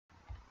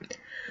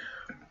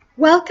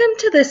Welcome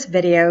to this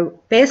video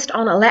based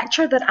on a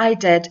lecture that I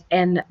did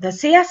in the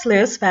C.S.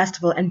 Lewis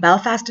Festival in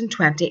Belfast in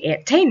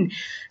 2018.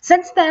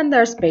 Since then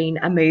there's been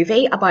a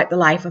movie about the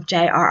life of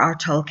J.R.R.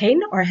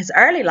 Tolkien, or his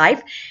early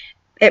life.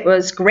 It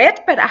was great,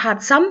 but it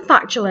had some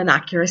factual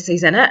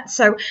inaccuracies in it,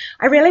 so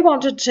I really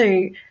wanted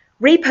to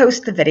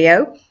repost the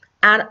video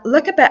and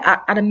look a bit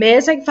at an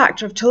amazing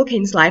factor of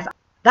Tolkien's life.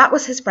 That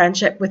was his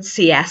friendship with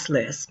C.S.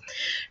 Lewis.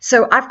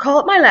 So I've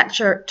called my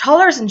lecture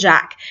Tollers and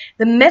Jack,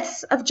 the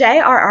myths of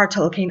J.R.R.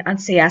 Tolkien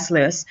and C.S.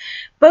 Lewis,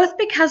 both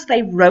because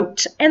they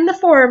wrote in the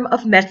form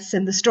of myths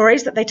in the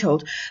stories that they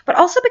told, but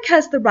also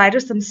because the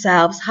writers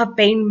themselves have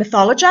been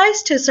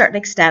mythologized to a certain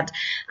extent.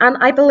 And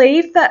I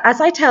believe that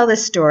as I tell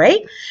this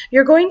story,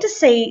 you're going to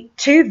see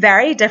two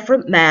very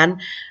different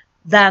men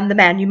than the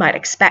men you might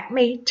expect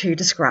me to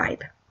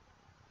describe.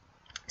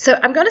 So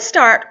I'm going to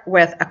start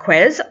with a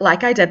quiz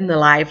like I did in the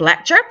live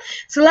lecture.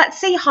 So let's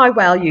see how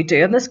well you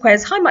do in this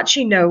quiz, how much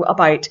you know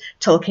about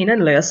Tolkien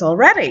and Lewis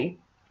already.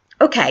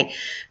 Okay,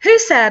 who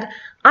said,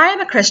 "I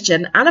am a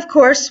Christian and of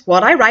course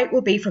what I write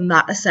will be from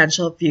that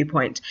essential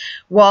viewpoint"?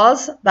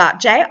 Was that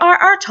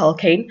J.R.R.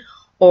 Tolkien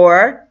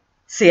or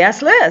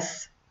C.S.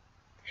 Lewis?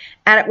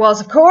 And it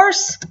was, of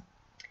course,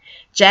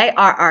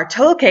 J.R.R.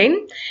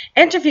 Tolkien,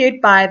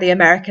 interviewed by the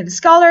American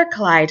scholar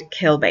Clyde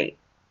Kilby.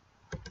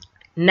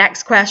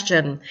 Next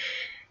question.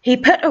 He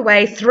put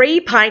away 3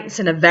 pints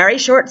in a very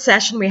short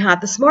session we had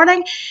this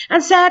morning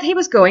and said he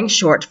was going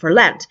short for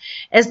Lent.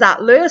 Is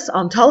that Lewis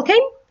on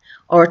Tolkien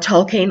or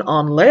Tolkien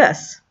on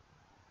Lewis?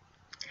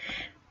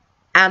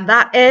 And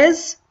that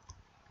is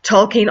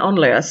Tolkien on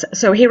Lewis.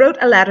 So he wrote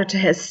a letter to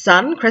his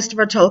son,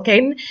 Christopher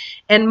Tolkien,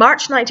 in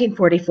March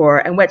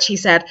 1944, in which he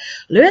said,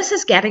 "Lewis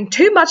is getting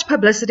too much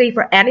publicity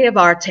for any of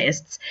our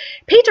tastes.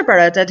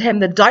 Peterborough did him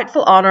the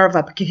doubtful honour of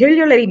a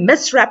peculiarly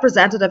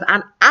misrepresentative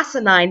and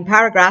asinine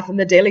paragraph in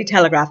the Daily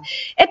Telegraph.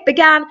 It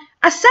began,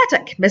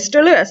 'Ascetic,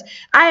 Mr. Lewis,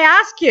 I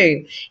ask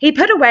you.' He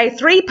put away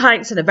 3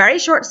 pints in a very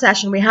short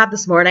session we had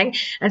this morning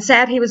and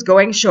said he was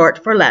going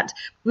short for Lent."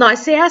 Now,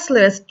 C.S.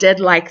 Lewis did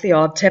like the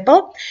odd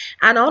tipple,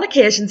 and on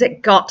occasions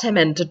it got him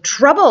into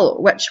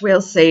trouble, which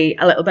we'll see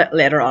a little bit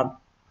later on.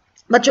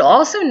 But you'll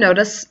also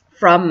notice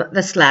from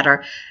this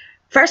letter,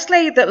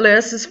 firstly, that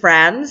Lewis's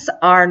friends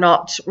are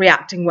not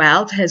reacting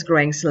well to his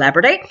growing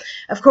celebrity.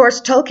 Of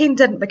course, Tolkien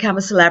didn't become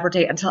a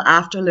celebrity until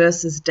after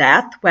Lewis's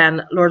death,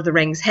 when Lord of the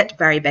Rings hit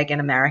very big in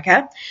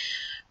America.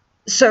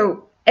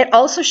 So it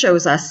also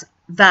shows us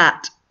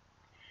that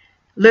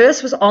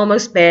Lewis was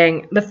almost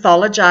being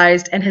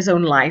mythologized in his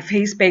own life.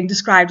 He's being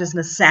described as an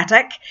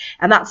ascetic,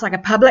 and that's like a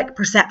public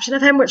perception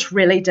of him which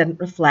really didn't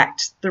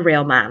reflect the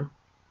real man.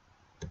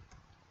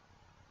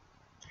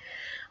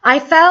 "I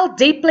fell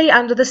deeply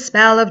under the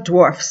spell of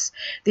dwarfs,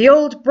 the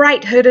old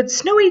bright-hooded,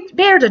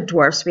 snowy-bearded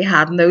dwarfs we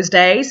had in those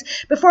days,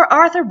 before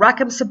Arthur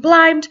Rackham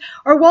sublimed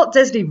or Walt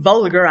Disney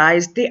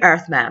vulgarized the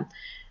Earthman."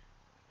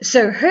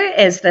 So who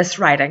is this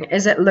writing?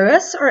 Is it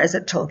Lewis or is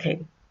it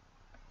Tolkien?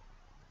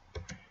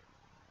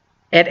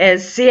 It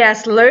is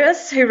C.S.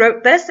 Lewis who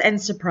wrote this in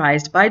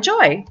Surprised by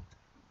Joy.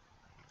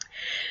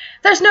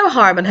 "There's no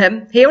harm in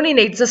him, he only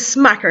needs a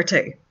smack or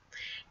two."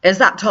 Is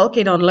that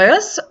Tolkien on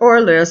Lewis or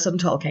Lewis on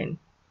Tolkien?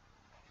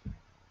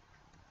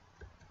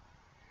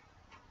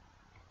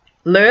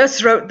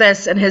 Lewis wrote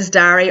this in his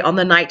diary on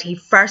the night he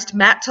first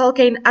met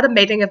Tolkien at a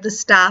meeting of the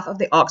staff of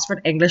the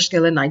Oxford English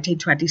School in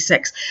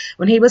 1926,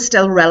 when he was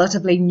still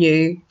relatively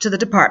new to the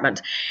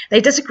department. They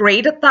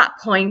disagreed at that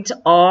point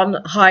on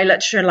how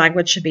literature and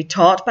language should be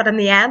taught, but in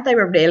the end they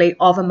were really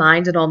of a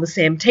mind and on the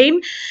same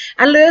team,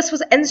 and Lewis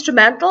was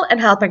instrumental in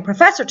helping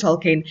Professor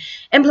Tolkien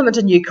implement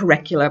a new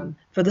curriculum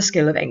for the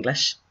School of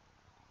English.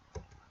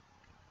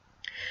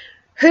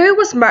 Who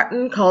was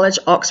Merton College,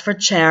 Oxford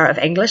Chair of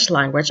English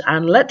Language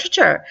and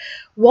Literature?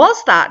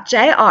 Was that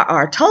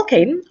J.R.R.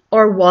 Tolkien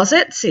or was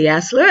it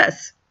C.S.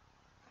 Lewis?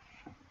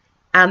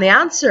 And the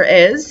answer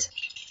is,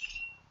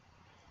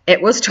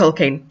 it was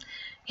Tolkien.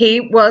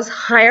 He was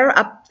higher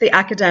up the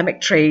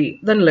academic tree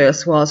than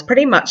Lewis was,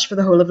 pretty much for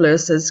the whole of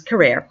Lewis's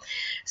career.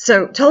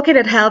 So Tolkien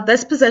had held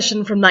this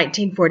position from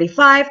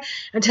 1945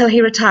 until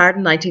he retired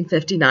in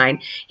 1959.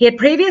 He had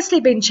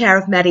previously been chair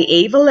of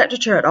medieval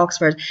literature at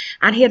Oxford,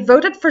 and he had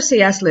voted for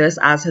C.S. Lewis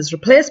as his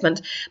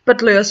replacement,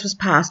 but Lewis was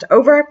passed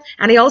over,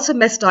 and he also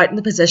missed out on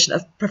the position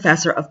of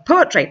Professor of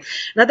Poetry.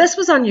 Now, this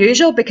was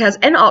unusual because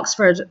in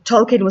Oxford,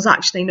 Tolkien was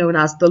actually known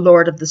as the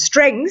Lord of the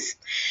Strings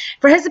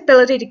for his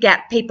ability to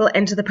get people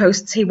into the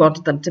posts he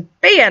wanted them to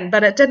be in,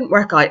 but it didn't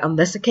work out on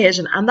this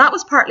occasion, and that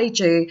was partly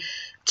due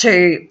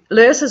to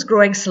Lewis's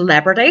growing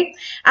celebrity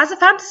as a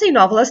fantasy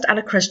novelist and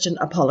a Christian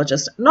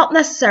apologist, not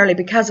necessarily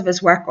because of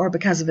his work or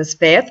because of his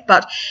faith,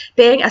 but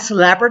being a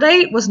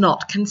celebrity was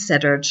not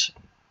considered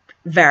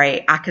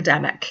very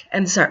academic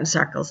in certain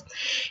circles.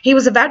 He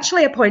was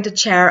eventually appointed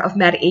chair of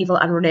medieval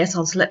and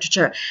Renaissance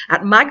literature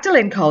at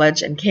Magdalen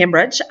College in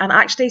Cambridge, and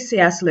actually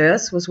C.S.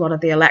 Lewis was one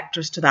of the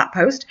electors to that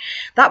post.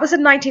 That was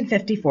in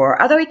 1954,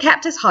 although he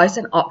kept his house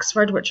in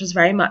Oxford, which was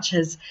very much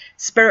his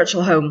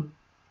spiritual home.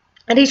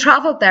 And he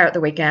travelled there at the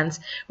weekends,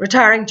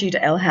 retiring due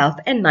to ill health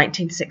in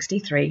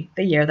 1963,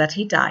 the year that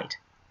he died.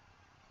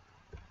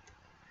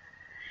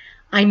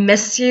 I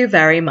miss you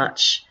very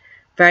much.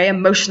 Very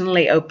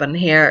emotionally open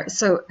here.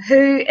 So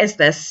who is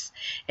this?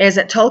 Is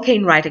it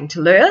Tolkien writing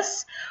to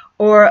Lewis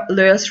or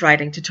Lewis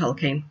writing to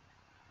Tolkien?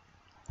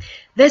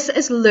 This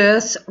is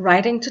Lewis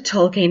writing to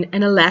Tolkien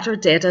in a letter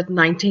dated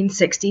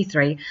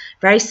 1963,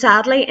 very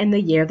sadly in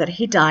the year that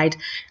he died.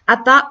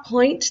 At that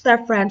point,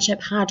 their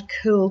friendship had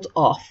cooled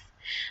off,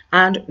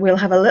 and we'll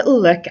have a little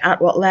look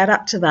at what led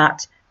up to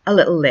that a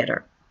little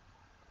later.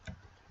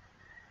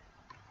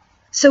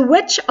 So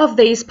which of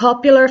these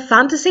popular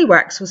fantasy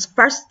works was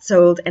first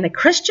sold in a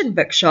Christian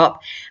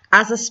bookshop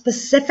as a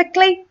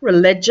specifically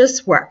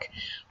religious work?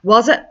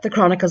 Was it The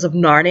Chronicles of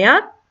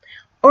Narnia,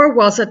 or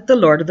was it The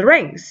Lord of the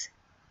Rings?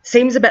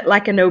 Seems a bit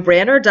like a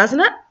no-brainer, doesn't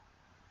it?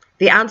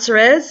 The answer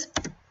is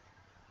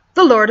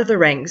The Lord of the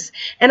Rings.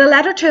 In a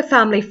letter to a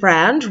family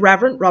friend,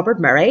 Reverend Robert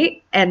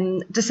Murray,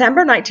 in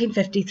December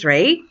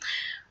 1953,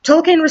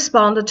 Tolkien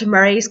responded to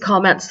Murray's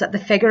comments that the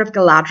figure of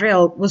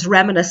Galadriel was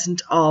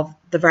reminiscent of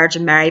the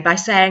Virgin Mary by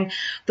saying,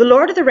 "The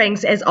Lord of the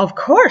Rings is, of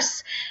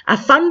course, a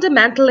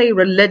fundamentally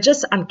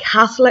religious and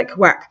Catholic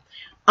work,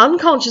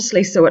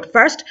 unconsciously so at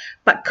first,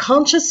 but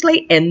consciously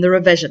in the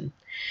revision.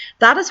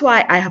 That is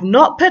why I have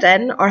not put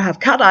in or have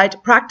cut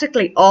out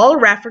practically all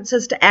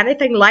references to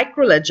anything like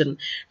religion,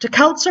 to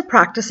cults or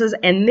practices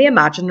in the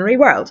imaginary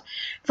world,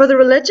 for the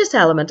religious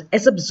element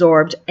is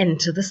absorbed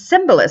into the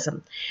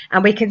symbolism."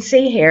 And we can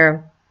see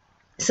here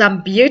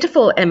some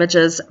beautiful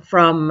images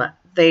from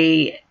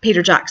the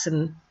Peter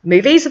Jackson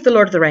movies of The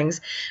Lord of the Rings,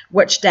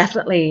 which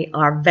definitely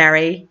are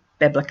very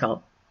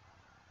biblical.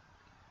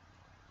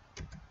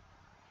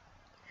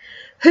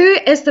 Who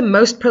is the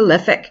most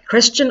prolific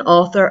Christian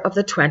author of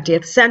the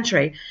 20th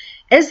century?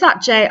 Is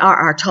that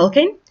J.R.R.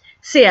 Tolkien,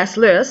 C.S.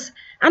 Lewis,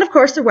 and of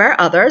course there were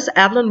others,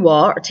 Evelyn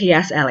Waugh or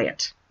T.S.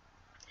 Eliot?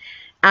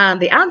 And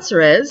the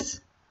answer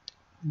is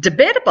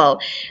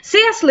debatable.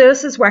 C.S.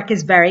 Lewis's work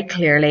is very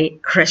clearly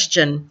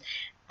Christian,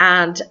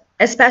 and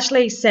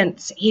especially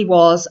since he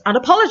was an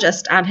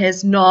apologist and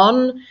his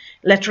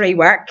non-literary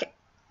work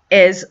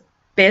is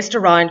based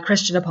around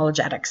Christian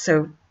apologetics.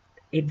 So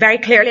very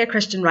clearly a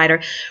Christian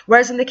writer,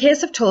 whereas in the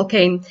case of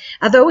Tolkien,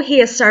 although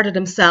he asserted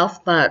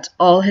himself that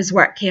all his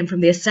work came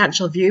from the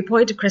essential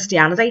viewpoint of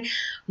Christianity,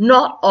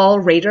 not all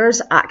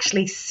readers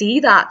actually see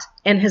that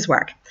in his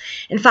work.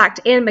 In fact,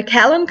 Ian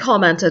McKellen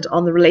commented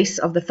on the release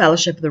of The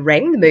Fellowship of the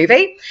Ring, the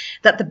movie,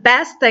 that the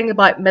best thing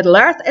about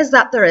Middle-earth is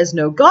that there is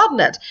no God in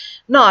it.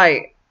 Now,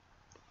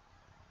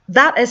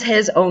 that is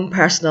his own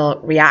personal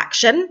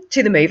reaction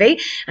to the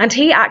movie, and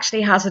he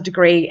actually has a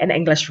degree in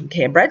English from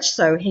Cambridge,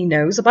 so he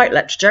knows about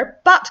literature.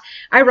 But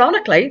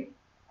ironically,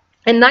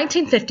 in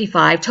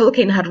 1955,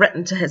 Tolkien had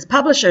written to his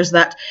publishers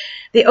that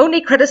the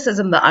only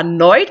criticism that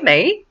annoyed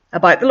me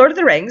about The Lord of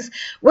the Rings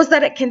was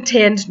that it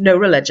contained no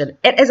religion.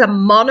 It is a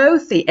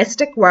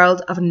monotheistic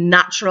world of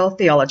natural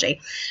theology.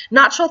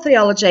 Natural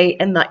theology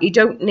in that you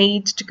don't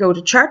need to go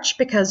to church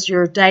because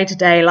your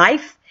day-to-day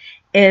life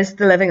is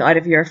the living out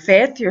of your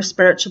faith. Your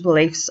spiritual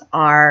beliefs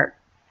are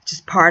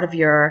just part of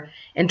your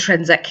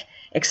intrinsic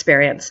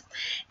experience.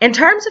 In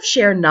terms of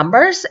sheer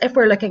numbers, if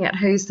we're looking at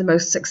who's the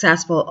most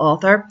successful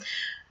author,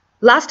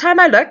 last time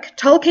I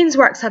looked, Tolkien's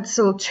works had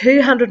sold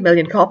 200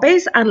 million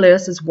copies and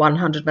Lewis's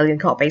 100 million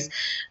copies.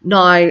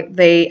 Now,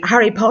 the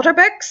Harry Potter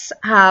books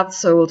have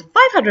sold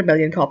 500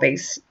 million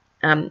copies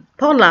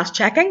upon last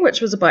checking,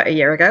 which was about a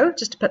year ago,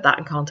 just to put that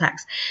in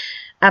context.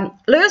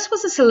 Lewis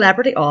was a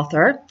celebrity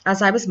author,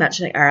 as I was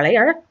mentioning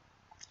earlier.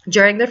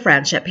 During their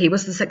friendship, he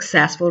was the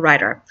successful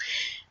writer.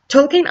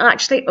 Tolkien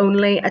actually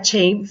only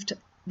achieved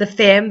the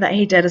fame that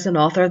he did as an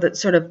author, that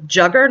sort of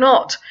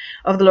juggernaut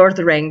of The Lord of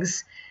the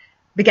Rings,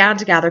 began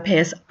to gather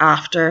pace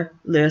after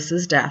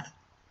Lewis's death.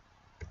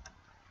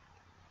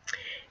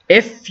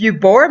 "If you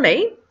bore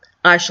me,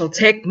 I shall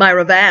take my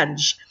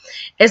revenge."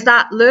 Is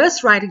that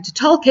Lewis writing to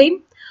Tolkien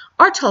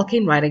or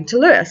Tolkien writing to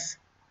Lewis?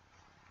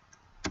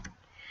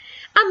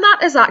 And that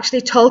is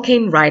actually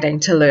Tolkien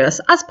writing to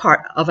Lewis as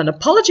part of an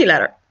apology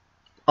letter.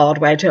 Odd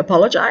way to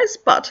apologise,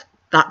 but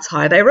that's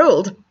how they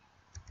ruled.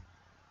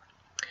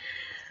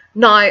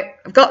 Now,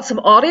 I've got some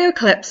audio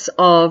clips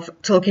of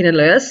Tolkien and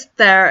Lewis.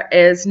 There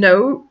is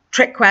no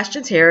trick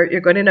questions here.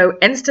 You're going to know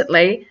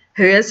instantly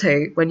who is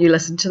who when you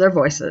listen to their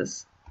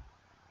voices.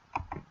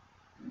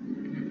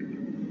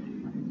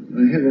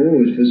 I have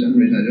always, for some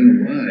reason, I don't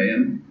know why,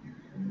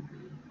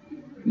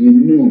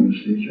 been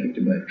enormously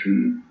attracted by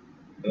trees.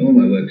 All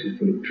my work is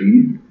full of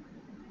trees.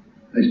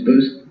 I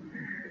suppose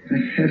I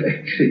have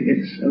actually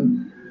had some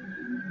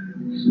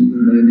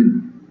simple-minded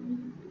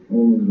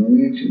all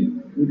along, actually.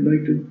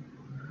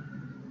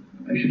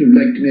 I should have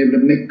liked to be able to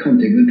make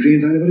contact with a tree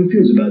and find out what it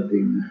feels about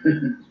things.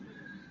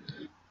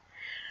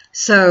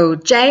 So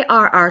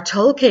J.R.R.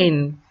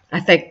 Tolkien, I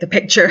think the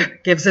picture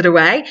gives it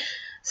away.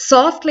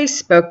 Softly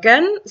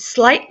spoken,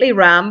 slightly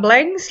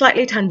rambling,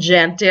 slightly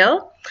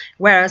tangential,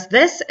 whereas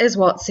this is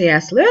what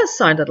C.S. Lewis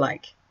sounded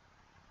like.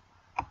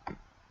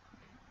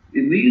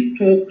 In these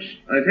talks,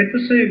 I've had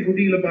to say a good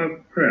deal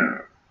about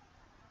prayer.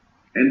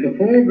 And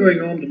before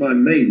going on to my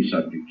main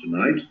subject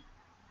tonight,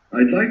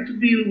 I'd like to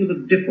deal with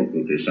a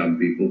difficulty some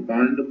people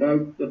find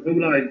about the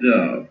whole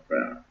idea of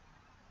prayer.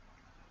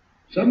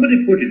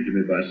 Somebody put it to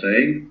me by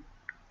saying,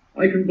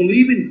 I can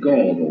believe in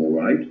God all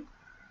right,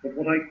 but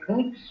what I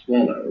can't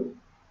swallow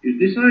is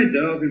this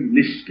idea of him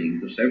listening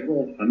to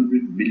several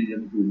 100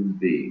 million human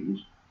beings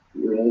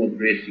who are all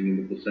addressing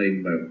him at the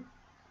same moment.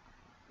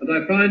 And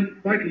I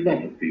find quite a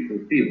lot of people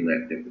feel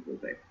that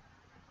difficulty.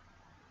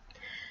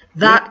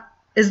 That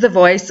is the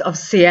voice of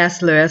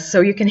C.S. Lewis.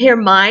 So you can hear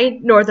my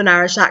Northern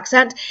Irish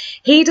accent.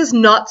 He does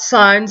not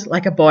sound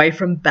like a boy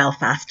from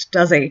Belfast,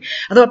 does he?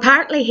 Although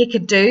apparently he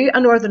could do a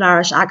Northern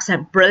Irish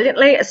accent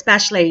brilliantly,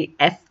 especially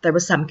if there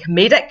was some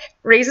comedic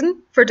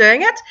reason for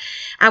doing it.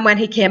 And when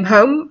he came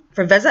home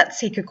for visits,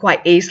 he could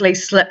quite easily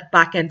slip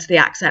back into the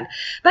accent.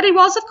 But he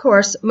was, of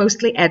course,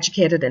 mostly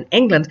educated in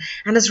England,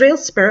 and his real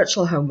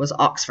spiritual home was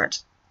Oxford.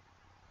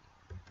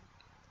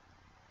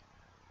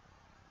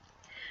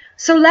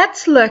 So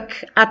let's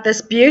look at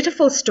this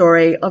beautiful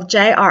story of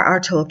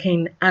J.R.R.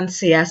 Tolkien and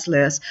C.S.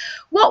 Lewis.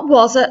 What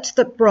was it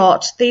that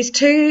brought these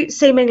two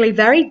seemingly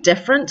very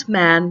different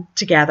men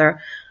together?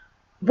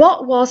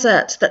 What was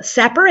it that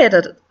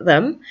separated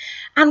them?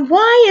 And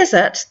why is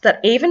it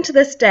that even to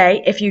this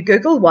day, if you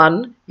Google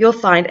one, you'll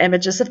find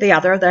images of the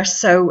other? They're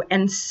so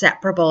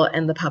inseparable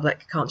in the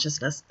public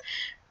consciousness.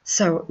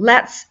 So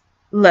let's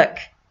look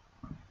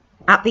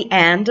at the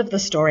end of the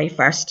story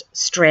first,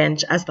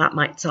 strange as that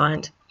might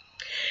sound.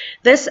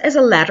 This is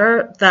a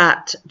letter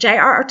that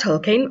J.R.R.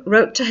 Tolkien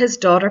wrote to his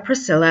daughter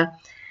Priscilla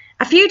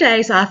a few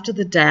days after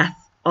the death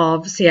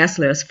of C.S.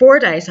 Lewis, 4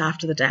 days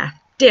after the death.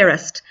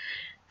 Dearest,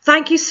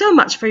 thank you so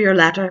much for your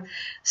letter.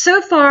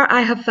 So far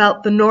I have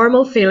felt the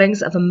normal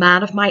feelings of a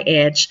man of my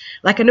age,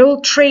 like an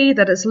old tree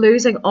that is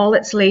losing all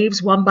its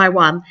leaves one by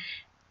one.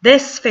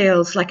 This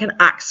feels like an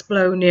axe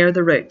blow near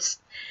the roots.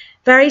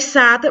 Very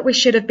sad that we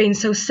should have been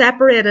so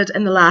separated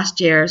in the last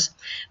years,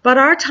 but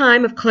our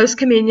time of close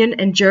communion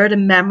endured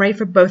in memory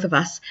for both of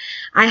us.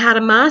 I had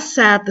a mass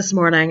said this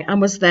morning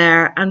and was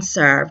there and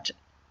served.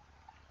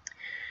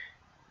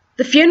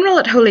 The funeral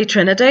at Holy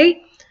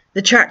Trinity,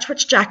 the church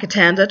which Jack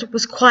attended,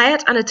 was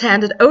quiet and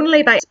attended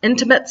only by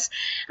intimates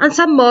and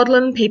some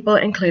maudlin people,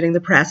 including the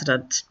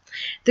president.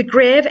 The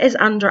grave is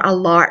under a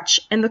larch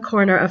in the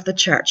corner of the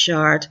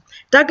churchyard.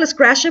 Douglas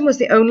Gresham was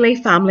the only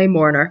family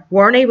mourner.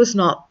 Warney was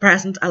not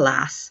present,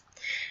 alas.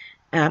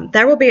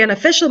 There will be an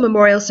official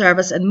memorial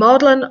service in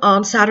Magdalen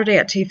on Saturday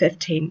at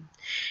 2:15.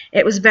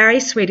 It was very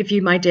sweet of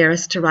you, my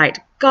dearest, to write.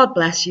 God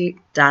bless you,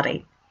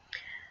 Daddy.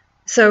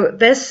 So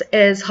this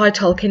is how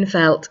Tolkien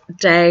felt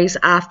days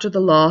after the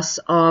loss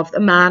of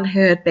a man who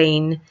had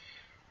been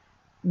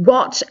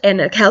what in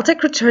a Celtic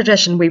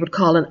tradition we would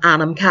call an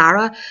anam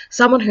cara,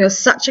 someone who is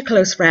such a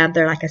close friend,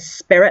 they're like a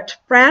spirit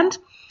friend.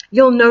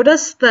 You'll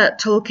notice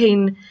that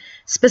Tolkien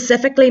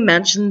specifically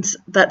mentions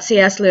that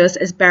C.S. Lewis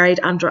is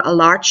buried under a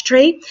larch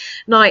tree.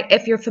 Now,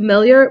 if you're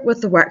familiar with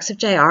the works of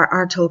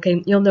J.R.R.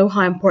 Tolkien, you'll know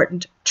how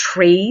important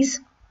trees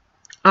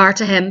are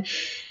to him.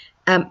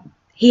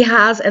 He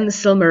has in the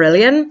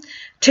Silmarillion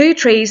 2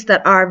 trees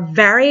that are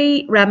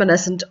very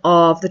reminiscent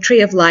of the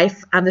tree of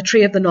life and the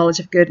tree of the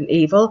knowledge of good and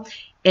evil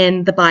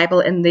in the Bible,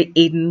 in the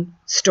Eden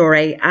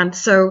story. And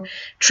so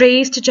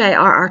trees to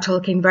J.R.R.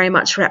 Tolkien very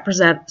much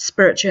represent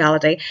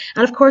spirituality.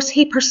 And of course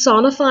he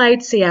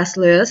personified C.S.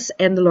 Lewis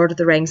in The Lord of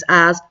the Rings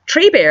as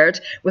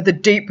Treebeard with a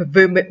deep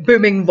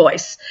booming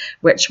voice,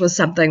 which was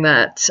something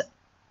that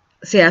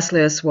C.S.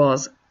 Lewis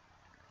was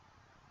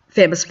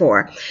famous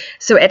for.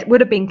 So it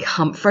would have been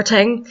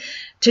comforting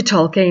to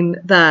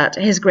Tolkien that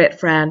his great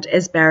friend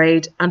is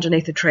buried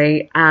underneath a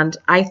tree. And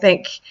I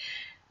think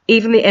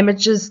even the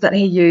images that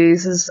he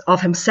uses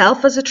of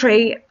himself as a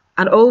tree,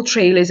 an old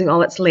tree losing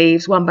all its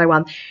leaves one by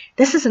one,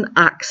 this is an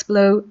axe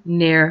blow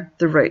near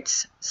the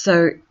roots.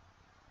 So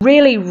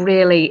really,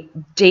 really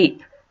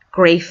deep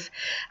grief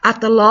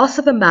at the loss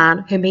of a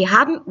man whom he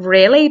hadn't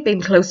really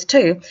been close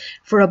to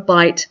for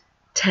about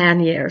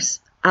 10 years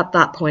at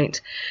that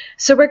point.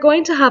 So we're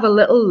going to have a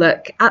little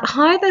look at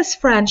how this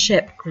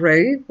friendship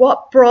grew,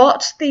 what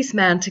brought these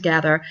men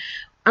together,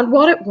 and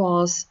what it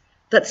was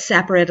that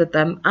separated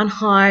them, and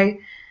how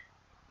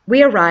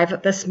we arrive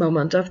at this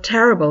moment of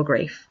terrible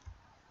grief.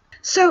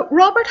 So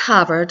Robert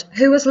Havard,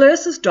 who was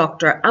Lewis's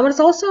doctor and was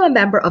also a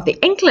member of the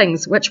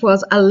Inklings, which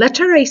was a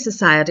literary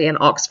society in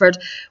Oxford,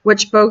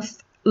 which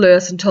both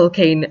Lewis and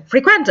Tolkien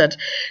frequented.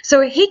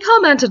 So he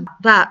commented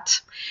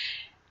that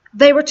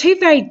they were 2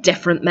 very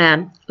different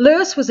men.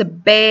 Lewis was a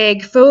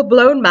big,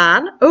 full-blown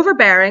man,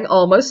 overbearing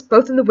almost,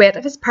 both in the weight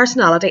of his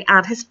personality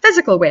and his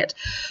physical weight.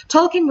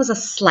 Tolkien was a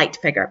slight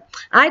figure.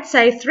 I'd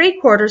say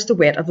 3/4 the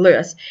weight of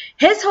Lewis.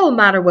 His whole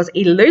manner was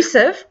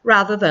elusive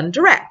rather than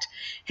direct.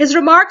 His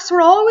remarks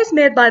were always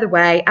made by the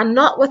way and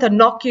not with a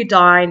knock you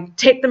down,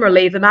 take them or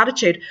leave them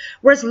attitude,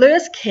 whereas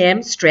Lewis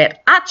came straight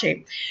at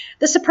you.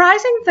 The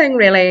surprising thing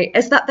really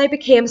is that they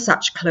became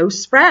such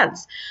close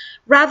friends,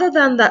 rather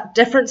than that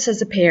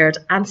differences appeared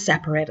and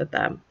separated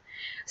them.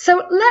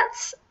 So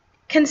let's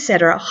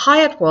consider how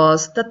it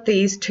was that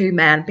these 2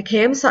 men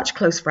became such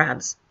close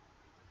friends.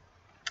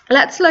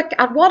 let's look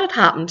at what had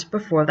happened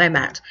before they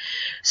met.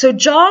 So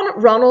John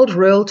Ronald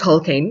Reuel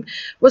Tolkien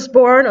was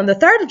born on the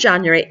 3rd of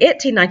January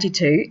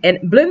 1892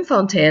 in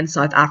Bloemfontein,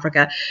 South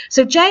Africa.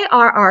 So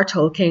J.R.R.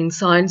 Tolkien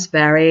sounds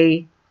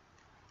very...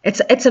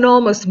 It's an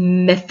almost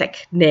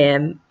mythic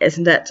name,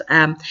 isn't it?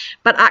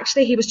 But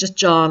actually he was just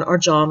John or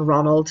John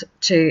Ronald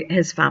to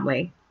his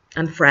family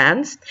and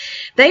friends.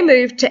 They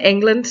moved to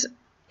England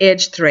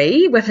aged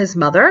 3 with his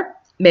mother,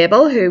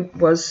 Mabel, who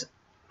was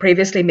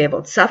previously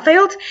Mabel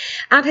Suffield,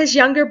 and his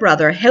younger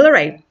brother,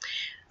 Hilary.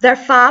 Their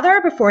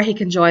father, before he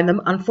can join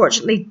them,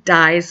 unfortunately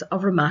dies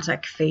of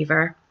rheumatic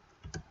fever.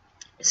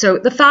 So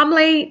the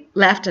family,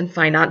 left in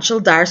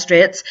financial dire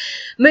straits,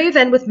 move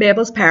in with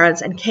Mabel's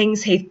parents in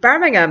Kings Heath,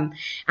 Birmingham,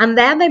 and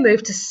then they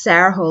move to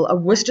Sarehole, a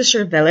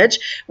Worcestershire village,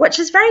 which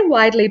is very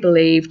widely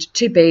believed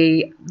to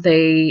be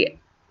the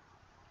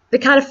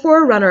kind of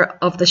forerunner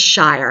of the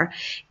Shire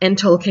in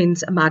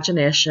Tolkien's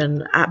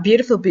imagination, a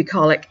beautiful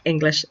bucolic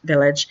English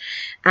village.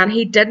 And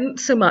he didn't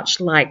so much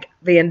like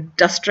the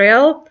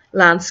industrial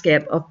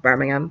landscape of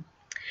Birmingham.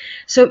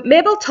 So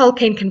Mabel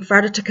Tolkien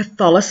converted to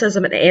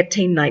Catholicism in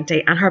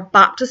 1890, and her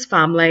Baptist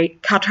family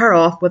cut her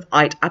off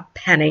without a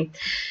penny.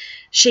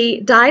 She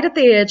died at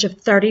the age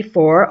of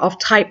 34 of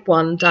type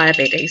 1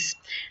 diabetes.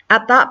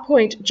 At that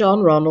point,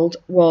 John Ronald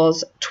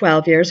was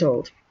 12 years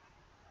old.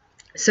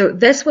 So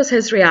this was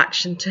his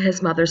reaction to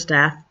his mother's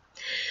death.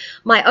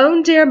 My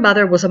own dear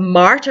mother was a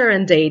martyr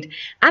indeed,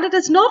 and it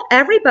is not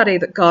everybody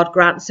that God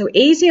grants so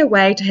easy a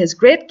way to his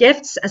great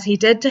gifts as he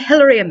did to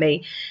Hilary and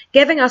me,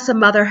 giving us a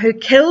mother who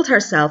killed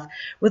herself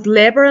with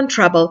labour and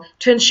trouble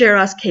to ensure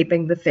us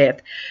keeping the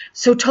faith.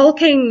 So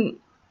Tolkien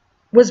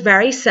was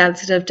very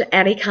sensitive to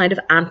any kind of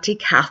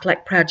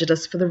anti-Catholic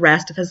prejudice for the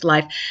rest of his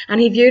life, and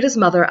he viewed his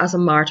mother as a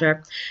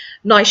martyr.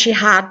 Now, she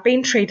had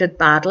been treated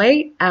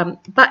badly,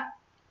 but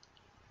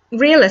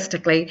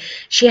realistically,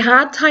 she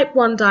had type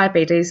 1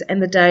 diabetes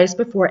in the days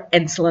before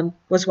insulin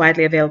was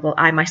widely available.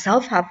 I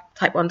myself have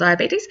type 1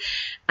 diabetes,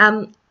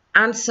 and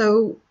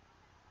so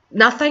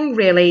nothing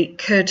really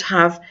could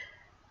have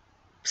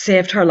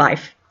saved her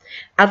life.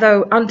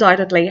 Although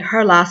undoubtedly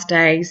her last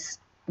days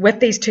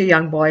with these two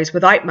young boys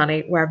without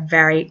money were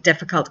very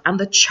difficult, and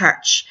the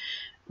church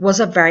was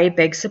a very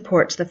big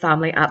support to the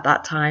family at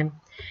that time.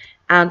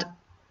 And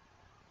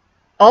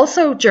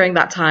also during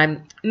that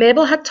time,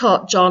 Mabel had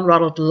taught John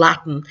Ronald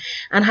Latin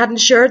and had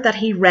ensured that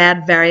he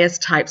read various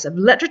types of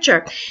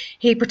literature.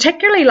 He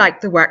particularly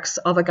liked the works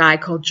of a guy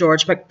called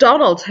George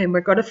MacDonald, whom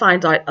we're going to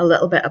find out a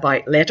little bit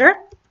about later.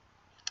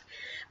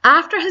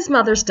 After his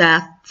mother's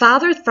death,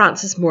 Father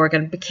Francis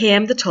Morgan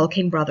became the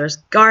Tolkien brothers'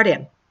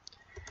 guardian.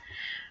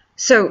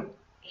 So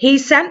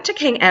he's sent to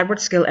King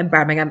Edward School in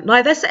Birmingham.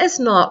 Now, this is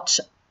not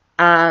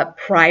a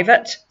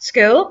private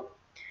school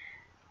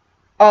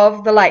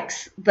of the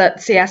likes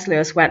that C.S.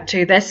 Lewis went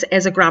to. This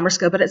is a grammar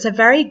school, but it's a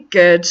very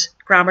good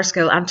grammar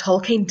school, and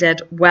Tolkien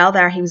did well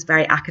there. He was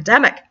very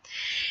academic.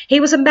 He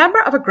was a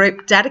member of a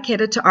group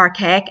dedicated to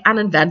archaic and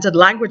invented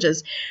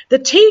languages, the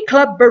Tea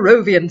Club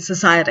Barrovian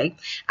Society,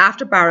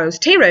 after Barrow's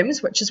Tea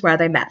Rooms, which is where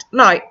they met.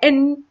 Now,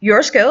 in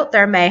your school,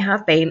 there may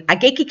have been a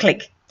geeky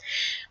clique.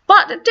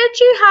 But did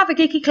you have a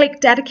geeky clique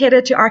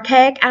dedicated to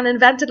archaic and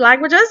invented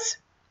languages?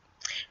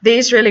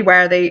 These really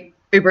were the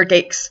uber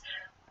geeks.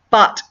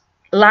 But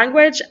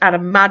language and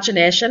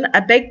imagination,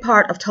 a big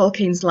part of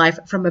Tolkien's life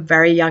from a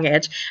very young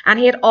age, and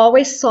he had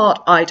always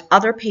sought out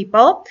other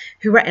people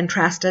who were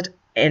interested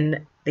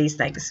in these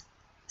things.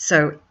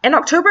 So in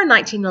October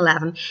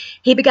 1911,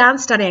 he began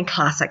studying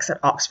classics at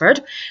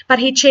Oxford, but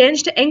he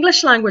changed to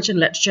English language and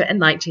literature in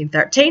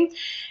 1913,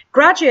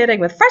 graduating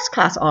with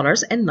first-class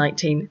honours in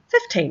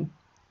 1915.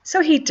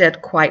 So he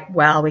did quite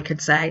well, we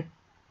could say.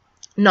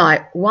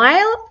 Now,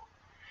 while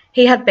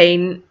he had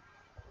been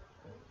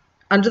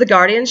under the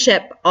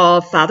guardianship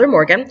of Father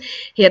Morgan,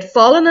 he had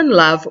fallen in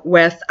love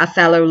with a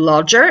fellow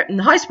lodger in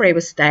the house where he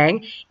was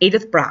staying,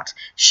 Edith Bratt.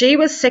 She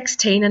was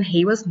 16 and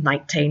he was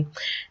 19.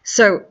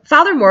 So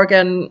Father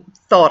Morgan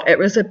thought it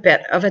was a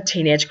bit of a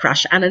teenage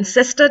crush and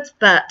insisted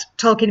that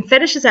Tolkien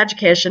finish his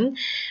education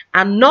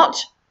and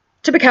not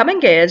to become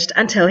engaged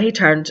until he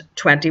turned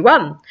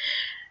 21.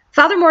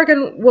 Father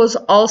Morgan was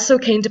also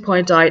keen to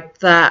point out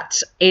that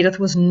Edith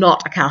was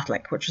not a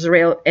Catholic, which was a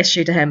real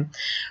issue to him.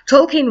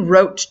 Tolkien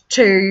wrote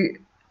to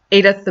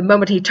Edith the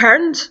moment he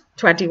turned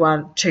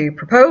 21 to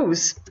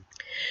propose.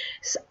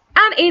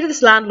 And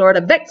Edith's landlord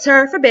evicts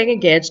her for being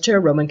engaged to a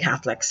Roman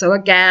Catholic. So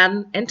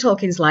again, in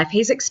Tolkien's life,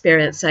 he's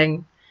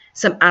experiencing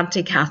some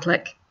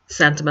anti-Catholic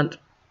sentiment.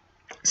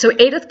 So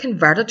Edith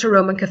converted to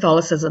Roman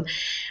Catholicism,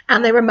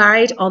 and they were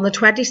married on the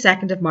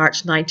 22nd of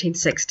March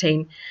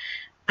 1916.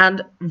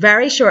 And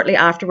very shortly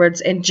afterwards,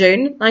 in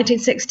June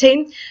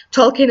 1916,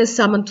 Tolkien is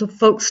summoned to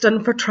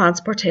Folkestone for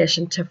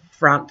transportation to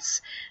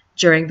France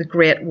during the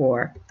Great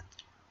War.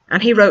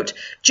 And he wrote,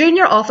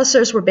 "Junior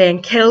officers were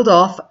being killed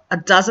off a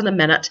dozen a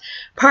minute.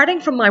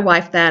 Parting from my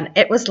wife then,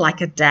 it was like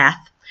a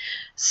death."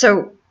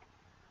 So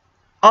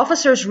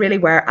officers really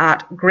were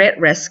at great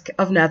risk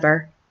of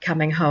never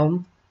coming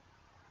home.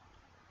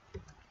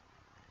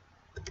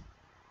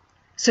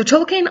 So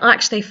Tolkien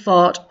actually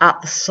fought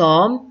at the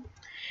Somme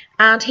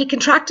and he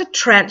contracted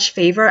trench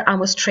fever and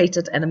was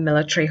treated in a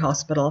military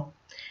hospital.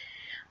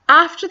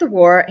 After the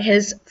war,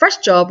 his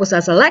first job was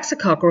as a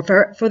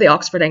lexicographer for the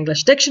Oxford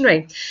English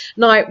Dictionary.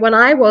 Now, when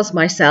I was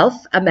myself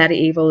a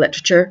medieval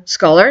literature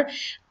scholar,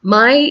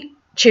 my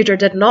tutor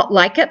did not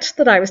like it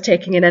that I was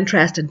taking an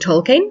interest in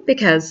Tolkien,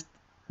 because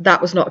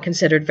that was not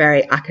considered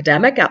very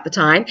academic at the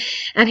time,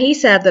 and he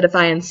said that if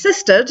I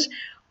insisted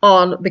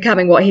on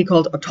becoming what he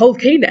called a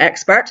Tolkien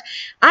expert,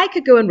 I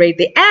could go and read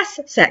the S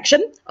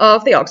section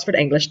of the Oxford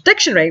English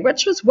Dictionary,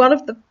 which was one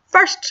of the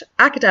first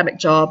academic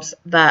jobs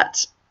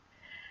that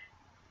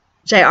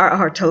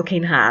J.R.R.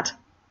 Tolkien had,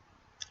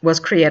 was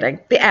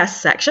creating the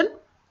S section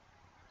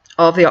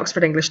of the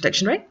Oxford English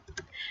Dictionary.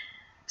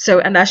 So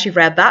unless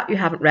you've read that, you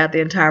haven't read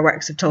the entire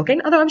works of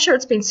Tolkien, although I'm sure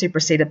it's been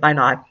superseded by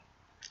now.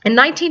 In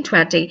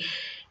 1920,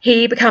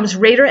 he becomes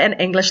reader in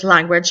English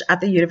language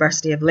at the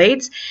University of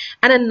Leeds,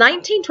 and in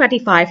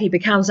 1925 he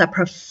becomes a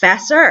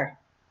professor,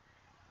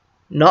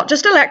 not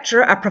just a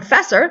lecturer, a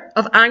professor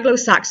of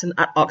Anglo-Saxon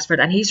at Oxford,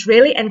 and he's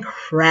really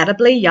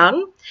incredibly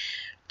young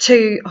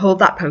to hold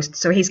that post,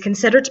 so he's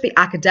considered to be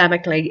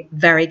academically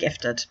very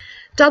gifted.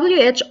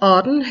 W.H.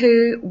 Auden,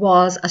 who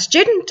was a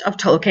student of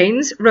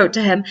Tolkien's, wrote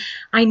to him,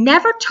 "I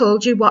never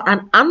told you what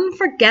an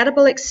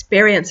unforgettable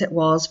experience it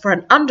was for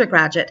an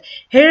undergraduate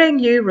hearing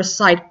you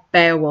recite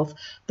Beowulf.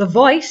 The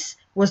voice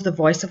was the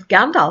voice of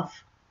Gandalf."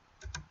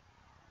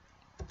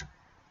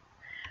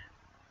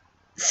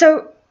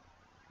 So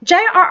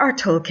J.R.R.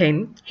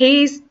 Tolkien,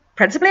 he's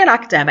principally an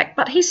academic,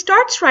 but he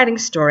starts writing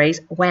stories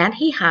when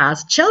he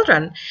has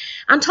children.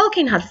 And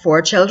Tolkien had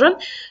 4 children.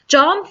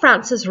 John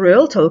Francis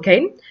Reuel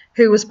Tolkien,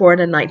 who was born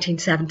in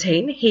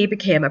 1917, he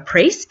became a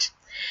priest.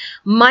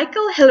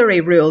 Michael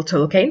Hilary Reuel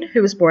Tolkien,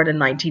 who was born in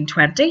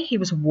 1920, he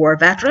was a war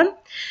veteran.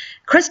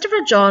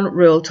 Christopher John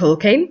Reuel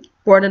Tolkien,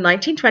 born in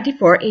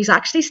 1924, he's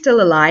actually still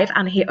alive,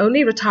 and he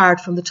only retired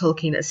from the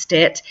Tolkien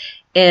estate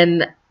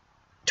in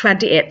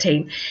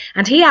 2018,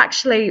 and he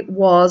actually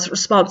was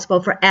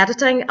responsible for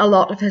editing a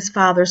lot of his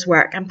father's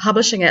work and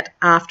publishing it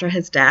after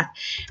his death.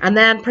 And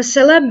then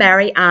Priscilla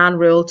Mary Ann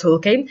Reuel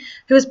Tolkien,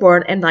 who was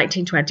born in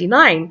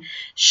 1929,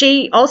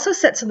 she also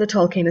sits in the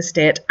Tolkien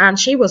estate, and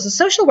she was a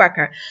social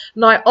worker.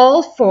 Now,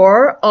 all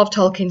 4 of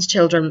Tolkien's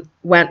children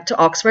went to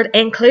Oxford,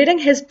 including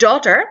his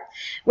daughter,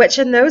 which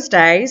in those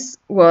days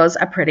was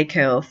a pretty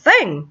cool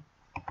thing.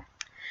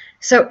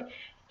 So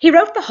he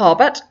wrote The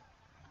Hobbit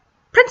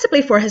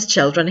principally for his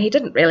children. He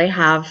didn't really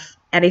have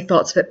any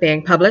thoughts of it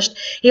being published.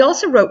 He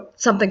also wrote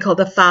something called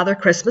the Father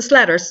Christmas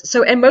Letters.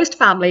 So in most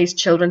families,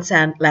 children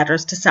send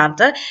letters to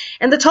Santa.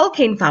 In the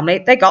Tolkien family,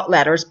 they got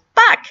letters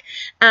back.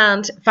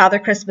 And Father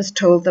Christmas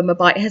told them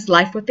about his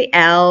life with the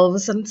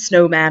elves and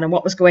snowmen and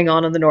what was going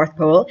on in the North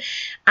Pole.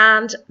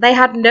 And they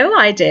had no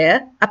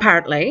idea,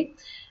 apparently,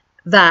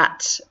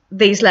 that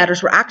these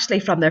letters were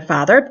actually from their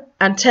father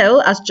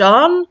until, as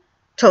John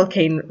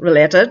Tolkien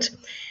related,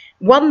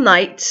 one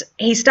night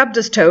he stubbed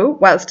his toe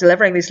whilst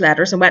delivering these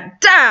letters and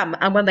went, "Damn!"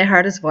 And when they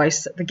heard his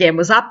voice, the game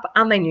was up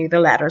and they knew the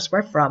letters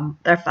were from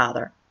their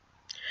father.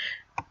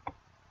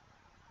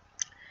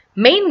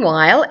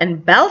 Meanwhile, in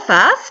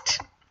Belfast,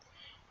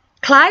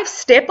 Clive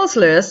Staples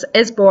Lewis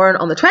is born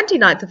on the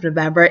 29th of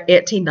November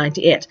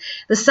 1898,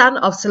 the son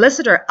of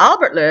solicitor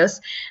Albert Lewis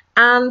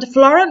and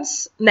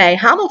Florence née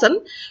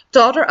Hamilton,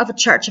 daughter of a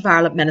Church of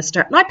Ireland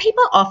minister. Now,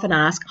 people often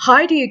ask,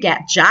 how do you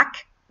get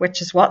Jack, which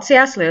is what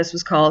C.S. Lewis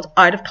was called,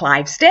 out of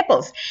Clive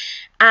Staples?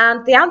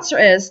 And the answer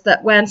is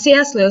that when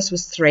C.S. Lewis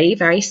was 3,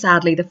 very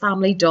sadly, the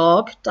family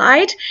dog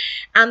died.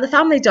 And the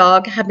family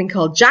dog had been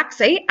called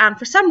Jaxie. And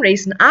for some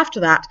reason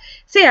after that,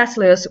 C.S.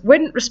 Lewis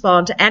wouldn't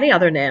respond to any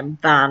other name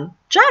than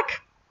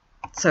Jack.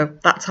 So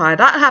that's how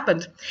that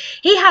happened.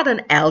 He had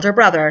an elder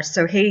brother,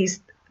 so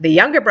he's the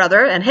younger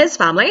brother in his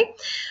family,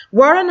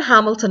 Warren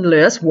Hamilton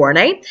Lewis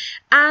Warney.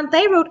 And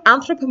they wrote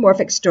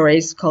anthropomorphic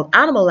stories called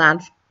Animal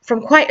Land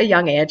from quite a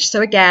young age.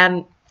 So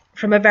again,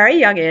 from a very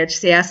young age,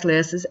 C.S.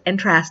 Lewis is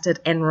interested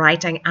in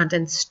writing and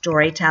in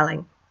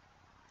storytelling.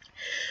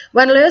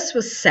 When Lewis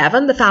was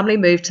 7, the family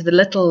moved to the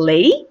Little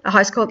Lee, a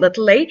house called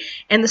Little Lee,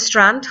 in the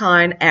Strand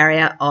Town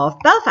area of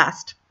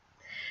Belfast.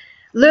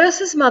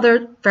 Lewis's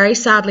mother very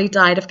sadly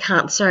died of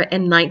cancer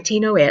in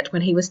 1908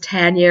 when he was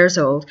 10 years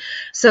old.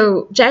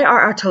 So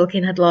J.R.R.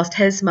 Tolkien had lost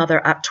his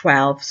mother at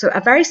 12. So a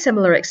very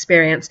similar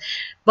experience,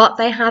 but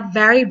they had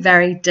very,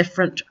 very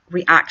different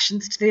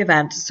reactions to the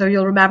event. So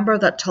you'll remember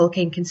that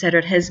Tolkien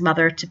considered his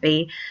mother to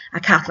be a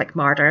Catholic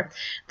martyr.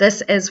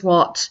 This is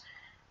what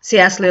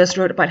C.S. Lewis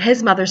wrote about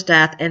his mother's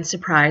death in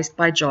Surprised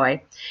by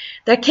Joy.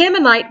 "There came a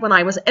night when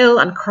I was ill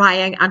and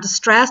crying and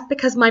distressed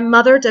because my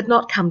mother did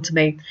not come to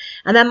me.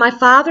 And then my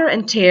father,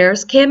 in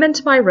tears, came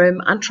into my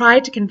room and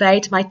tried to convey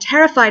to my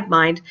terrified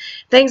mind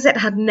things it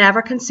had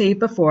never conceived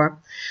before.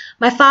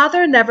 My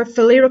father never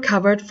fully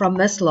recovered from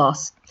this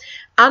loss.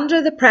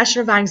 Under the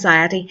pressure of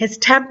anxiety, his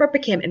temper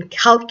became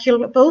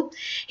incalculable.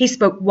 He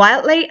spoke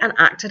wildly and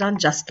acted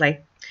unjustly.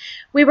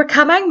 We were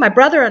coming, my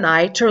brother and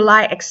I, to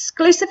rely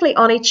exclusively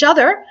on each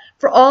other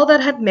for all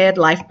that had made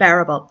life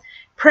bearable.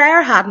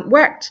 Prayer hadn't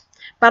worked,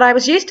 but I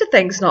was used to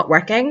things not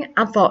working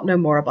and thought no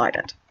more about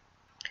it."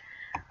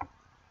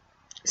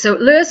 So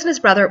Lewis and his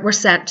brother were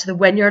sent to the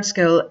Wynyard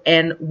School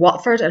in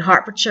Watford in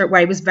Hertfordshire,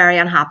 where he was very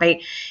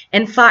unhappy.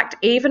 In fact,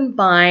 even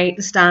by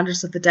the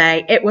standards of the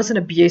day, it was an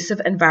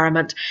abusive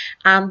environment,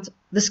 and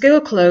the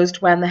school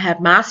closed when the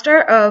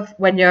headmaster of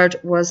Wynyard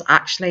was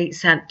actually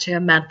sent to a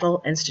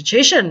mental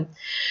institution.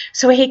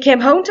 So he came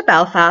home to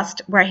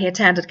Belfast, where he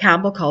attended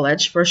Campbell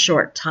College for a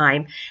short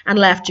time and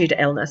left due to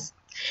illness.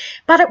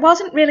 But it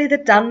wasn't really the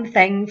done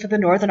thing for the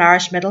Northern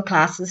Irish middle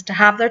classes to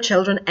have their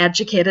children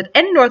educated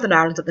in Northern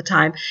Ireland at the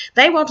time.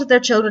 They wanted their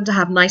children to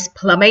have nice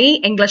plummy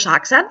English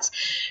accents.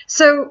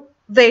 So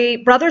the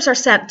brothers are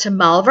sent to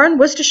Malvern,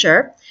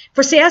 Worcestershire,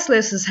 for C.S.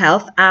 Lewis's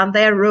health, and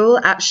they enroll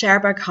at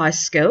Cherbourg House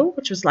School,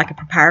 which was like a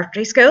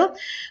preparatory school,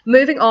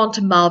 moving on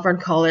to Malvern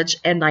College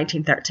in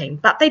 1913.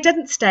 But they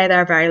didn't stay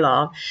there very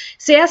long.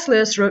 C.S.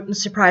 Lewis wrote in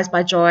Surprised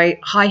by Joy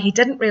how he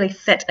didn't really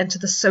fit into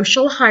the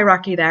social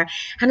hierarchy there,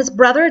 and his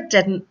brother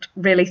didn't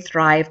really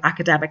thrive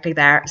academically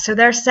there. So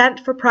they're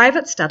sent for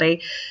private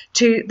study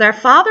to their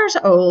father's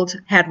old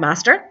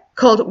headmaster,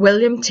 called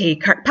William T.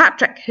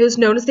 Kirkpatrick, who's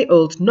known as the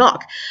Old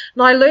Knock.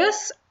 Now,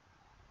 Lewis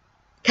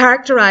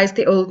characterised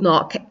the Old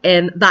Knock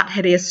in That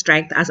Hideous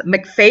Strength as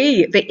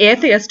McPhee, the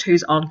atheist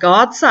who's on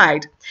God's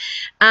side.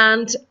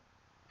 And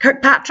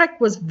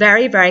Kirkpatrick was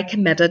very, very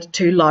committed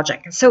to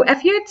logic. So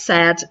if you had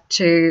said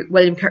to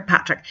William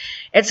Kirkpatrick,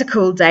 "It's a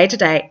cold day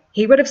today,"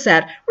 he would have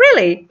said,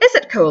 "Really? Is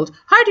it cold?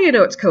 How do you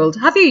know it's cold?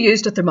 Have you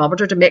used a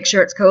thermometer to make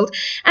sure it's cold?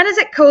 And is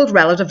it cold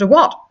relative to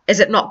what? Is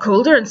it not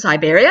colder in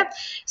Siberia?"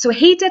 So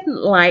he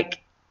didn't like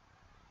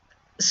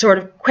sort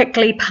of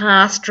quickly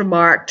passed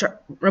remarks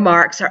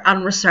or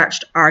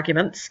unresearched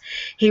arguments.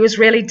 He was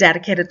really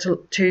dedicated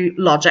to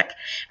logic,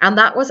 and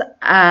that was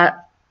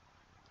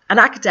an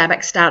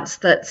academic stance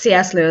that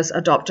C.S. Lewis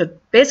adopted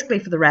basically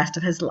for the rest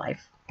of his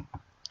life.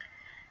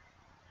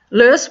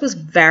 Lewis was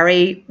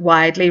very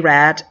widely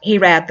read. He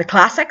read the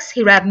classics,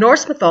 he read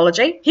Norse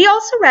mythology, he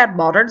also read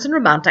moderns and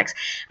romantics,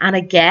 and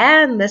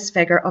again this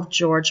figure of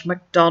George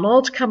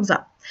MacDonald comes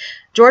up.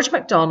 George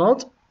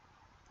MacDonald,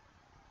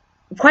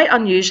 quite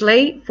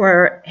unusually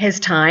for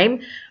his time,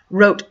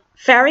 wrote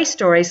fairy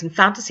stories and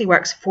fantasy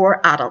works for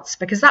adults,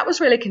 because that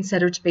was really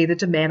considered to be the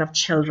domain of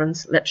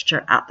children's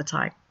literature at the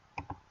time.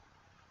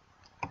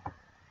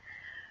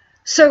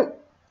 So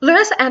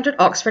Lewis entered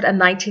Oxford in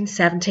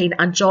 1917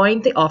 and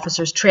joined the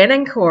Officers'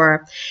 Training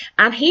Corps,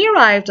 and he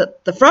arrived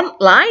at the front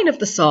line of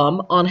the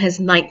Somme on his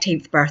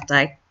 19th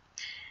birthday.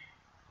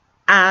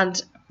 And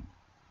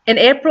in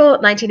April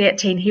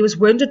 1918, he was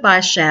wounded by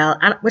a shell,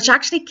 which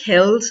actually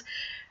killed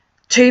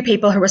two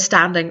people who were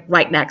standing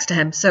right next to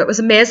him. So it was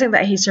amazing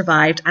that he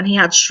survived, and he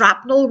had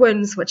shrapnel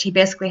wounds, which he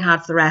basically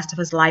had for the rest of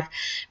his life.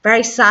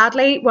 Very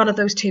sadly, one of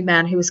those two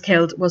men who was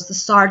killed was the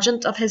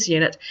sergeant of his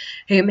unit,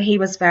 whom he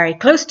was very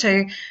close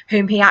to,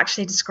 whom he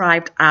actually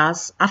described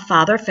as a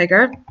father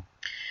figure.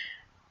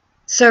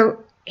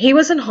 So he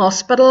was in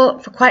hospital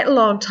for quite a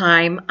long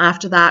time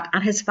after that,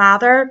 and his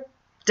father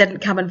didn't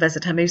come and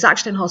visit him. He was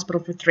actually in hospital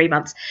for 3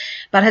 months,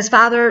 but his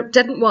father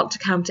didn't want to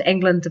come to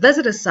England to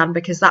visit his son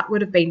because that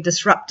would have been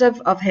disruptive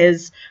of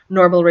his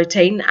normal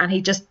routine, and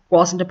he just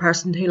wasn't a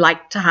person who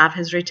liked to have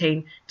his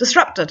routine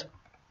disrupted.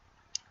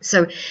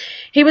 So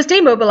he was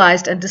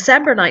demobilised in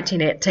December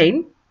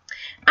 1918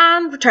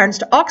 and returns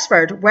to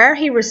Oxford, where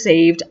he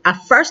received a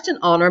First in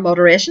Honour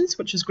Moderations,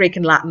 which was Greek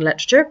and Latin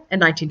literature, in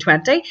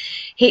 1920.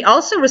 He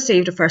also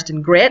received a First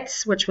in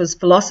Greats, which was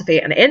Philosophy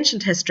and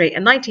Ancient History,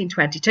 in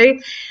 1922,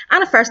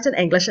 and a First in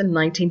English in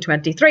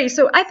 1923.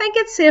 So I think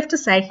it's safe to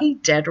say he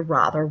did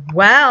rather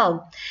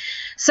well.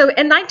 So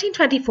in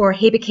 1924,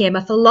 he became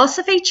a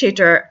philosophy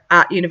tutor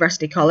at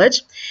University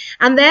College,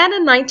 and then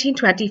in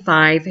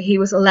 1925, he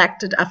was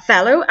elected a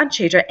fellow and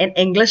tutor in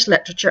English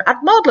literature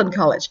at Magdalen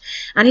College,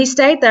 and he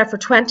stayed there for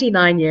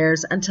 29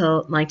 years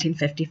until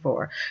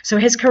 1954. So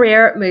his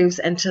career moves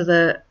into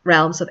the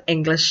realms of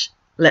English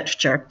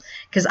literature,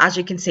 because as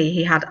you can see,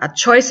 he had a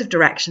choice of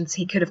directions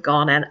he could have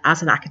gone in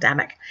as an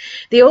academic.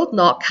 The Old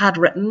Knock had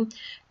written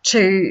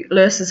to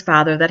Lewis's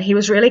father that he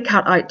was really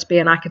cut out to be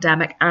an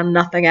academic and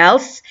nothing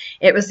else.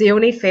 It was the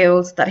only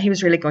field that he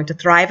was really going to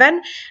thrive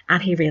in,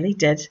 and he really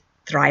did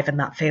thrive in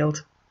that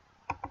field.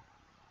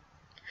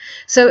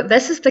 So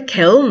this is the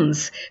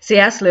Kilns,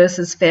 C.S.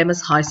 Lewis's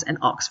famous house in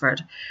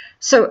Oxford.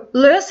 So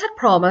Lewis had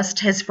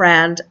promised his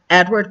friend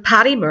Edward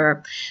Paddy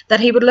Moore that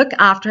he would look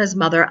after his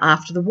mother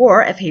after the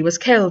war if he was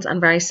killed, and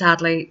very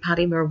sadly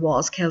Paddy Moore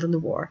was killed in the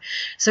war.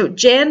 So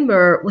Jane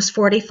Moore was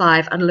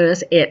 45 and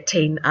Lewis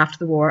 18 after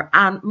the war,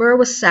 and Moore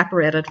was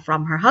separated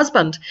from her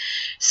husband.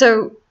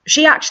 So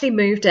she actually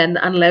moved in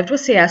and lived with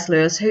C.S.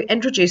 Lewis, who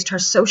introduced her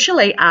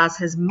socially as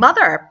his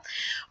mother.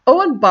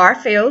 Owen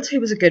Barfield,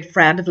 who was a good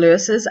friend of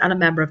Lewis's and a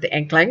member of the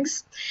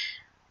Inklings,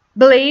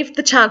 believed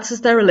the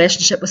chances their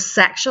relationship was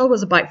sexual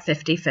was about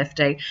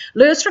 50-50.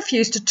 Lewis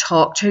refused to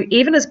talk to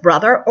even his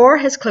brother or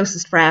his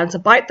closest friends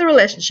about the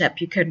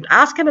relationship. You couldn't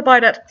ask him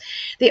about it.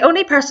 The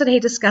only person he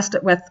discussed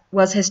it with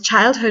was his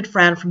childhood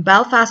friend from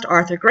Belfast,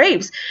 Arthur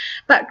Greaves.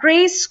 But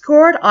Greaves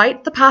scored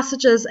out the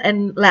passages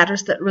in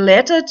letters that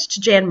related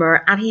to Jane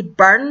Moore, and he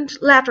burned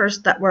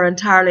letters that were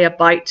entirely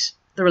about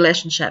the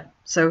relationship.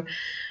 So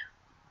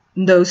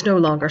those no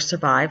longer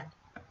survive.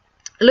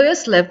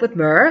 Lewis lived with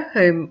Moore,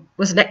 whom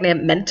was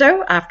nicknamed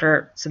Minto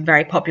after some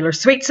very popular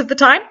sweets of the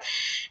time,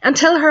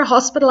 until her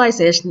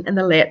hospitalisation in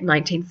the late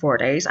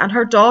 1940s, and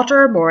her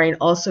daughter Maureen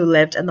also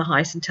lived in the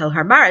house until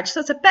her marriage.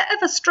 So it's a bit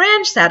of a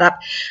strange setup,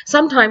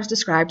 sometimes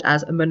described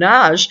as a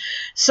menage.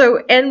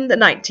 So in the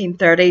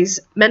 1930s,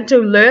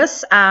 Minto,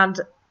 Lewis and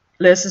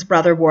Lewis's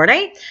brother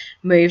Warnie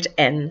moved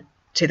in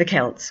to the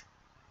Kilns.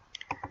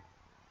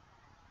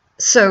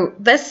 So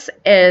this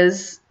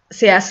is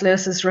C.S.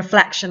 Lewis's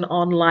reflection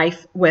on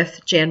life with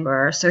Jane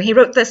Moore. So he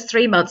wrote this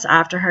 3 months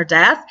after her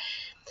death.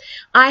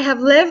 I have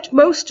lived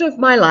most of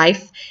my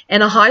life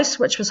in a house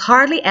which was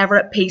hardly ever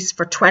at peace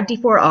for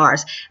 24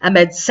 hours,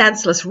 amid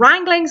senseless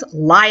wranglings,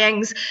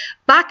 lyings,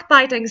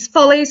 backbitings,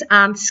 follies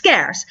and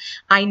scares.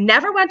 I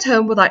never went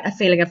home without a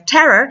feeling of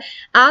terror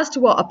as to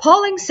what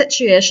appalling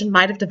situation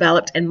might have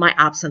developed in my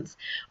absence.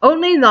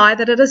 Only now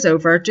that it is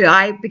over do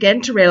I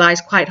begin to realise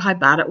quite how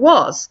bad it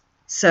was.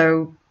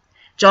 So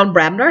John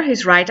Bremner,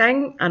 who's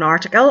writing an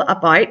article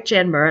about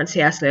Jane Moore and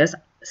C.S. Lewis,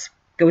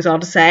 goes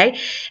on to say,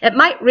 it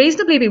might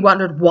reasonably be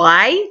wondered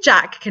why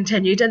Jack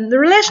continued in the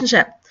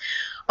relationship.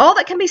 All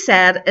that can be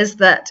said is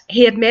that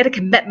he had made a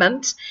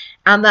commitment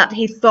and that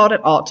he thought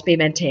it ought to be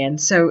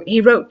maintained. So he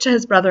wrote to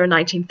his brother in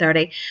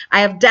 1930,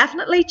 I have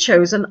definitely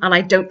chosen and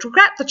I don't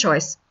regret the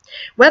choice.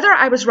 Whether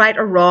I was right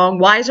or wrong,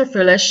 wise or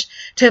foolish,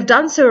 to have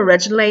done so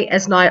originally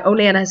is now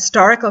only an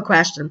historical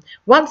question.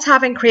 Once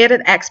having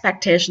created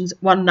expectations,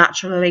 one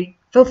naturally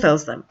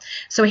fulfills them.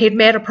 So he'd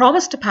made a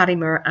promise to Paddy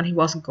Moore and he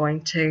wasn't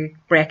going to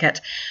break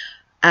it.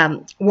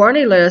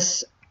 Warnie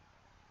Lewis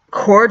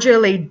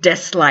cordially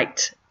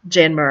disliked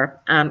Jane Moore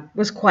and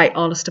was quite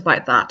honest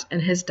about that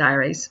in his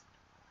diaries.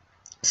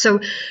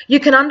 So you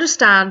can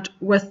understand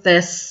with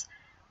this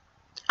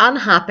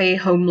unhappy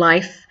home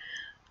life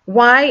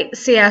why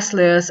C.S.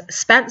 Lewis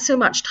spent so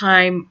much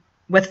time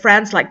with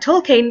friends like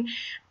Tolkien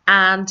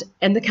and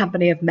in the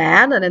company of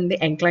men and in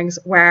the Inklings,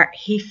 where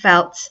he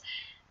felt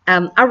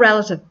a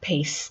relative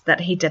peace that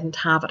he didn't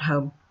have at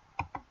home.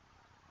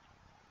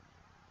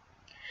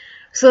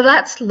 So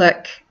let's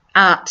look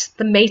at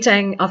the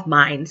meeting of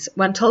minds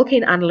when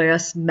Tolkien and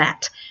Lewis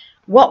met.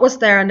 What was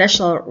their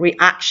initial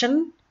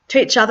reaction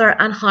to each other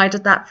and how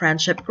did that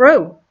friendship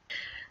grow?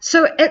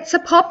 So it's a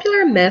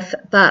popular myth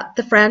that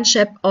the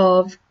friendship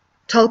of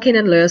Tolkien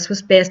and Lewis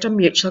was based on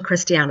mutual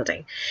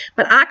Christianity.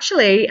 But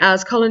actually,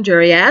 as Colin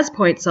Duriez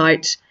points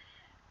out,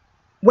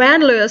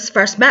 when Lewis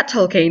first met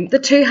Tolkien, the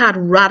two had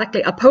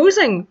radically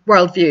opposing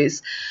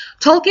worldviews.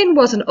 Tolkien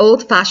was an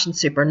old-fashioned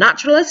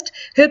supernaturalist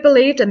who had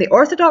believed in the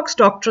orthodox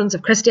doctrines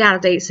of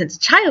Christianity since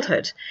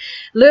childhood.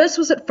 Lewis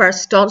was at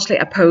first staunchly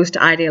opposed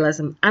to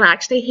idealism, and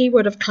actually he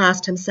would have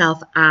classed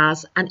himself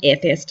as an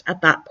atheist at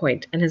that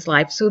point in his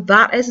life. So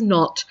that is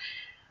not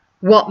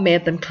what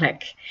made them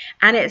click.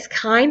 And it's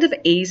kind of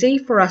easy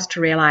for us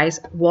to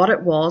realise what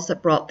it was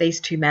that brought these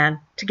two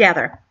men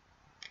together.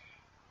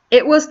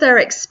 It was their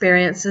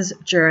experiences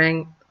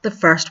during the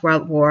First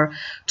World War.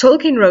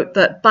 Tolkien wrote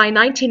that by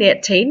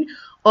 1918,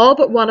 all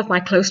but one of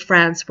my close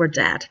friends were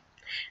dead.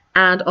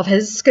 And of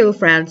his school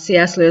friends,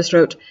 C.S. Lewis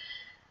wrote,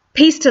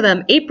 peace to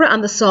them, Ypres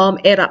and the Somme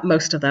ate up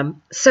most of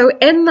them. So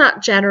in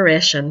that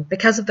generation,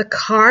 because of the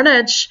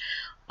carnage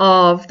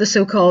of the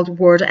so-called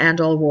war to end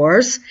all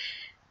wars,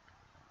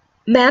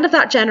 men of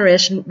that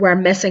generation were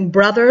missing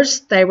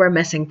brothers, they were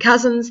missing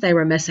cousins, they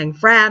were missing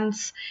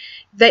friends.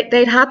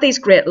 They'd had these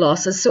great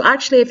losses. So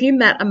actually, if you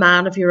met a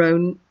man of your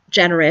own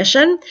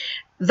generation,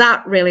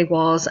 that really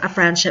was a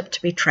friendship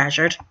to be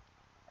treasured.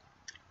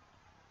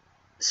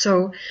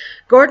 So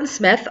Gordon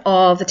Smith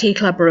of the Tea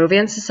Club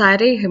Barovian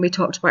Society, whom we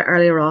talked about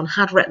earlier on,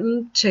 had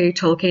written to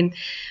Tolkien,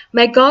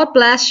 may God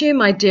bless you,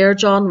 my dear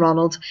John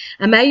Ronald,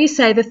 and may you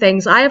say the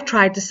things I have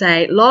tried to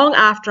say long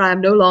after I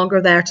am no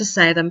longer there to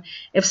say them,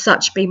 if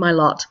such be my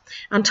lot.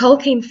 And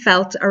Tolkien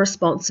felt a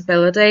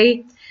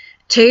responsibility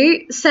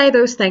to say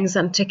those things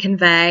and to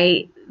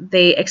convey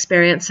the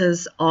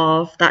experiences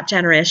of that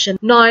generation.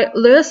 Now,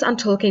 Lewis and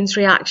Tolkien's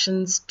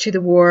reactions to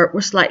the war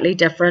were slightly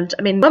different.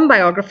 I mean, one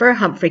biographer,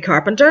 Humphrey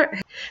Carpenter,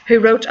 who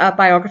wrote a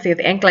biography of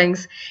the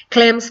Inklings,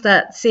 claims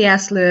that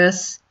C.S.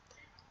 Lewis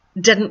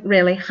didn't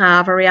really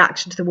have a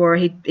reaction to the war.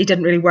 He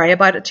didn't really worry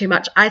about it too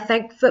much. I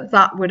think that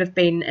that would have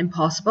been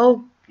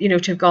impossible, you know,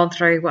 to have gone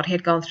through what he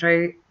had gone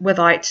through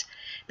without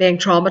being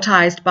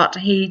traumatized, but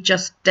he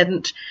just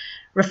didn't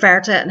refer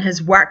to it in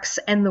his works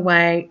in the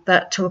way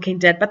that Tolkien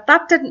did. But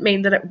that didn't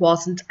mean that it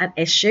wasn't an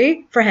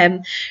issue for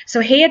him. So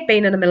he had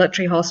been in a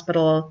military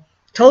hospital.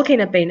 Tolkien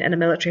had been in a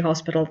military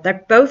hospital. They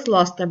both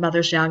lost their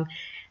mothers young.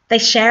 They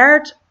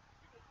shared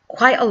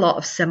quite a lot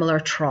of similar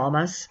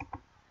traumas.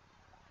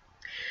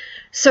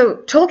 So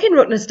Tolkien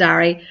wrote in his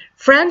diary,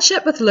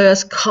 friendship with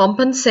Lewis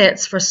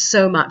compensates for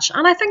so much.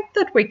 And I think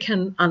that we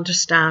can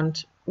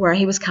understand where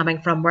he was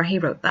coming from, where he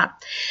wrote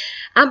that.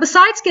 And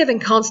besides giving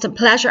constant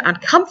pleasure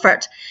and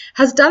comfort,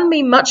 has done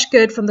me much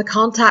good from the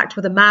contact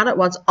with a man at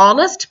once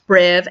honest,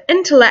 brave,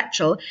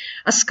 intellectual,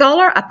 a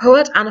scholar, a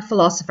poet and a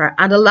philosopher,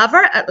 and a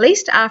lover, at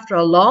least after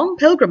a long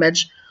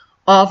pilgrimage,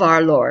 of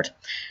our Lord.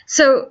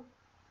 So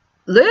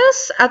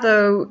Lewis,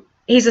 although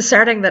he's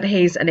asserting that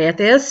he's an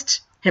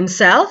atheist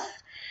himself,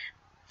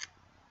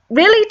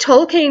 really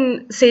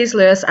Tolkien sees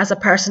Lewis as a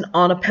person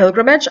on a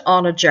pilgrimage,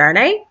 on a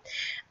journey.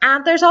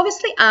 And there's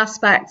obviously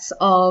aspects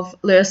of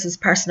Lewis's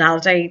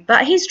personality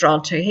that he's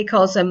drawn to. He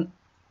calls him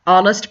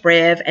honest,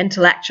 brave,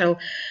 intellectual,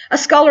 a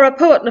scholar, a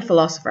poet, and a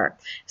philosopher.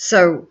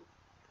 So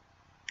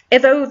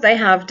although they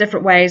have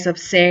different ways of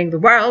seeing the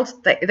world,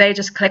 they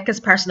just click as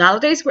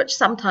personalities, which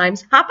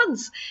sometimes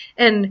happens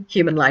in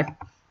human life.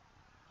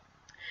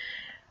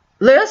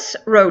 Lewis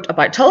wrote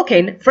about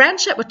Tolkien.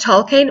 Friendship with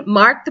Tolkien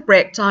marked the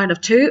breakdown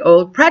of two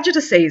old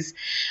prejudices.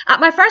 At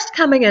my first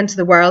coming into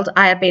the world,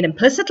 I had been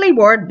implicitly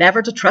warned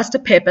never to trust a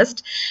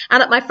papist,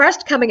 and at my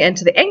first coming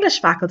into the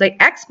English faculty,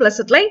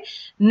 explicitly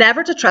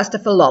never to trust a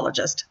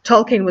philologist.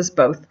 Tolkien was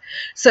both.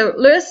 So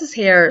Lewis is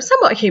here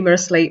somewhat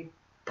humorously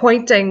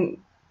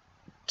pointing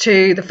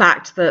to the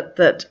fact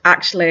that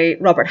actually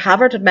Robert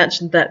Havard had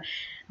mentioned that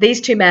these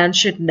two men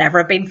should never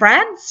have been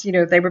friends. You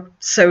know, they were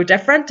so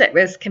different, it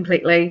was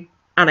completely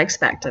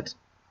unexpected.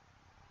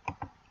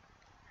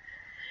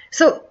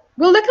 So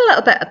we'll look a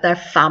little bit at their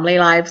family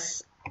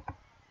lives.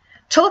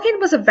 Tolkien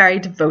was a very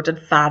devoted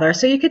father,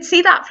 so you could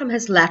see that from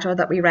his letter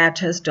that we read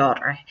to his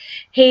daughter.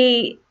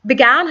 He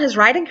began his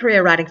writing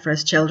career writing for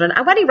his children,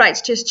 and when he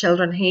writes to his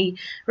children, he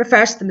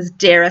refers to them as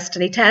dearest,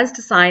 and he tends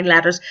to sign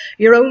letters,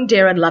 your own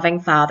dear and loving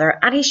father,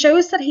 and he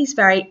shows that he's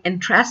very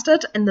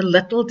interested in the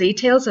little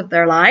details of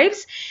their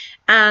lives,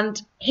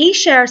 and he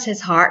shares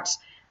his heart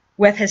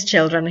with his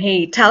children.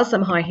 He tells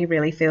them how he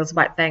really feels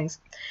about things.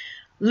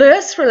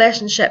 Lewis'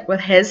 relationship with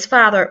his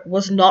father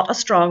was not a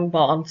strong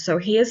bond, so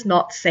he is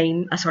not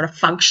seen a sort of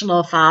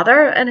functional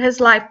father in his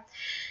life.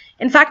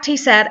 In fact, he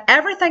said,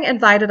 everything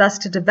invited us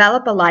to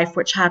develop a life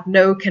which had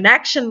no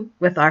connection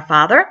with our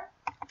father.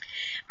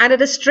 And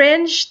it is a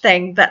strange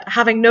thing that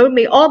having known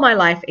me all my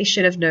life, he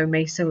should have known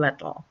me so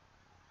little.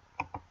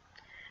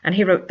 And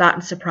he wrote that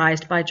in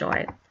Surprised by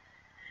Joy.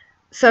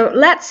 So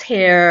let's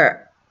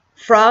hear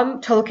from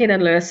Tolkien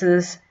and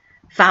Lewis's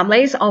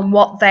families on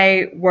what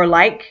they were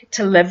like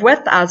to live with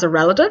as a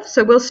relative.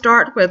 So we'll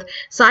start with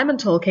Simon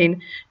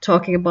Tolkien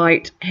talking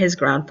about his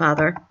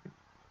grandfather.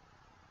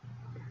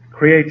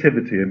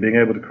 Creativity and being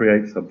able to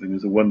create something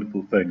is a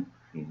wonderful thing.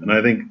 And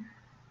I think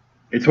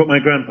it's what my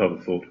grandfather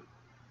thought.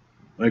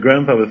 My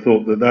grandfather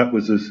thought that that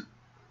was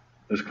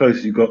as close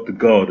as you got to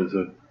God as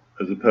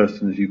a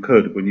person as you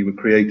could when you were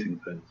creating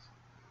things.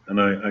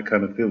 And I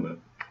kind of feel that.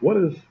 What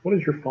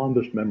is your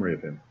fondest memory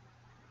of him?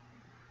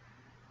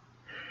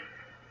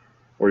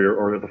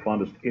 Or the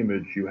fondest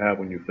image you have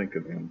when you think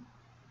of him?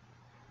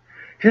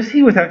 Just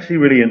he was actually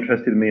really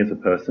interested in me as a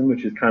person,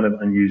 which is kind of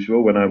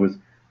unusual. When I was,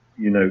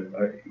 he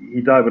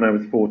died when I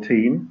was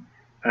 14,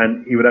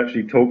 and he would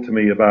actually talk to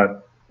me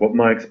about what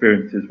my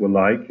experiences were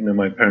like.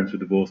 My parents were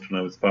divorced when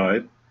I was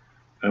 5,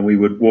 and we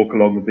would walk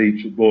along the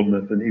beach at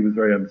Bournemouth, and he was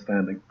very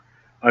understanding.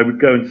 I would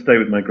go and stay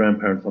with my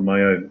grandparents on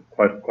my own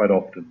quite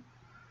often.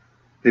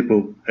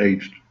 People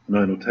aged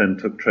 9 or 10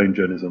 took train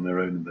journeys on their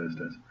own in those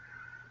days.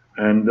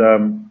 And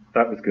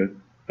that was good.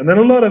 And then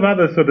a lot of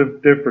other sort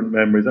of different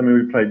memories. I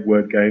mean, we played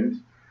word games,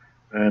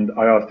 and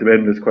I asked him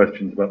endless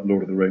questions about the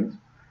Lord of the Rings,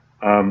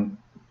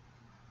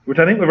 which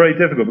I think were very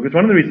difficult, because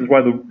one of the reasons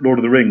why the Lord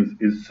of the Rings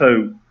is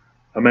so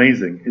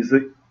amazing is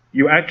that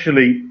you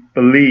actually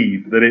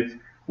believe that it's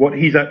what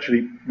he's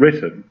actually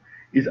written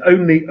is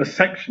only a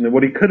section of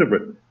what he could have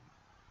written.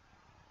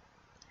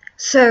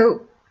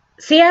 So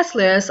C.S.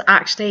 Lewis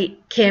actually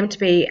came to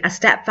be a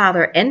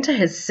stepfather into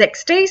his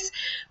 60s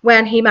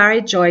when he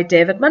married Joy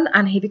Davidman,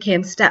 and he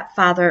became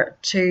stepfather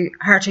to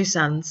her 2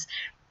 sons.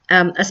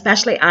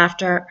 Especially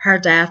after her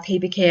death, he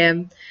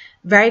became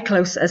very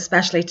close,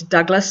 especially to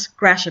Douglas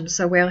Gresham.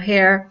 So we'll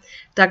hear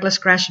Douglas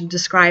Gresham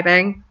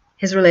describing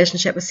his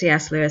relationship with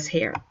C.S. Lewis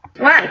here.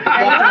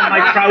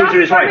 My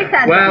trouser is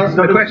right. Well,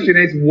 the question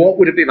is, what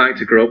would it be like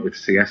to grow up with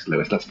C.S.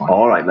 Lewis? Let's find out.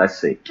 All right, let's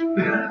see.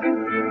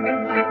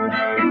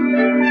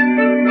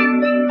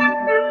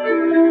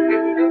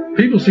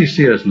 People see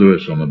C.S.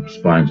 Lewis on the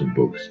spines of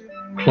books.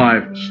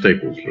 Clive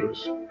Staples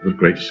Lewis, the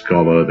great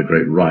scholar, the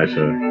great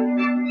writer.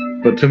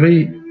 But to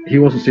me, he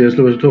wasn't C.S.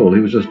 Lewis at all.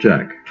 He was just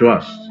Jack. To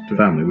us, to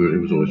family, it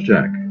was always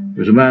Jack. He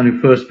was a man who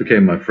first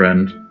became my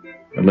friend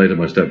and later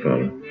my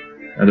stepfather.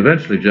 And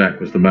eventually Jack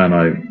was the man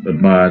I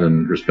admired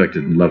and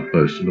respected and loved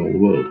most in all the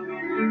world.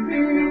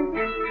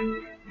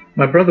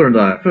 My brother and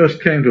I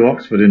first came to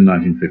Oxford in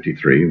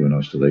 1953 when I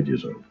was still 8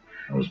 years old.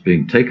 I was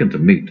being taken to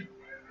meet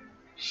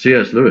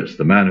C.S. Lewis,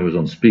 the man who was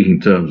on speaking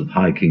terms with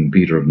High King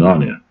Peter of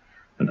Narnia,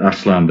 and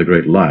Aslan the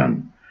Great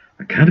Lion.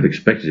 I kind of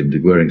expected him to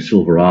be wearing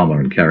silver armor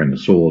and carrying a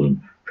sword,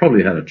 and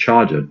probably had a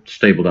charger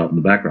stabled out in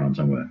the background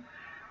somewhere.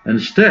 And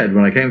instead,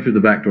 when I came through the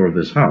back door of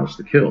this house,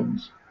 the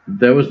Kilns,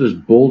 there was this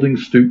balding,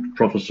 stooped,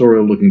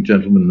 professorial-looking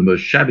gentleman in the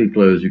most shabby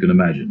clothes you can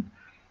imagine,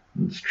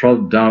 and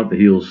trod down at the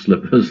heels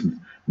slippers, and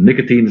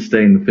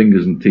nicotine-stained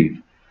fingers and teeth.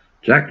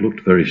 Jack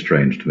looked very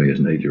strange to me as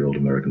an 8-year-old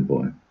American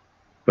boy.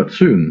 But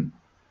soon,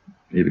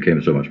 he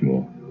became so much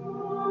more.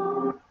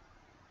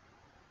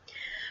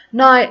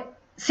 Now,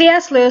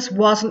 C.S. Lewis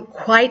wasn't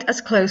quite as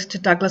close to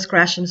Douglas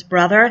Gresham's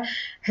brother,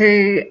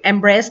 who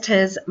embraced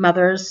his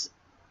mother's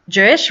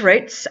Jewish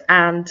roots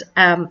and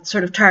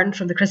sort of turned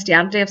from the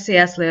Christianity of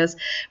C.S. Lewis,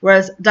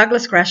 whereas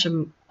Douglas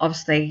Gresham,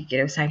 obviously,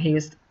 saying he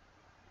was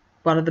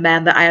one of the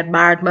men that I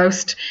admired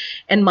most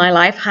in my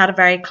life, had a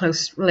very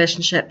close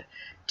relationship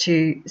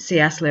to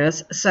C.S.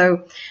 Lewis.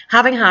 So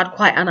having had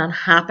quite an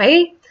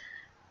unhappy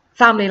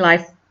family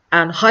life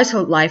and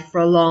household life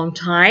for a long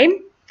time,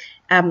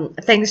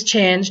 things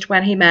changed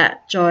when he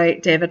met Joy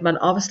Davidman.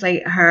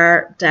 Obviously,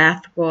 her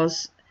death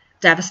was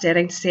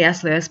devastating to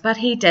C.S. Lewis, but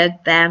he did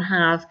then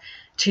have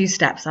 2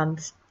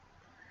 stepsons.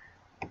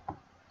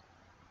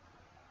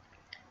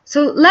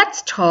 So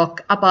let's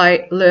talk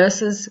about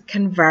Lewis's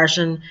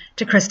conversion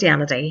to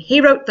Christianity. He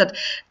wrote that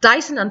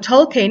Dyson and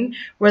Tolkien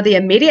were the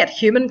immediate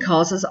human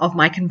causes of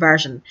my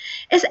conversion.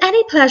 Is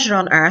any pleasure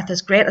on earth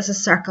as great as a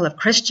circle of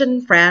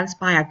Christian friends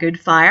by a good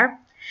fire?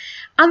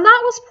 And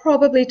that was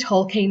probably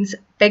Tolkien's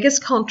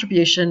biggest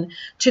contribution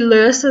to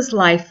Lewis's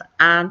life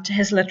and to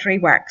his literary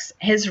works,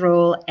 his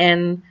role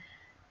in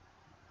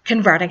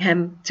converting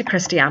him to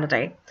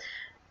Christianity.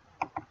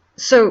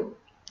 So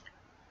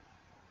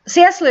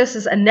C.S.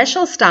 Lewis's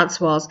initial stance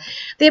was,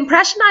 the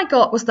impression I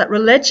got was that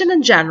religion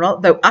in general,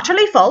 though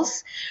utterly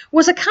false,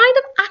 was a kind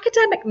of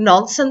academic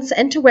nonsense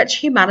into which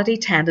humanity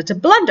tended to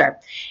blunder.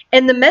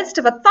 In the midst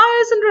of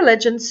 1,000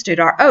 religions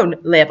stood our own,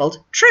 labelled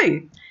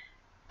true.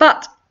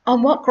 But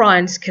on what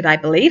grounds could I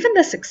believe in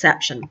this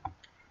exception?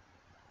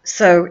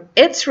 So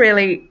it's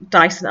really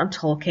Dyson and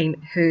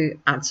Tolkien who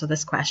answer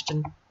this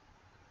question.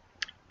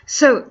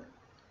 So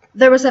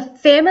there was a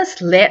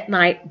famous late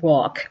night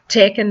walk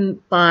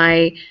taken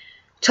by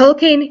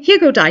Tolkien,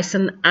 Hugo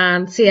Dyson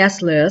and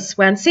C.S. Lewis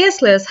when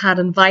C.S. Lewis had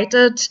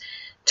invited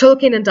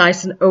Tolkien and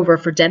Dyson over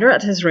for dinner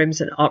at his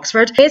rooms in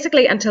Oxford,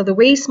 basically until the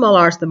wee small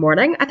hours of the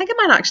morning. I think it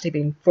might actually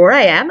be 4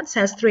 a.m. It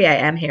says 3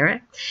 a.m.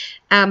 here.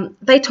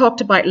 They talked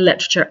about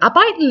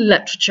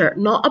literature,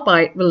 not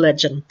about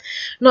religion.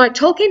 Now,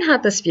 Tolkien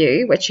had this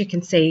view, which you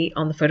can see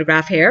on the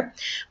photograph here.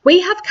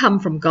 We have come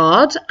from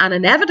God, and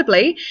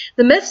inevitably,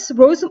 the myths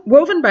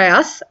woven by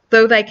us,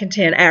 though they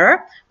contain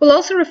error, will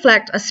also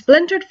reflect a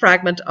splintered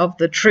fragment of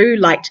the true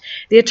light,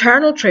 the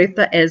eternal truth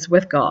that is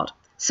with God.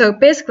 So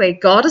basically,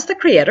 God is the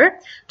creator,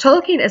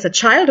 Tolkien is a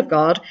child of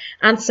God,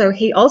 and so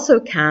he also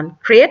can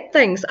create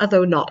things,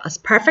 although not as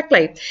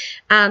perfectly.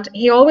 And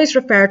he always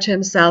referred to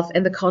himself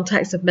in the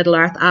context of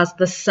Middle-earth as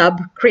the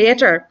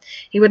sub-creator.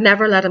 He would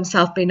never let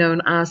himself be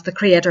known as the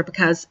creator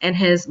because in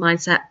his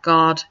mindset,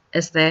 God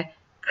is the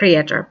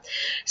creator.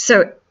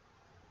 So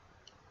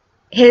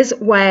his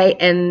way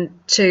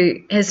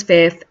into his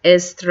faith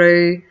is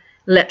through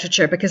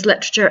literature, because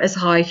literature is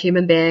how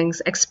human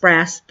beings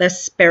express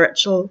this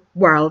spiritual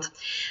world,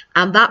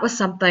 and that was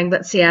something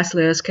that C.S.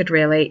 Lewis could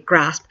really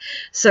grasp.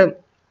 So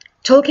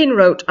Tolkien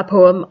wrote a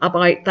poem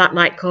about that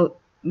night called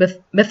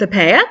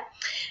Mythopoeia.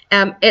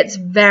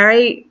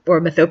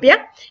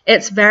 Mythopia.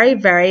 It's very,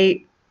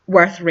 very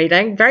worth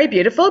reading, very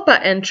beautiful,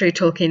 but in true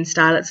Tolkien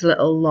style it's a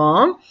little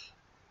long.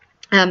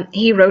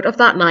 He wrote of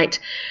that night,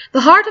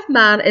 the heart of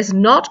man is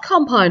not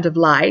compound of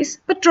lies,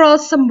 but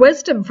draws some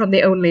wisdom from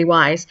the only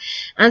wise,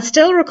 and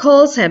still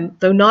recalls him,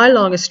 though now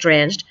long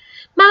estranged.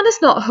 Man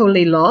is not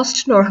wholly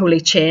lost, nor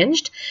wholly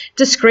changed.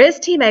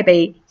 Disgraced he may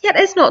be, yet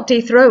is not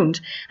dethroned,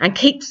 and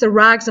keeps the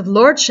rags of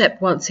lordship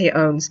once he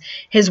owns,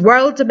 his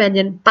world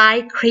dominion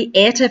by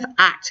creative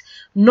act,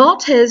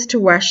 not his to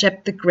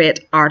worship the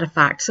great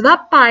artifact. So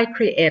that by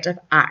creative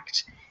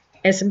act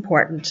is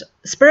important.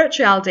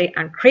 Spirituality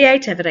and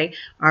creativity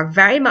are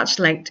very much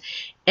linked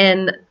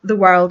in the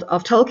world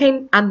of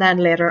Tolkien and then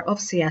later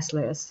of C.S.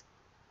 Lewis.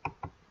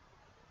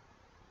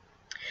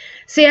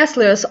 C.S.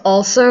 Lewis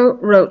also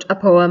wrote a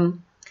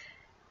poem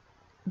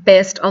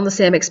based on the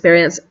same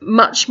experience,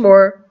 much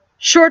more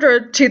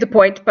shorter to the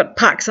point, but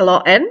packs a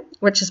lot in,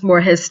 which is more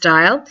his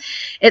style.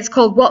 It's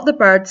called What the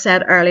Bird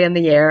Said Early in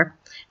the Year,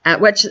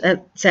 which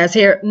says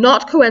here,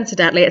 not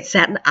coincidentally, it's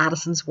set in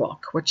Addison's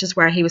Walk, which is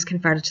where he was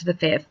converted to the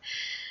faith.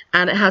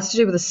 And it has to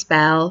do with a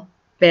spell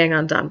being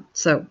undone.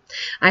 So,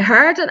 I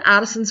heard in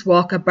Addison's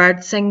Walk a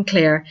bird sing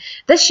clear,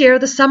 this year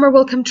the summer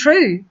will come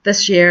true,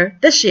 this year,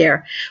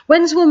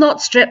 winds will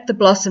not strip the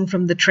blossom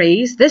from the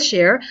trees, this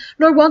year,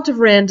 nor want of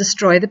rain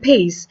destroy the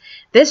peas.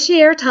 This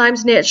year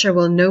time's nature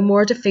will no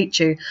more defeat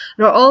you,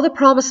 nor all the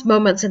promised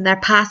moments in their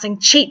passing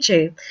cheat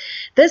you.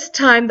 This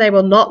time they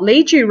will not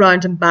lead you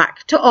round and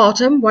back to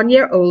autumn 1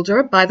 year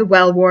older by the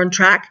well-worn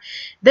track.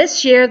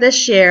 This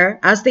year,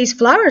 as these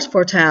flowers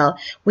foretell,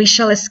 we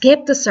shall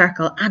escape the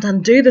circle and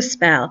undo the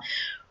spell.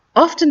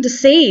 Often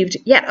deceived,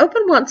 yet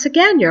open once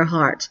again your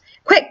heart.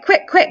 Quick,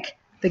 quick, quick,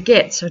 the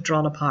gates are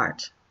drawn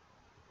apart.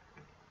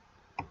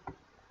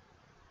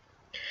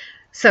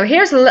 So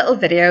here's a little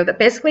video that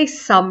basically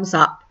sums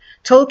up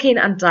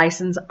Tolkien and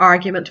Dyson's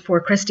argument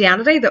for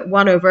Christianity that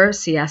won over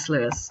C.S.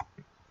 Lewis.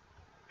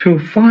 Till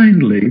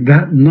finally,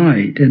 that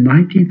night in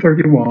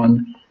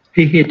 1931,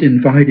 he had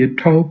invited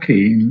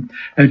Tolkien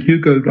and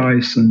Hugo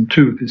Dyson,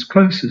 2 of his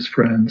closest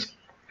friends,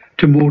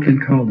 to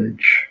Magdalen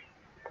College.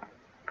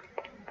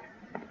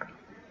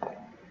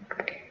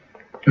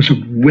 It was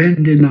a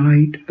windy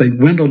night. They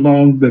went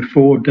along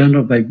before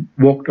dinner. They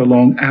walked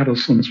along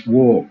Addison's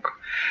Walk,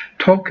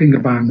 talking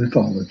about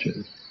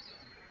mythology.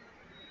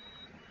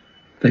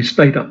 They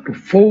stayed up to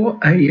 4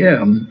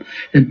 a.m.,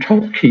 and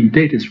Tolkien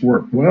did his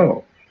work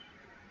well.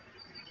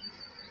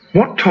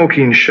 What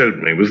Tolkien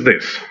showed me was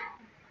this: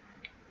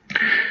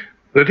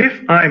 that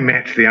if I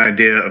met the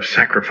idea of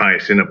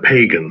sacrifice in a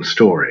pagan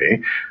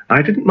story,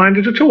 I didn't mind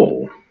it at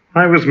all.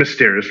 I was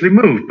mysteriously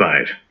moved by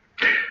it.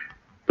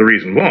 The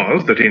reason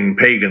was that in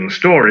pagan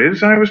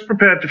stories I was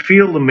prepared to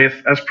feel the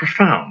myth as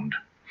profound.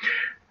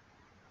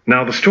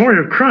 Now the story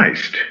of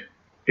Christ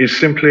is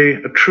simply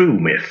a true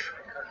myth.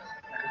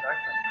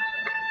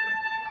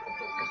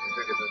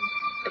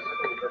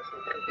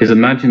 His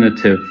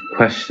imaginative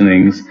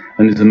questionings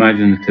and his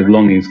imaginative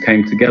longings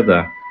came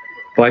together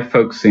by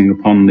focusing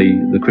upon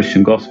the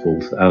Christian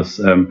Gospels as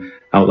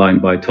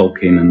outlined by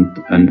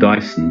Tolkien and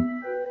Dyson.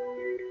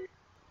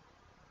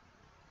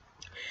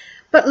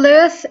 But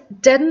Lewis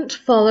didn't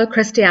follow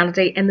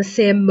Christianity in the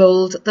same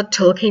mould that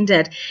Tolkien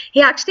did.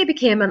 He actually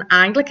became an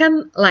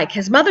Anglican, like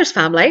his mother's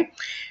family,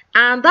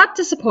 and that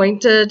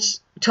disappointed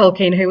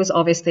Tolkien, who was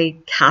obviously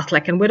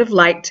Catholic and would have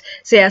liked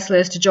C.S.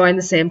 Lewis to join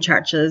the same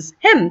church as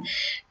him,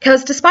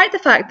 because despite the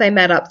fact they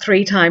met up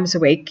 3 times a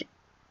week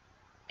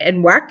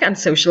in work and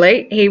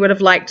socially, he would have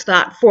liked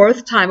that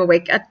 4th time a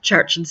week at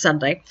church on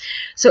Sunday.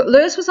 So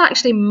Lewis was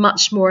actually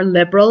much more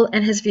liberal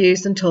in his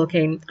views than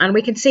Tolkien, and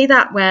we can see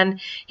that when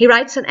he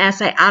writes an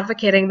essay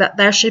advocating that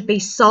there should be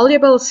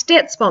soluble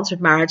state-sponsored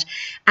marriage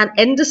and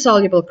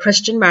indissoluble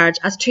Christian marriage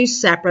as 2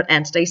 separate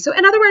entities. So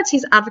in other words,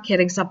 he's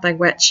advocating something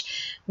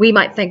which we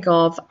might think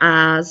of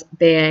as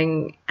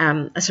being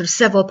a sort of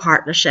civil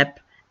partnership,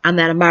 and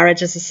then a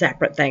marriage is a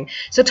separate thing.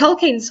 So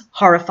Tolkien's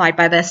horrified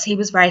by this. He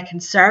was very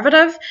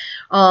conservative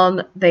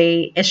on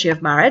the issue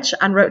of marriage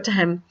and wrote to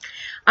him,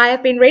 "I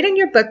have been reading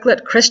your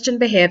booklet, Christian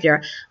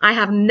Behaviour. I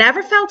have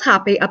never felt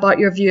happy about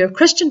your view of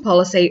Christian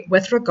policy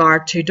with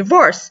regard to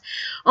divorce.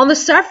 On the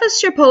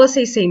surface, your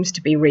policy seems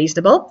to be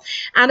reasonable,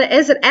 and it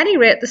is at any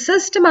rate the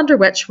system under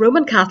which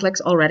Roman Catholics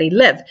already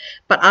live.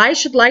 But I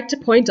should like to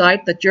point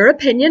out that your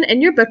opinion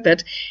in your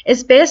booklet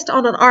is based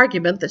on an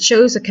argument that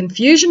shows a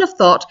confusion of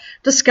thought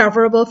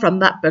discoverable from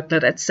that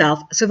booklet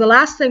itself." So the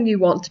last thing you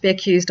want to be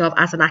accused of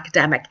as an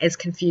academic is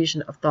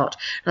confusion of thought.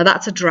 Now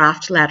that's a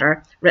draft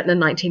letter written in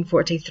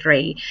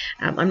 1943.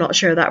 I'm not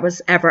sure that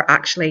was ever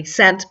actually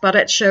sent, but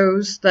it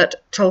shows that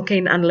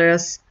Tolkien and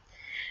Lewis,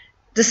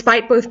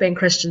 despite both being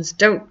Christians,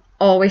 don't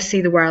always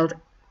see the world,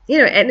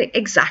 in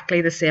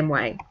exactly the same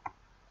way.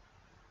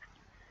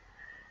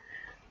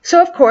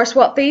 So, of course,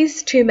 what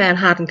these 2 men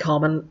had in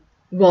common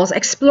was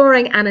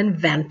exploring and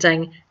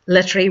inventing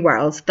literary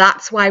worlds.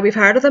 That's why we've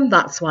heard of them.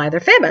 That's why they're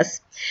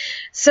famous.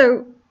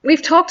 So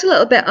we've talked a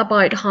little bit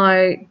about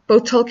how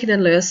both Tolkien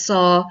and Lewis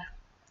saw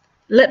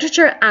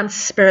literature and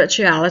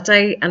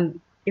spirituality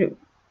and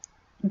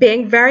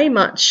being very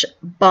much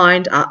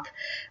bound up,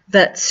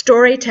 that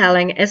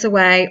storytelling is a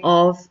way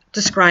of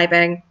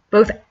describing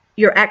both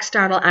your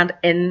external and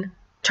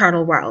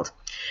internal world.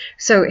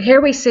 So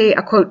here we see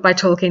a quote by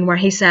Tolkien where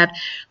he said,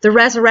 "The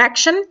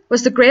resurrection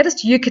was the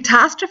greatest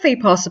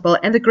eucatastrophe possible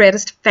in the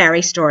greatest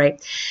fairy story,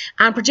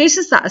 and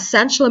produces that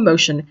essential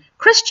emotion,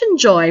 Christian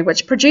joy,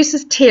 which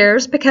produces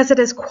tears because it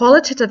is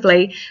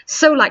qualitatively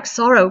so like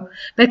sorrow,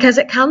 because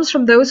it comes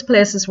from those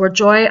places where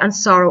joy and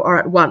sorrow are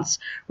at once,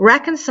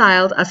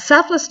 reconciled as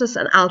selflessness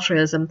and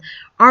altruism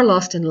are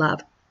lost in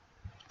love."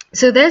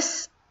 So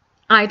this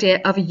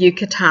idea of a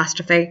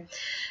eucatastrophe,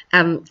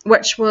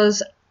 which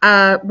was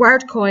a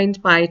word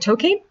coined by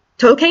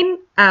Tolkien,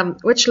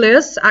 which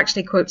Lewis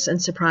actually quotes in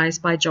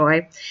Surprised by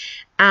Joy.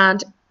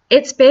 And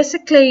it's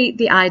basically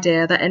the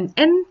idea that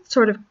in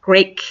sort of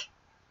Greek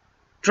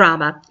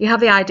drama, you have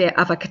the idea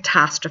of a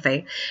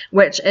catastrophe,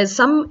 which is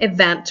some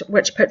event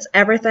which puts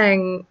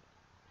everything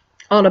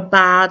on a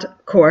bad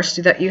course,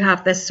 so that you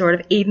have this sort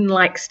of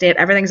Eden-like state,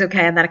 everything's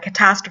okay, and then a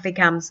catastrophe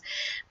comes,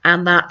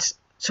 and that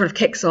sort of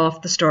kicks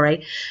off the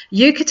story.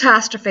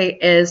 Eucatastrophe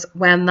is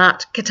when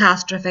that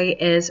catastrophe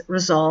is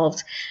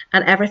resolved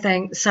and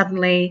everything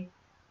suddenly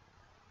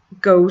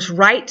goes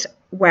right,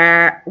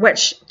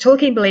 which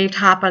Tolkien believed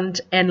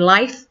happened in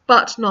life,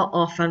 but not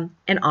often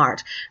in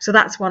art. So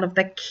that's one of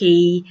the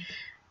key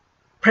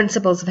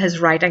principles of his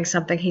writing,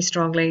 something he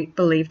strongly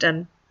believed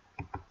in.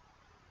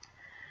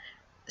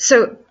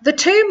 So the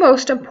 2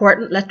 most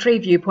important literary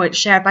viewpoints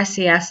shared by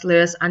C.S.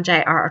 Lewis and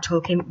J.R.R.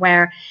 Tolkien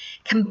were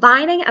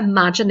combining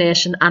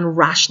imagination and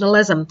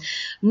rationalism.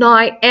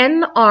 Now,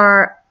 in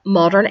our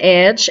modern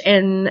age,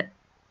 in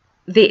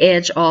the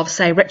age of,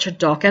 say, Richard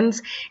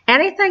Dawkins,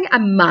 anything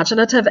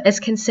imaginative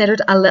is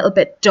considered a little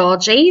bit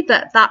dodgy,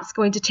 that's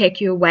going to take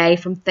you away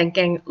from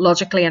thinking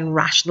logically and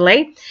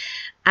rationally.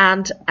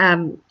 And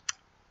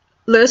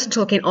Lewis and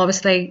Tolkien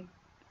obviously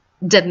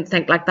didn't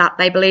think like that.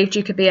 They believed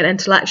you could be an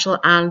intellectual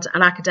and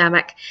an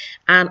academic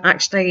and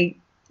actually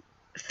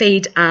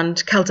feed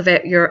and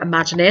cultivate your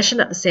imagination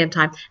at the same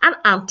time, and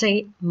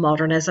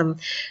anti-modernism.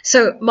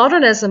 So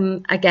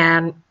modernism,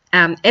 again,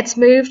 it's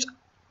moved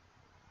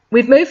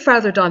We've moved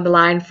further down the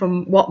line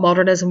from what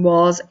modernism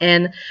was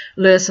in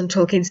Lewis and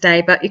Tolkien's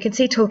day, but you can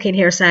see Tolkien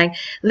here saying,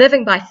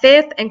 living by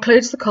faith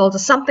includes the call to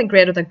something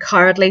greater than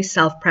cowardly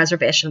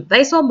self-preservation.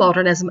 They saw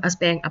modernism as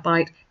being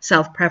about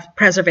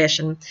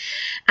self-preservation.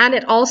 And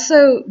it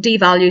also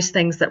devalues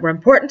things that were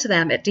important to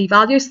them. It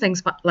devalues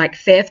things like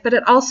faith, but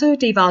it also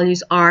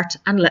devalues art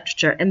and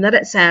literature, in that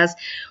it says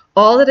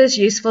all that is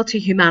useful to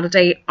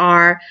humanity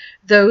are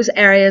those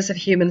areas of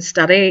human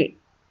study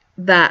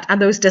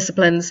and those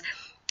disciplines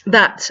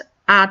that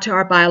add to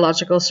our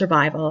biological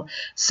survival.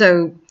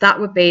 So that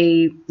would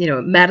be,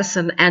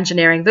 medicine,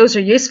 engineering. Those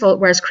are useful,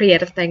 whereas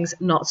creative things,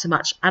 not so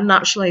much. And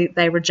naturally,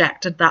 they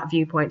rejected that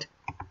viewpoint.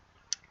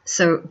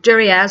 So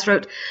J.R.R.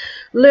 wrote,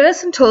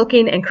 Lewis and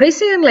Tolkien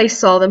increasingly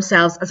saw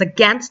themselves as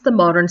against the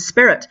modern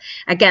spirit,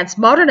 against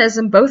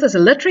modernism both as a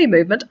literary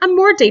movement and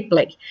more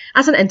deeply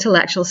as an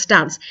intellectual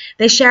stance.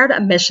 They shared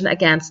a mission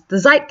against the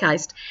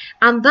zeitgeist.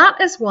 And that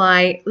is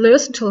why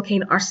Lewis and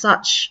Tolkien are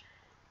such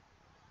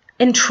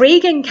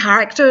intriguing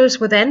characters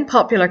within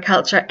popular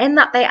culture, in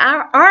that they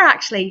are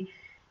actually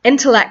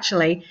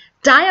intellectually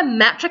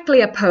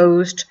diametrically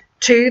opposed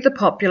to the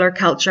popular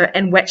culture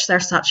in which they're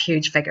such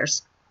huge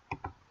figures.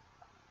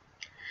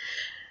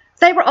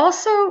 They were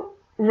also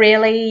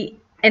really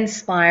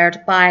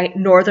inspired by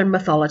Northern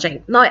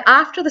mythology. Now,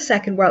 after the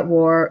Second World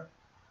War,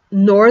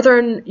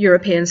 Northern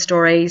European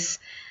stories,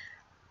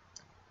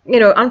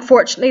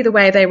 unfortunately the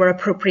way they were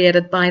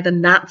appropriated by the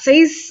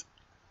Nazis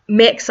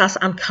makes us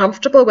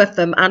uncomfortable with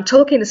them, and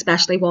Tolkien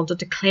especially wanted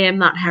to claim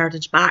that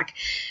heritage back.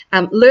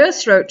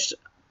 Lewis wrote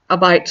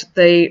about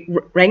the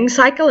ring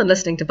cycle and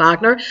listening to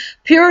Wagner.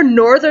 Pure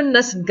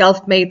northernness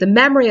engulfed me, the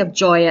memory of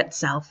joy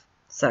itself.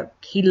 So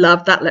he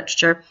loved that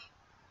literature.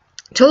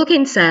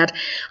 Tolkien said,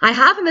 I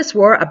have in this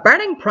war a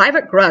burning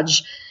private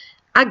grudge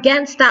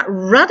against that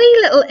ruddy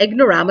little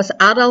ignoramus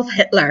Adolf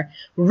Hitler,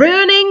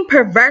 ruining,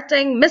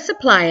 perverting,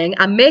 misapplying,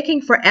 and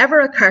making forever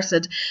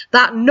accursed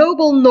that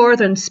noble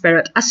northern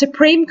spirit, a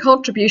supreme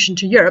contribution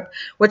to Europe,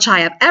 which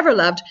I have ever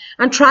loved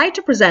and tried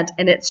to present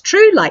in its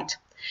true light.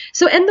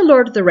 So in The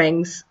Lord of the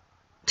Rings,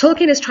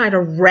 Tolkien is trying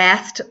to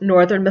wrest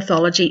northern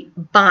mythology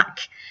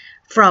back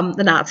from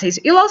the Nazis.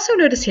 You'll also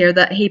notice here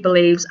that he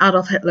believes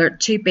Adolf Hitler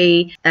to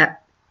be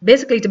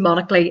basically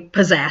demonically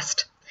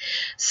possessed.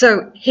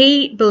 So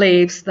he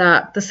believes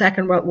that the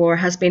Second World War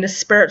has been a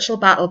spiritual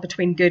battle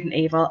between good and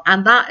evil,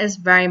 and that is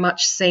very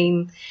much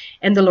seen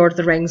in The Lord of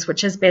the Rings,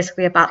 which is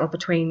basically a battle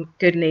between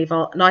good and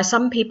evil. Now,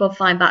 some people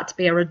find that to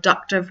be a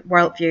reductive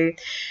worldview,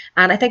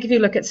 and I think if you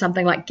look at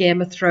something like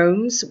Game of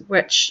Thrones,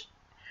 which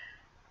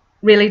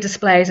really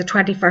displays a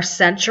 21st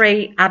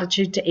century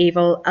attitude to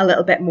evil a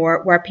little bit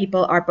more, where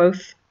people are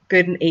both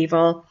good and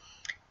evil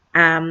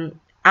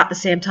at the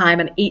same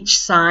time, and each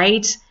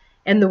side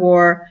in the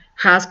war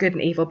has good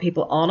and evil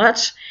people on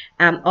it.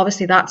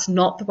 Obviously, that's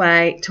not the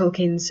way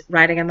Tolkien's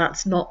writing, and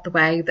that's not the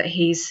way that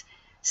he's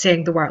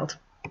seeing the world.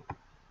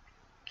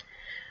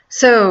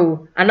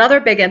 So, another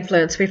big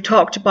influence, we've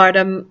talked about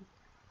him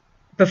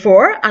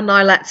before, and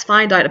now let's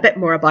find out a bit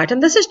more about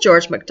him. This is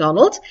George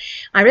MacDonald.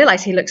 I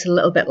realise he looks a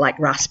little bit like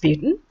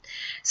Rasputin.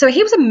 So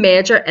he was a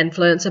major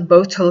influence of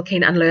both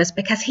Tolkien and Lewis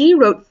because he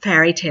wrote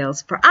fairy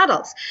tales for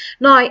adults.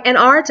 Now, in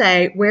our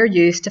day, we're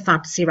used to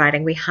fantasy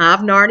writing. We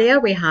have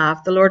Narnia, we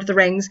have The Lord of the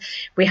Rings,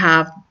 we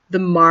have the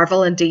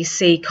Marvel and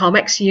DC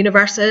comics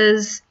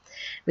universes,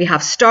 we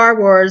have Star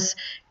Wars.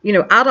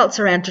 Adults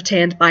are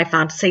entertained by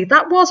fantasy.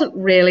 That wasn't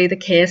really the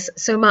case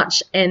so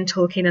much in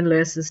Tolkien and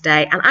Lewis's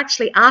day. And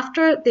actually,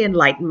 after the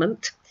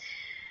Enlightenment,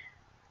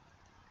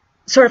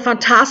 sort of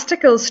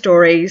fantastical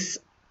stories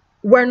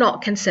were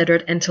not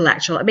considered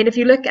intellectual. I mean, if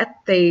you look at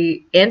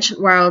the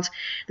ancient world,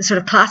 the sort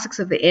of classics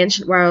of the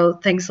ancient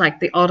world, things like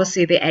the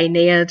Odyssey, the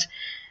Aeneid,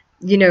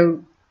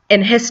 in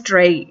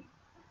history,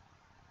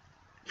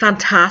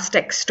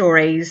 fantastic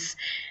stories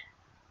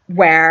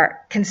were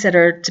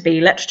considered to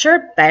be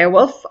literature.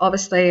 Beowulf,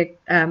 obviously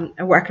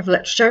a work of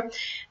literature.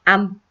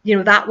 And,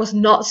 that was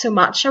not so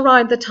much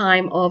around the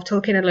time of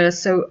Tolkien and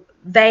Lewis. So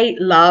they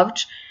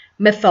loved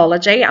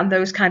mythology and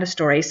those kind of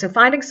stories. So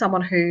finding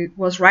someone who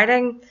was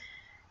writing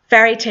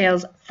fairy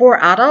tales for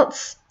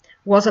adults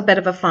was a bit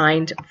of a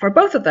find for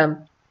both of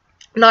them.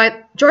 Now,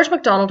 George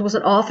MacDonald was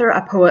an author,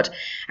 a poet,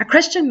 a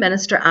Christian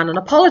minister and an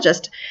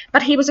apologist,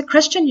 but he was a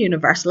Christian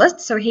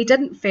universalist, so he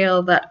didn't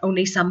feel that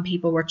only some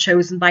people were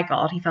chosen by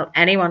God. He felt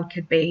anyone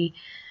could be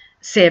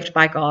saved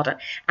by God.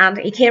 And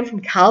he came from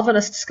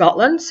Calvinist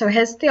Scotland, so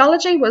his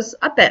theology was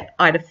a bit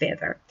out of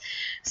favour.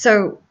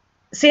 So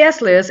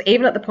C.S. Lewis,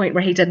 even at the point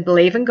where he didn't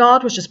believe in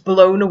God, was just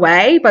blown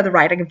away by the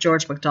writing of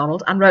George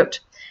MacDonald and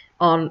wrote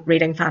on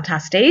reading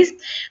Fantastes,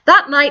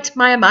 that night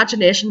my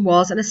imagination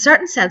was in a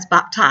certain sense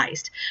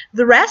baptized.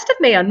 The rest of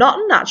me, and not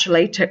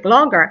unnaturally, took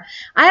longer.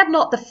 I had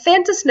not the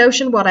faintest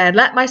notion what I had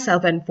let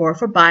myself in for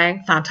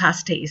buying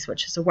Fantastes,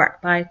 which is a work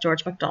by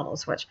George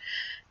MacDonald, which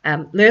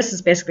Lewis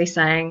is basically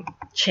saying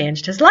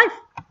changed his life.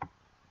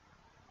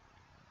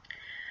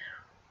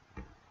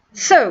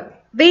 So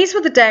these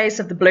were the days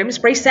of the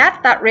Bloomsbury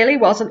set. That really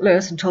wasn't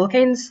Lewis and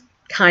Tolkien's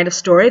kind of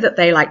story that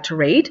they liked to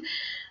read.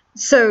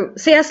 So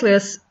C.S.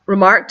 Lewis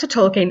remarked to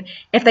Tolkien,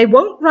 if they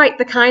won't write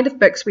the kind of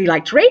books we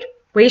like to read,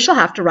 we shall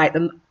have to write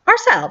them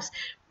ourselves.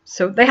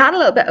 So they had a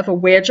little bit of a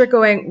wager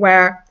going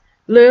where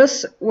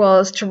Lewis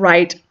was to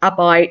write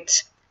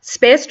about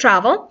space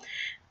travel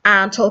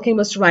and Tolkien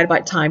was to write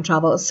about time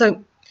travel.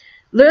 So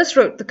Lewis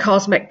wrote the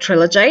Cosmic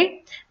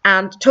Trilogy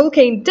and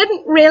Tolkien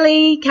didn't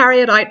really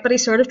carry it out, but he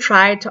sort of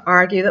tried to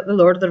argue that The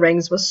Lord of the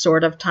Rings was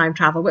sort of time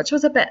travel, which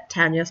was a bit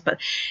tenuous, but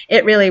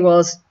it really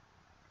was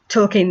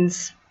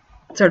Tolkien's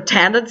sort of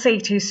tendency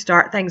to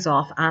start things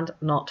off and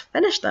not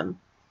finish them.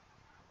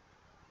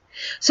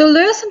 So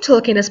Lewis and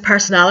Tolkien as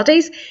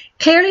personalities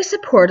clearly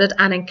supported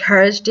and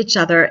encouraged each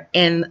other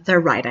in their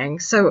writing.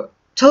 So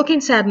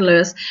Tolkien said in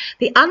Lewis,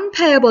 the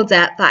unpayable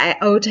debt that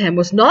I owed to him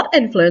was not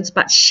influence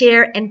but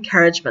sheer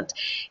encouragement.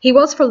 He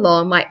was for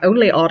long my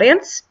only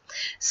audience.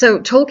 So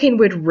Tolkien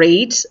would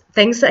read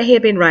things that he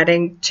had been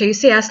writing to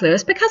C.S.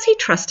 Lewis because he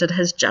trusted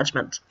his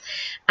judgment.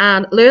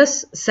 And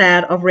Lewis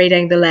said of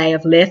reading the Lay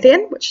of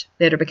Luthien, which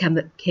later became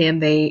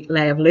the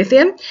Lay of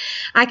Luthien,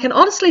 I can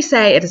honestly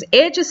say it is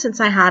ages since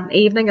I had an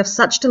evening of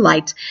such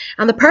delight,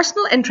 and the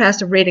personal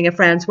interest of reading a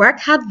friend's work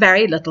had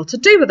very little to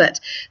do with it.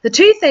 The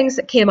two things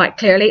that came out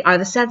clearly are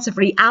the sense of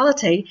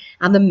reality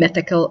and the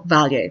mythical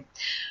value.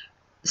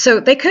 So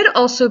they could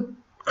also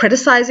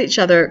criticize each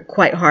other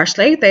quite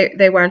harshly.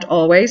 They weren't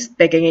always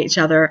bigging each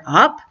other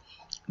up,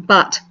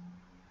 but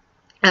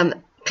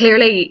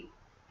clearly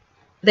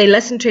they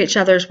listened to each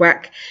other's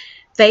work,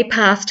 they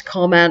passed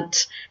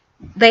comment,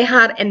 they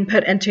had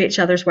input into each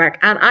other's work.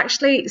 And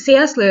actually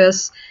C.S.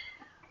 Lewis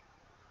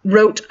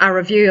wrote a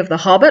review of The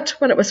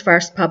Hobbit when it was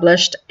first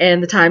published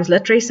in the Times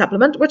Literary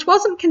Supplement, which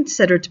wasn't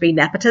considered to be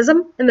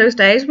nepotism in those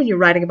days when you're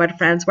writing about a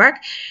friend's work,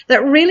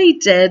 that really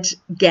did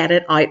get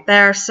it out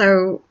there.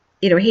 So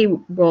you know, he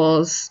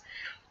was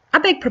a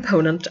big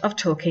proponent of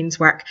Tolkien's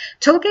work.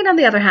 Tolkien, on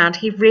the other hand,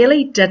 he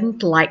really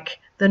didn't like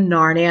the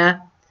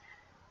Narnia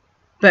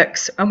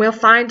books, and we'll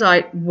find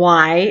out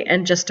why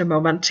in just a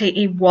moment.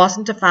 He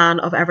wasn't a fan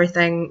of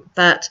everything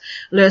that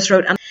Lewis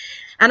wrote, and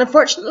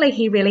unfortunately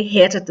he really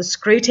hated the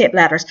Screwtape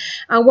Letters.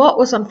 And what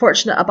was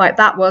unfortunate about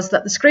that was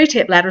that the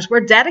Screwtape Letters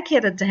were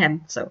dedicated to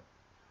him, so a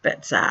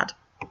bit sad.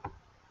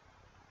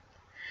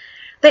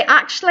 They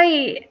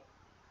actually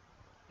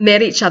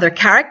made each other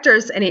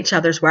characters in each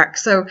other's work.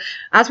 So,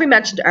 as we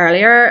mentioned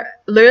earlier,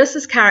 Lewis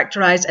is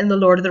characterised in The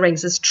Lord of the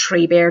Rings as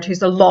Treebeard,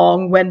 who's a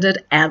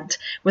long-winded ent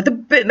with a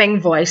booming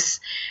voice.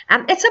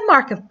 And it's a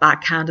mark of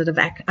backhanded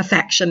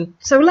affection.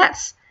 So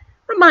let's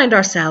remind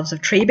ourselves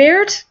of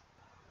Treebeard.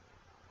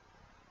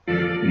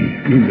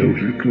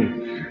 Those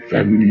little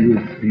family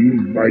of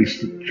field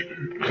mice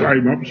that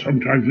climb up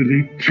sometimes and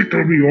they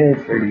tickle me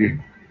awfully.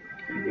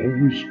 I'm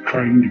always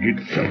trying to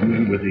get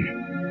somewhere with it.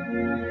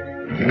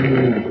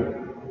 Oh.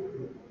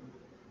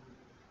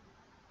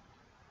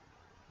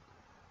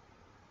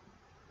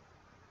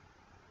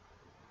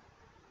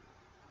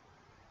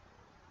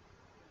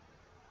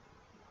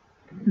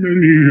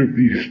 Many of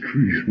these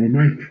trees were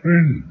my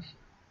friends,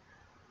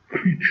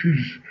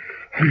 creatures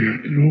I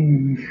had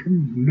known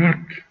from nut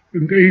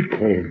and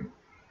acorn.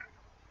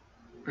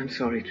 I'm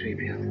sorry,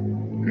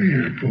 Treebeard. They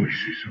had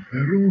voices of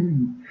their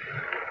own.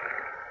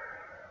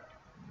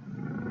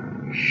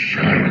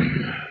 Son,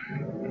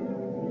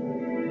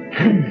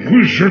 a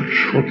wizard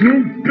should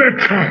know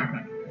better.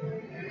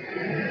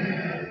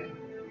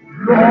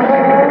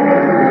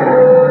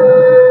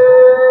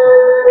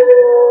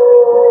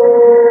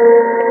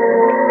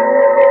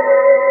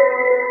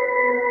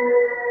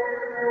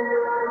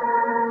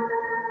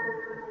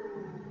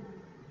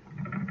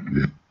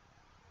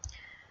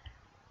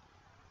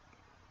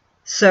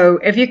 So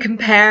if you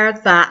compare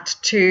that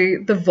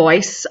to the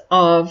voice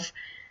of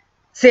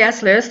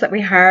C.S. Lewis that we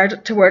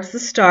heard towards the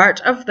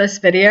start of this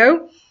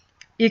video,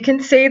 you can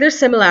see there's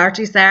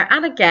similarities there.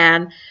 And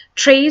again,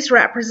 trees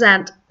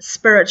represent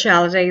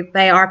spirituality.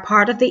 They are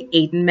part of the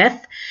Eden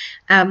myth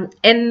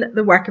in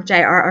the work of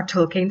J.R.R.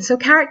 Tolkien. So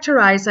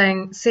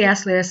characterising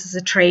C.S. Lewis as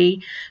a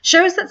tree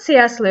shows that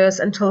C.S. Lewis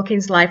and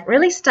Tolkien's life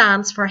really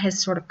stands for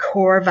his sort of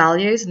core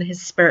values and his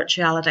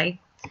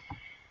spirituality.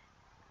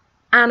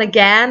 And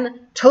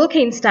again,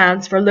 Tolkien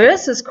stands for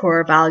Lewis's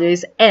core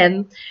values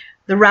in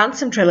the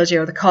Ransom trilogy,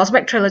 or the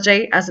Cosmic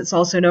Trilogy as it's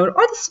also known,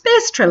 or the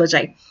Space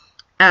Trilogy.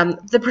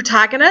 The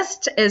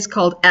protagonist is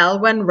called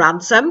Elwyn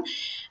Ransom,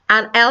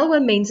 and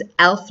Elwyn means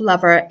elf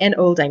lover in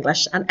Old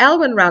English. And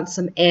Elwyn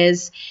Ransom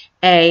is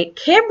a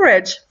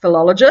Cambridge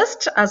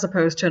philologist as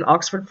opposed to an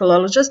Oxford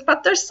philologist,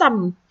 but there's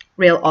some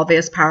real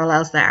obvious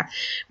parallels there,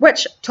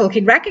 which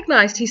Tolkien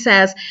recognised. He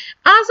says,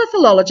 as a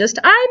philologist,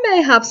 I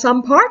may have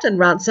some part in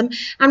Ransom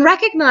and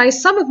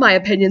recognise some of my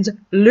opinions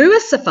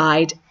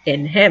Lewisified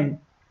in him.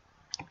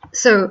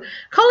 So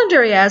Colin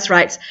Duriez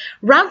writes,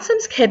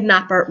 Ransom's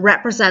kidnapper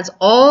represents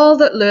all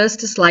that Lewis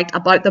disliked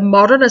about the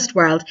modernist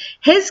world.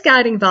 His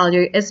guiding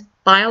value is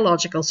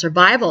biological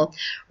survival.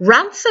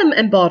 Ransom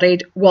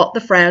embodied what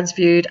the Friends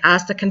viewed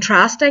as the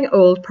contrasting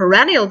old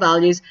perennial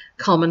values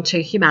common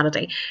to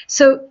humanity.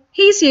 So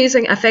he's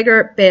using a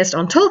figure based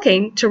on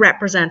Tolkien to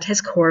represent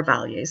his core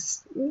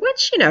values,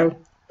 which, you know,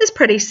 is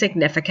pretty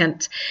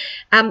significant.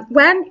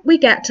 When we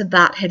get to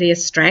That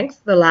Hideous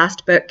Strength, the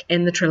last book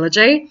in the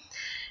trilogy,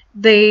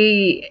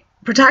 the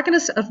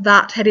protagonist of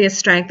That Hideous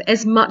Strength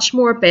is much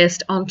more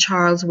based on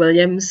Charles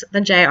Williams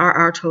than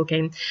J.R.R.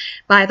 Tolkien.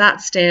 By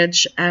that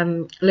stage,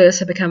 Lewis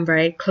had become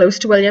very close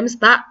to Williams.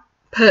 That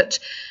put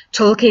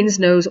Tolkien's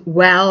nose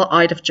well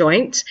out of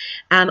joint,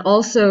 and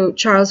also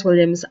Charles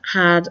Williams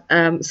had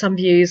some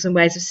views and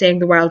ways of seeing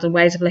the world and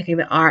ways of looking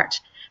at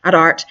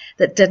art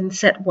that didn't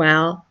sit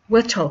well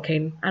with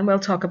Tolkien, and we'll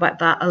talk about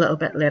that a little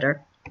bit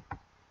later.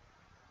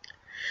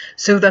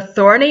 So the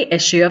thorny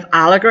issue of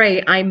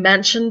allegory. I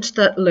mentioned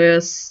that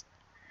Lewis,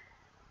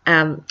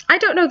 I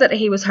don't know that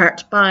he was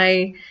hurt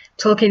by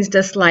Tolkien's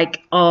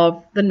dislike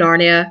of the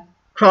Narnia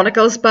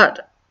Chronicles,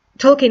 but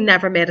Tolkien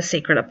never made a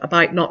secret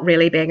about not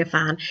really being a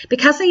fan,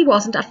 because he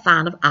wasn't a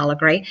fan of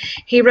allegory.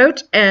 He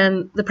wrote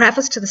in the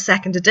preface to the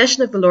second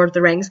edition of The Lord of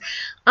the Rings,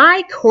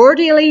 "I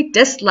cordially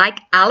dislike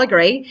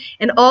allegory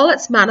in all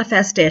its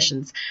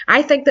manifestations.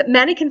 I think that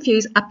many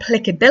confuse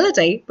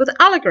applicability with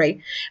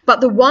allegory, but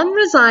the one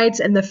resides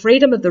in the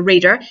freedom of the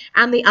reader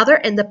and the other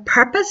in the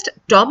purposed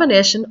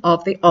domination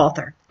of the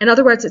author." In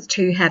other words, it's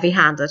too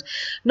heavy-handed.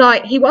 Now,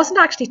 he wasn't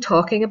actually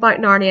talking about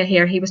Narnia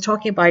here. He was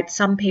talking about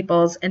some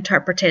people's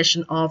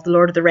interpretation of The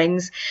Lord of the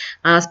Rings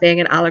as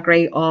being an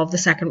allegory of the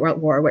Second World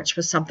War, which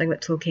was something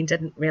that Tolkien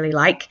didn't really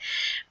like.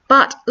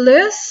 But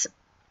Lewis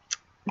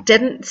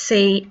didn't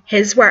see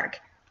his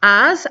work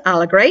as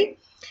allegory.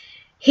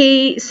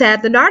 He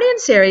said the Narnian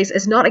series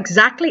is not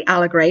exactly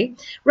allegory.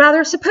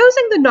 Rather,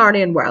 supposing the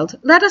Narnian world,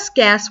 let us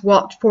guess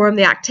what form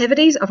the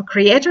activities of a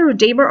creator,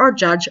 redeemer, or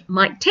judge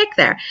might take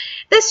there.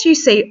 This, you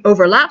see,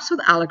 overlaps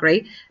with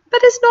allegory,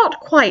 but is not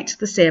quite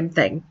the same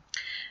thing.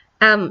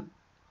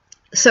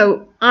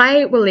 So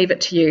I will leave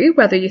it to you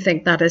whether you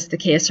think that is the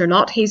case or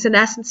not. He's in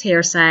essence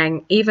here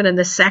saying, even in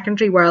the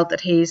secondary world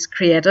that he's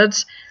created,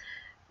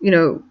 you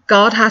know,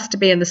 God has to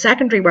be in the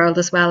secondary world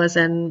as well as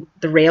in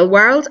the real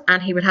world,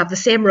 and he would have the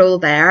same role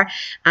there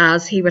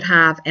as he would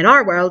have in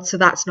our world, so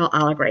that's not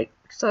allegory.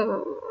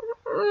 So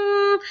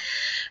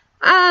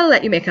I'll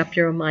let you make up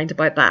your own mind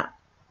about that.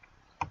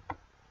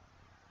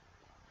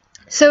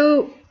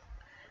 So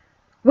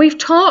we've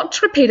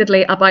talked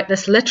repeatedly about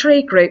this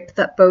literary group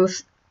that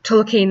both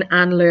Tolkien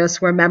and Lewis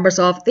were members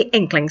of, the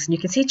Inklings, and you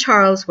can see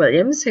Charles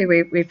Williams, who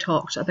we've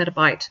talked a bit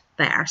about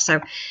there.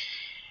 So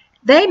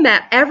they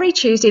met every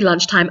Tuesday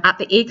lunchtime at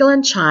the Eagle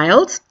and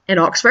Child in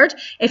Oxford.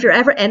 If you're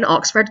ever in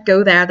Oxford,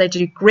 go there. They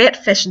do great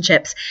fish and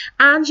chips.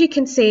 And you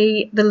can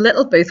see the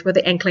little booth where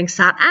the Inklings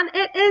sat. And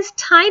it is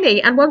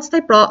tiny. And once they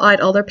brought out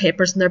all their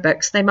papers and their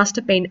books, they must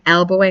have been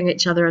elbowing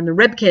each other in the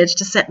ribcage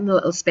to sit in the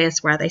little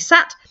space where they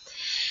sat.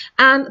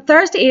 And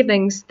Thursday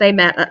evenings, they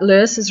met at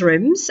Lewis's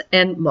rooms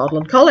in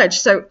Magdalen College.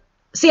 So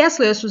C.S.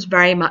 Lewis was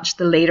very much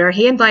the leader.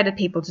 He invited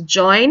people to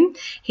join.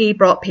 He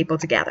brought people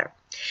together.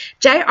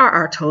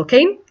 J.R.R.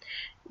 Tolkien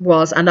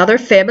was another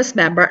famous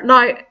member.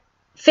 Now,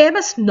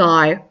 famous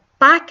now,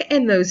 back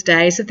in those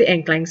days of the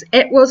Inklings,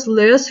 it was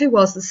Lewis who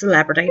was the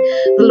celebrity.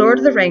 The Lord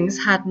of the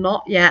Rings had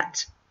not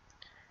yet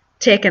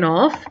taken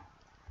off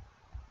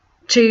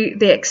to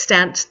the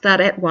extent that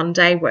it one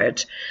day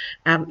would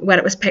when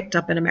it was picked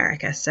up in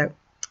America. So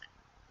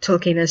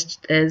Tolkien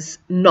is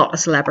not a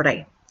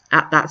celebrity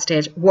at that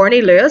stage.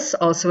 Warnie Lewis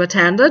also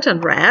attended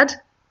and read.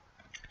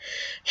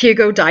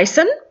 Hugo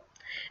Dyson,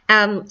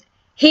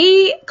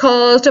 he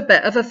caused a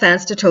bit of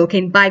offence to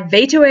Tolkien by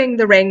vetoing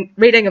the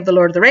reading of The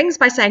Lord of the Rings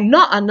by saying,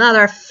 "Not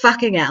another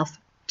fucking elf."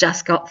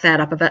 Just got fed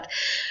up of it.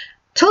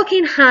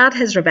 Tolkien had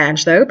his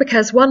revenge though,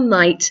 because one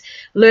night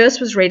Lewis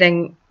was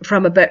reading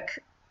from a book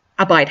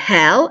about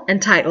hell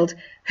entitled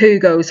Who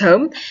Goes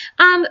Home,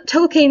 and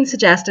Tolkien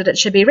suggested it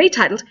should be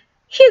retitled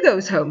Who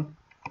Goes Home.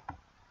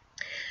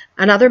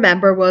 Another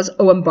member was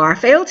Owen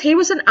Barfield. He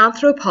was an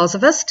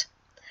anthroposophist,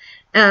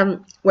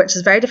 which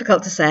is very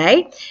difficult to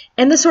say,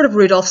 in the sort of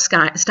Rudolf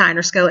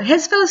Steiner school.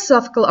 His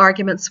philosophical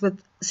arguments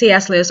with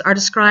C.S. Lewis are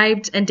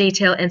described in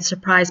detail in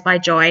Surprised by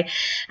Joy,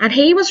 and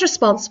he was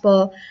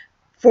responsible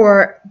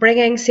for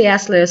bringing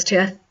C.S. Lewis to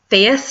a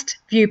theist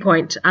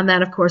viewpoint, and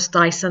then of course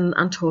Dyson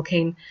and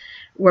Tolkien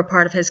were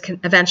part of his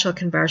eventual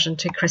conversion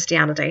to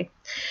Christianity.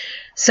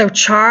 So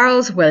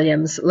Charles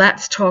Williams,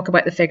 let's talk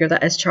about the figure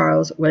that is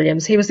Charles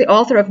Williams. He was the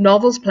author of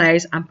novels,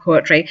 plays and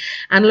poetry,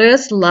 and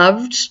Lewis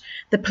loved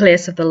The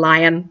Place of the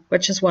Lion,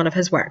 which is one of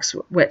his works,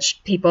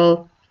 which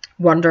people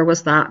wonder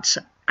was that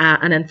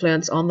an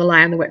influence on The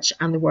Lion, the Witch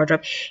and the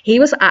Wardrobe. He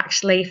was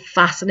actually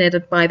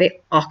fascinated by the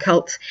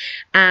occult,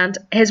 and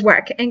his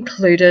work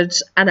included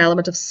an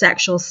element of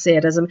sexual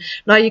sadism.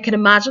 Now you can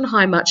imagine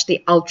how much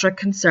the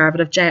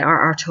ultra-conservative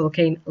J.R.R.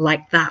 Tolkien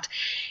liked that.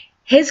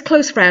 His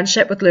close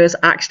friendship with Lewis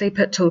actually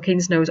put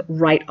Tolkien's nose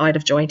right out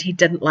of joint. He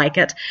didn't like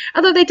it,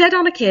 although they did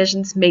on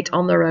occasions meet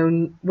on their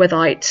own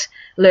without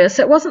Lewis.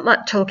 It wasn't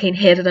that Tolkien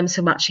hated him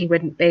so much he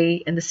wouldn't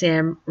be in the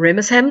same room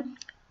as him,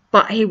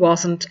 but he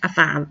wasn't a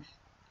fan.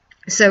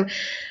 So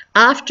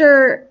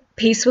after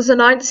peace was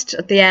announced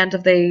at the end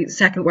of the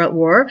Second World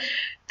War,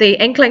 the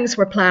Inklings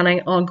were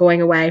planning on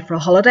going away for a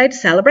holiday to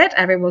celebrate.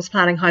 Everyone was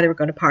planning how they were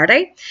going to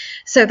party.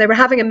 So they were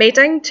having a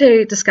meeting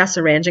to discuss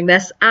arranging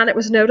this, and it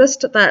was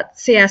noticed that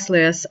C.S.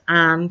 Lewis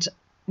and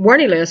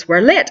Warnie Lewis were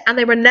late, and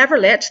they were never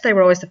late. They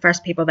were always the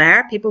first people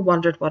there. People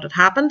wondered what had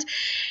happened.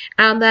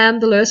 And then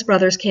the Lewis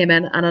brothers came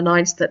in and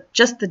announced that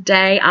just the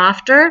day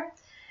after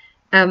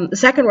the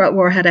Second World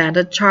War had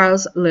ended,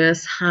 Charles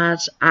Lewis had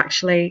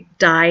actually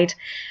died.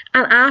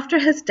 And after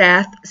his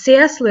death,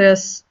 C.S.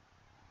 Lewis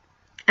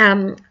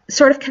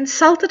sort of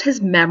consulted his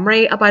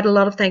memory about a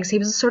lot of things. He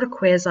was a sort of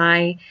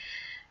quasi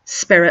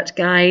spirit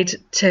guide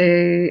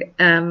to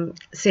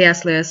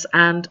C.S. Lewis,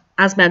 and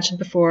as mentioned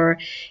before,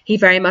 he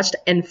very much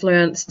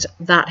influenced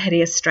That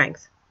Hideous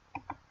Strength.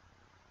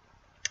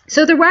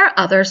 So there were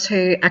others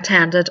who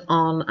attended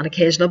on an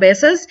occasional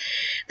basis.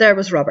 There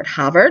was Robert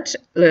Havard,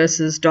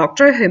 Lewis's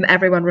doctor, whom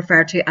everyone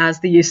referred to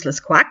as the useless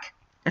quack.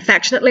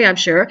 Affectionately, I'm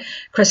sure.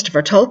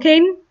 Christopher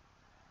Tolkien,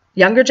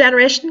 younger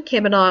generation,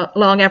 came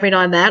along every now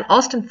and then.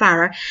 Austin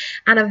Farrer,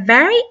 and a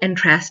very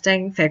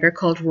interesting figure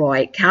called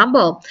Roy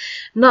Campbell.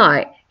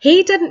 Now,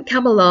 he didn't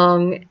come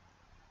along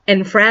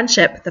in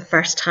friendship the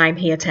first time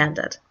he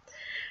attended.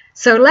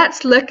 So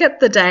let's look at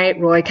the day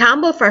Roy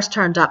Campbell first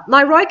turned up.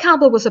 Now, Roy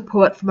Campbell was a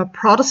poet from a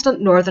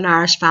Protestant Northern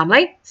Irish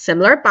family,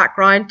 similar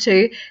background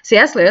to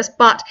C.S. Lewis,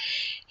 but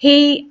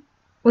he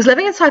was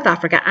living in South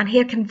Africa and he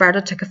had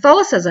converted to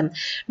Catholicism.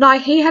 Now,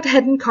 he had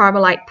hidden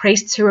Carmelite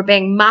priests who were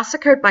being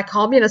massacred by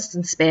communists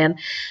in Spain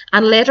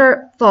and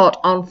later fought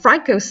on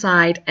Franco's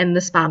side in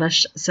the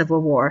Spanish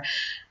Civil War.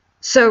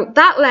 So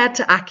that led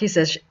to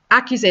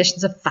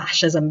accusations of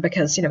fascism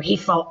because, you know, he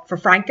fought for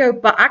Franco,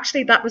 but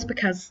actually that was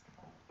because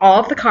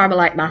of the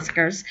Carmelite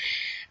massacres,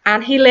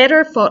 and he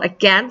later fought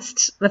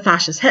against the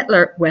fascist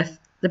Hitler with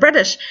the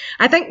British.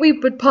 I think we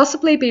would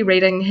possibly be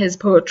reading his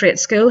poetry at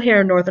school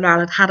here in Northern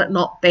Ireland had it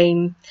not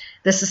been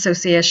this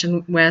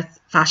association with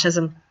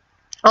fascism.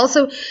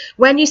 Also,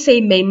 when you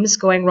see memes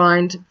going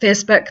around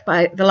Facebook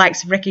by the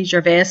likes of Ricky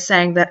Gervais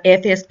saying that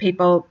atheist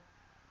people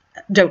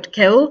don't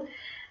kill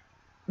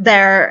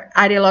their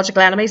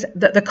ideological enemies,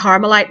 the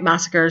Carmelite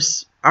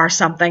massacres are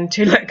something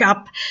to look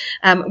up.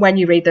 When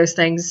you read those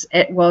things,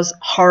 it was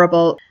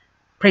horrible.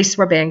 Priests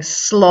were being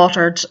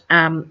slaughtered,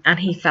 and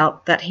he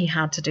felt that he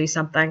had to do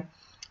something.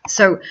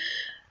 So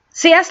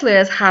C.S.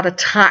 Lewis had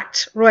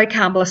attacked Roy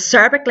Campbell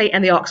acerbically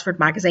in the Oxford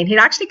magazine. He'd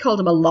actually called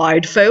him a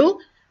loud fool.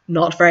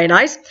 Not very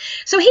nice.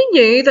 So he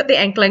knew that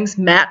the Inklings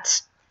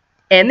met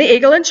in the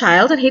Eagle and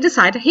Child, and he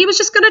decided he was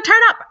just going to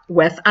turn up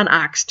with an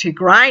axe to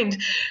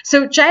grind.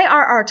 So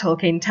J.R.R.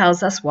 Tolkien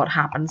tells us what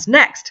happens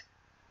next.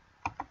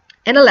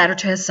 In a letter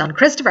to his son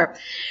Christopher,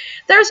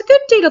 "There's a good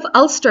deal of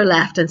Ulster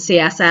left in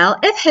CSL,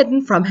 if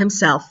hidden from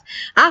himself.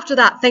 After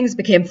that, things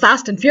became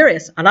fast and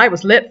furious, and I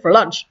was late for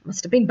lunch.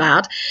 Must have been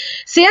bad.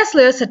 C.S.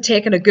 Lewis had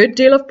taken a good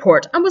deal of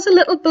port and was a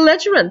little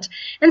belligerent.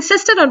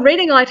 Insisted on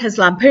reading out his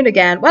lampoon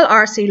again, while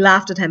R.C.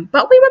 laughed at him,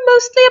 but we were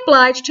mostly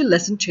obliged to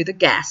listen to the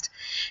guest.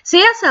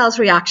 CSL's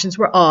reactions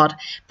were odd,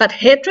 but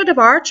hatred of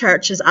our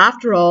church is,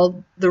 after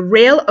all, the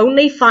real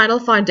only final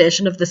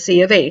foundation of the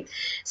C of E.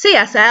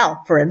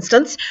 CSL, for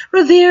instance,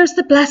 reveres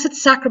the Blessed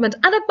Sacrament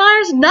and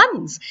admires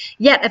nuns.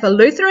 Yet if a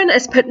Lutheran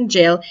is put in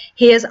jail,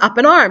 he is up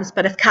in arms,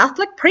 but if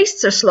Catholic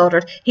priests are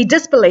slaughtered, he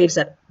disbelieves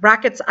it.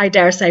 Brackets, I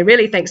dare say,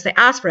 really thinks they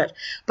asked for it,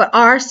 but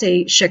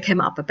R.C. shook him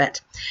up a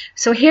bit."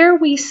 So here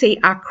we see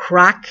a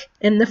crack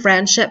in the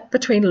friendship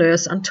between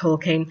Lewis and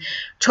Tolkien.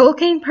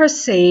 Tolkien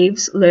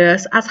perceives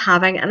Lewis as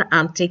having an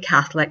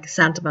anti-Catholic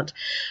sentiment.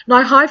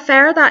 Now, how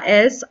fair that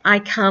is, I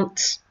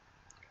can't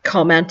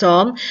comment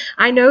on.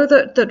 I know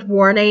that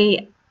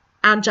Warnie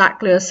and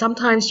Jack Lewis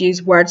sometimes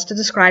use words to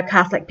describe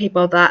Catholic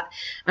people that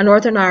a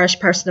Northern Irish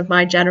person of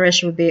my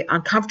generation would be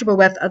uncomfortable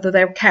with, although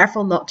they're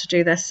careful not to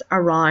do this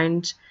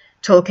around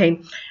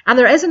Tolkien. And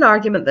there is an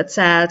argument that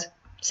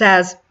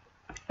says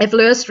if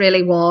Lewis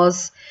really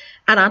was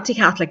an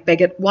anti-Catholic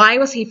bigot, why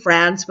was he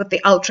friends with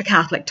the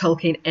ultra-Catholic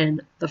Tolkien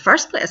in the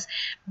first place?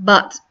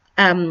 But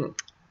Tolkien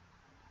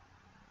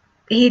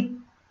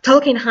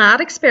had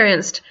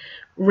experienced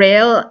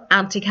real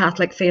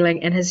anti-Catholic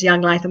feeling in his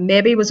young life and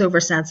maybe was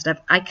oversensitive.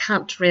 I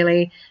can't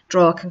really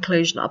draw a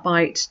conclusion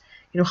about,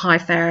 how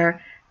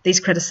fair these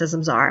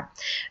criticisms are.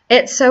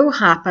 It so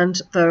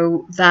happened,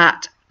 though,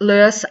 that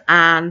Lewis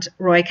and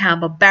Roy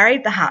Campbell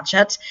buried the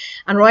hatchet,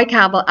 and Roy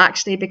Campbell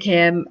actually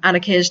became an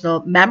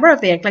occasional member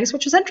of the Inklings,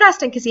 which was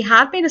interesting because he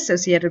had been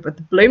associated with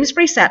the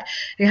Bloomsbury set,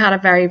 who had a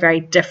very, very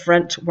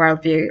different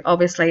worldview,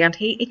 obviously, and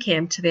he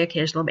came to the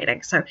occasional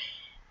meeting. So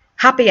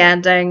happy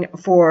ending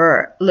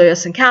for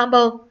Lewis and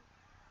Campbell.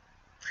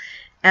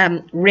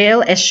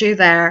 Real issue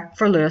there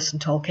for Lewis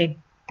and Tolkien.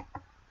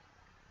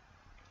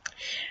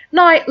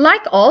 Now,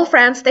 like all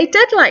friends, they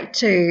did like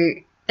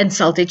to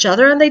insult each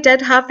other, and they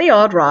did have the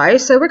odd row.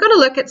 So we're going to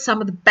look at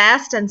some of the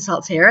best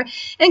insults here,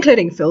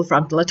 including full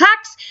frontal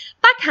attacks,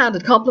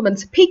 backhanded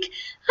compliments, pique,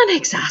 and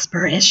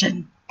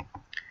exasperation.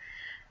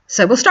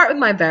 So we'll start with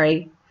my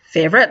very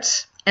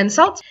favourite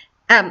insult.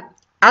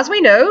 As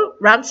we know,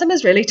 Ransom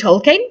is really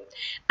Tolkien,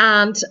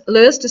 and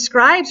Lewis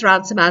describes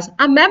Ransom as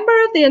a member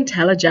of the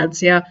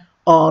intelligentsia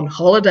on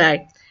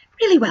holiday.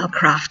 Really well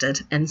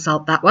crafted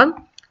insult, that one.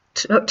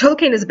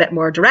 Tolkien is a bit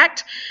more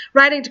direct.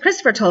 Writing to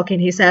Christopher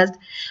Tolkien, he says,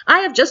 I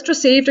have just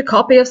received a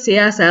copy of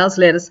CSL's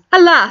latest.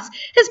 Alas,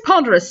 his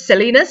ponderous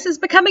silliness is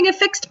becoming a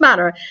fixed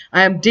manner.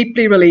 I am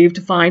deeply relieved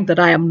to find that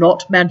I am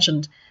not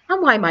mentioned.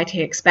 And why might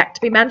he expect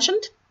to be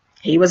mentioned?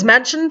 He was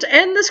mentioned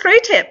in the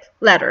Screwtape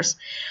letters.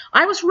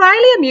 I was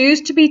wryly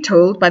amused to be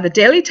told by the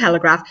Daily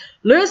Telegraph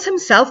Lewis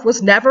himself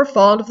was never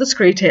fond of the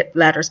Screwtape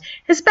letters,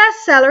 his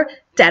bestseller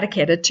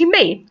dedicated to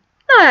me.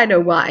 Now I know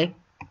why.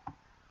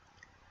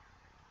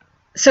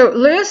 So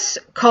Lewis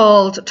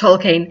called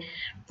Tolkien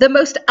the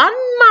most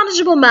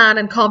unmanageable man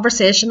in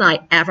conversation I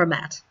ever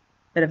met.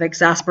 Bit of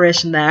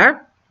exasperation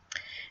there.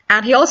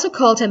 And he also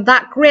called him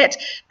that great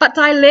but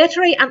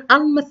dilatory and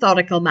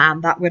unmethodical man.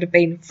 That would have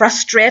been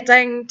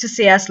frustrating to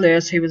C.S.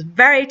 Lewis, who was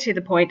very to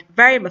the point,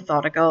 very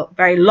methodical,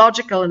 very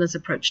logical in his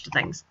approach to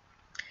things.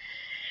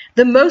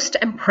 The most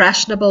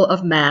impressionable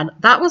of men,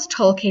 that was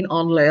Tolkien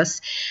on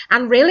Lewis.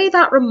 And really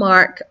that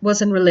remark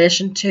was in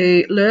relation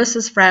to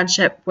Lewis's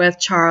friendship with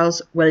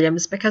Charles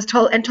Williams, because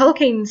in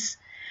Tolkien's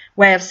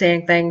way of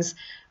saying things,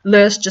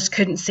 Lewis just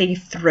couldn't see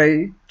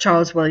through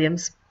Charles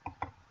Williams.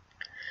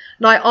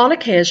 Now, on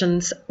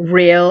occasions,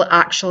 real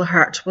actual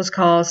hurt was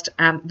caused.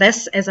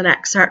 This is an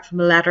excerpt from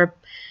a letter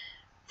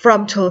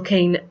from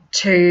Tolkien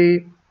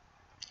to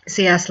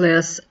C.S.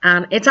 Lewis,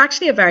 and it's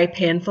actually a very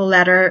painful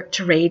letter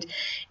to read.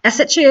 A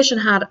situation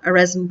had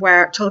arisen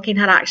where Tolkien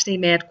had actually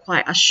made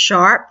quite a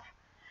sharp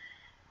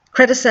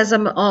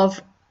criticism of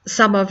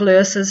some of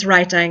Lewis's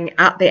writing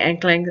at the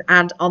Inkling,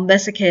 and on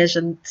this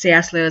occasion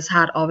C.S. Lewis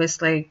had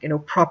obviously,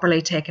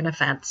 properly taken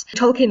offence.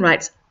 Tolkien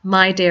writes,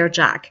 "My dear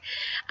Jack,"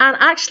 and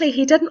actually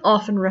he didn't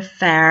often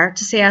refer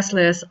to C.S.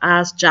 Lewis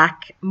as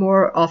Jack.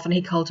 More often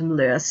he called him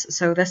Lewis,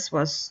 so this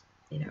was,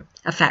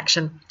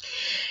 affection.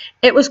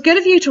 "It was good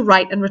of you to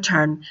write in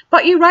return,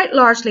 but you write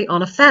largely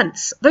on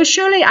offence, though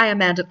surely I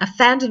amended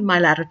offended in my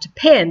letter to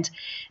pained.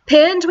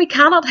 Pained we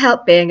cannot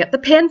help being at the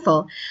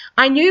painful.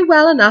 I knew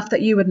well enough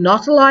that you would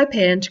not allow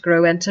pain to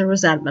grow into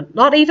resentment,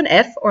 not even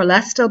if, or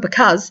less still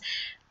because,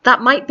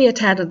 that might be a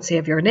tendency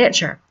of your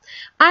nature.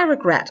 I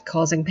regret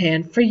causing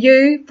pain, for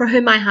you, for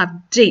whom I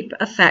have deep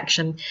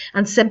affection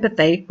and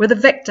sympathy, were the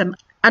victim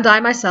and I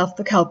myself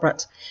the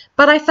culprit.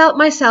 But I felt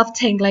myself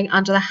tingling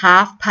under the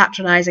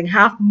half-patronising,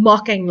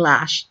 half-mocking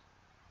lash."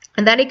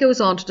 And then he goes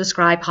on to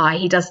describe how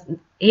he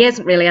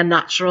isn't really a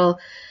natural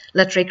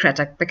literary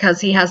critic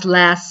because he has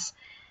less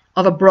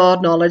of a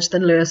broad knowledge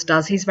than Lewis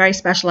does. He's very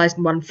specialised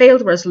in one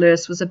field, whereas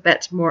Lewis was a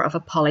bit more of a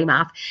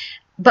polymath.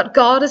 But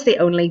God is the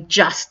only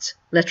just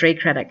literary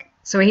critic.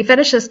 So he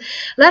finishes,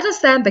 "Let us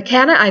then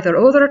bekenna either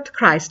other to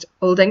Christ,"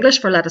 Old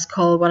English for let us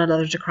call one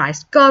another to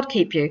Christ. "God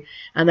keep you."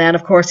 And then,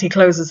 of course, he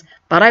closes,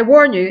 "But I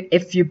warn you,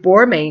 if you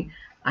bore me,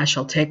 I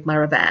shall take my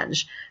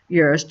revenge.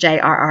 Yours,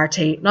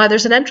 J.R.R.T." Now,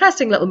 there's an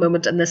interesting little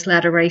moment in this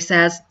letter where he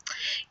says,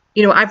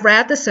 I've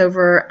read this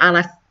over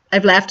and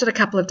I've left it a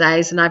couple of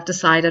days and I've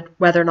decided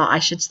whether or not I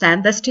should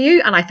send this to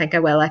you, and I think I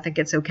will. I think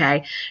it's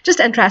okay. Just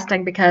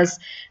interesting because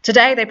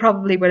today they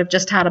probably would have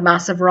just had a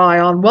massive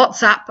row on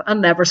WhatsApp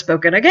and never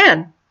spoken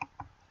again.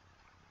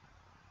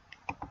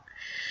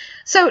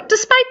 So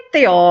despite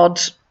the odd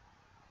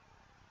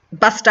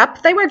bust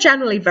up, they were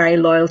generally very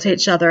loyal to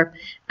each other.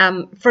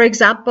 For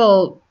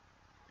example,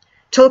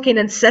 Tolkien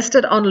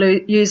insisted on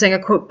using a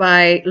quote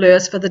by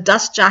Lewis for the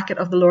dust jacket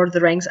of The Lord of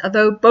the Rings,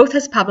 although both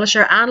his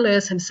publisher and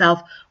Lewis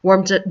himself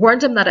warned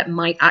him that it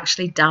might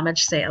actually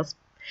damage sales.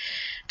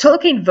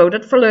 Tolkien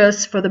voted for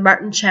Lewis for the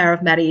Merton Chair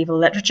of Medieval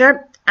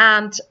Literature,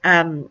 and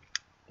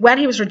when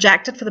he was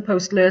rejected for the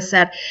post, Lewis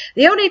said,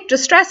 "The only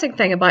distressing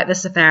thing about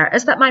this affair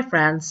is that my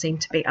friends seem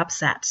to be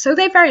upset." So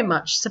they very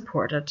much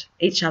supported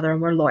each other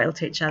and were loyal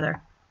to each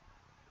other.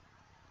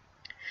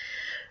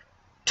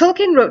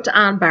 Tolkien wrote to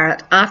Anne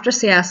Barrett after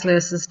C.S.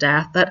 Lewis's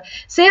death that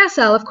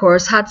CSL, of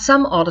course, had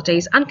some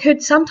oddities and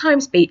could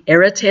sometimes be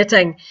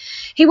irritating.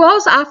 He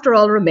was, after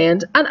all,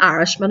 remained an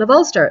Irishman of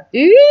Ulster.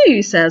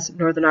 Ooh, says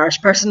Northern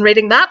Irish person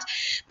reading that.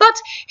 But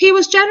he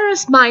was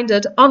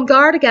generous-minded, on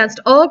guard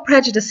against all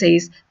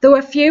prejudices, though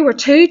a few were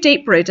too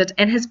deep-rooted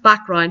in his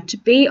background to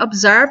be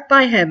observed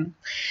by him.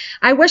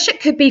 I wish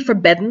it could be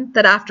forbidden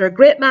that after a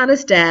great man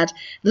is dead,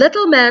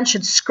 little men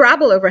should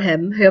scrabble over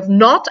him who have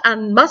not,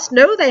 and must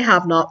know they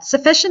have not,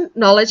 sufficient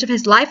knowledge of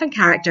his life and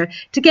character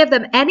to give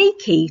them any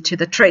key to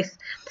the truth.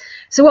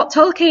 So what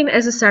Tolkien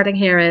is asserting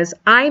here is,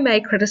 I may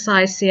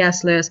criticise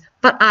C.S. Lewis,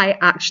 but I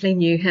actually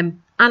knew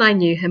him, and I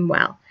knew him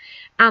well.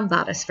 And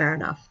that is fair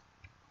enough.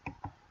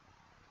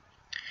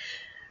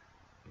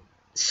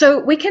 So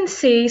we can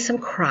see some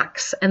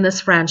cracks in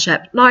this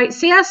friendship. Now,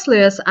 C.S.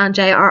 Lewis and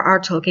J.R.R.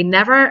 Tolkien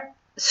never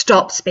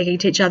stopped speaking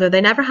to each other. They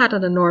never had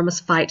an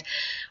enormous fight,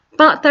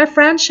 but their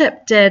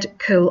friendship did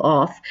cool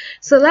off.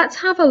 So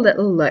let's have a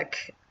little look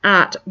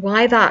at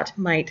why that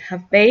might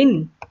have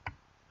been.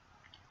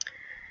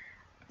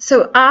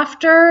 So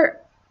after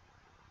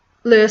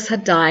Lewis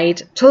had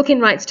died,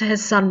 Tolkien writes to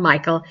his son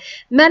Michael,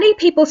 "Many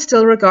people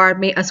still regard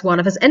me as one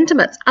of his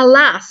intimates.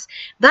 Alas,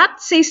 that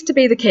ceased to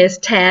be the case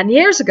 10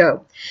 years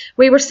ago.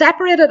 We were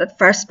separated at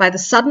first by the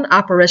sudden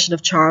apparition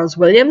of Charles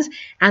Williams,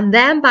 and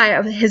then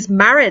by his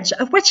marriage,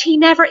 of which he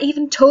never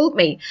even told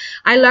me.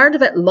 I learned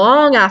of it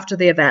long after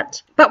the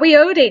event. But we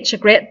owed each a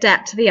great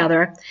debt to the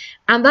other,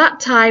 and that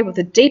tie with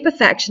the deep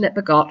affection it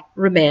begot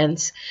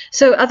remains.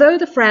 So although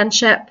the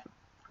friendship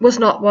was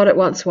not what it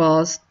once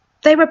was,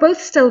 they were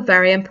both still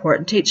very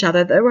important to each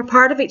other. They were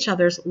part of each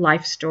other's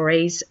life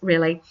stories,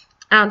 really."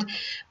 And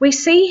we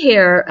see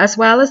here, as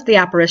well as the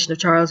apparition of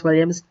Charles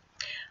Williams,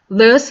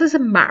 Lewis's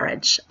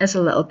marriage is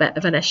a little bit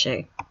of an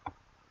issue.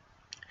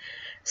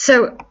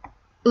 So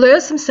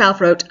Lewis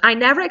himself wrote, "I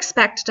never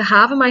expected to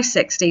have in my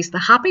 60s the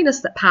happiness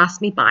that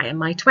passed me by in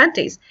my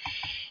 20s.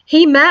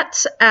 He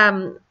met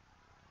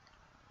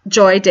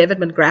Joy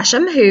Davidman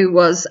Gresham, who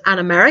was an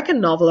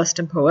American novelist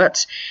and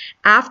poet,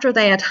 after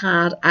they had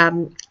had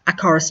a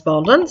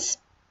correspondence.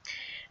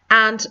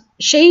 And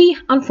she,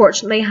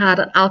 unfortunately, had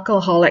an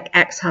alcoholic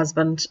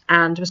ex-husband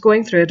and was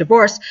going through a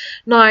divorce.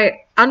 Now,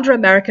 under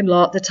American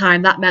law at the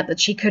time, that meant that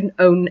she couldn't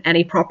own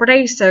any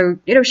property. So,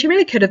 you know, she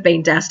really could have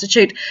been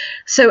destitute.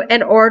 So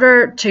in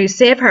order to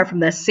save her from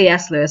this,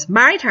 C.S. Lewis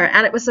married her.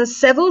 And it was a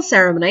civil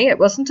ceremony. It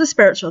wasn't a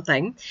spiritual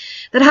thing.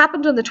 That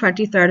happened on the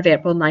 23rd of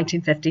April,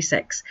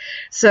 1956.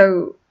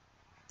 So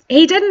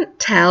he didn't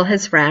tell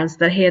his friends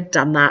that he had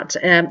done that.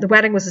 The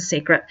wedding was a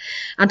secret.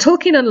 And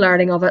Tolkien, in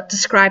learning of it,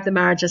 described the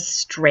marriage as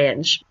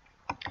strange.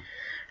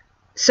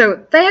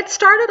 So they had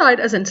started out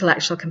as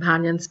intellectual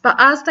companions, but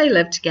as they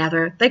lived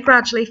together, they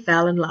gradually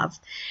fell in love.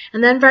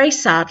 And then, very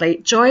sadly,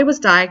 Joy was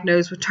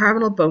diagnosed with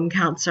terminal bone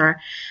cancer,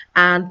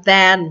 and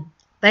then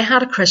they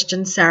had a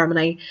Christian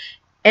ceremony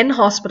in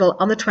hospital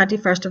on the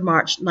 21st of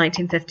March,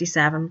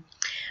 1957.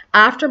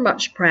 After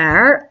much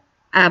prayer,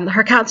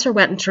 her cancer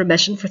went into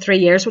remission for 3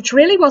 years, which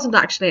really wasn't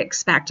actually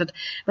expected,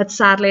 but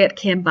sadly it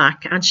came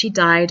back, and she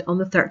died on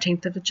the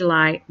 13th of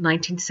July,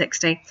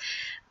 1960.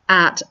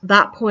 At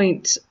that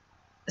point,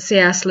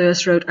 C.S.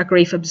 Lewis wrote A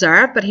Grief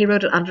Observed, but he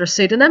wrote it under a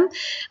pseudonym,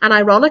 and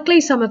ironically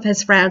some of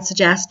his friends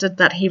suggested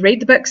that he read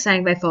the book,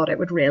 saying they thought it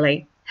would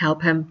really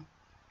help him.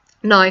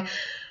 Now,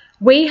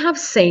 we have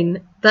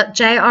seen that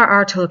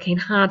J.R.R.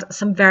 Tolkien had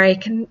some very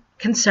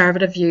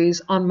conservative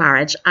views on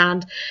marriage,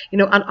 and you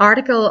know, an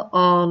article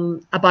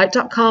on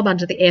about.com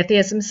under the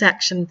atheism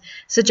section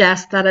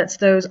suggests that it's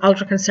those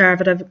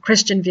ultra-conservative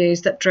Christian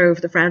views that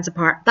drove the friends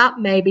apart. That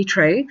may be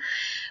true,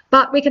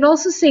 but we can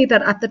also see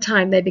that at the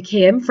time they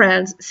became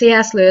friends,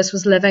 C.S. Lewis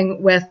was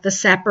living with the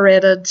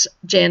separated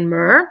Jane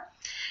Moore,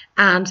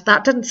 and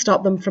that didn't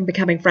stop them from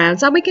becoming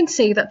friends. And we can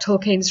see that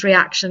Tolkien's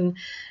reaction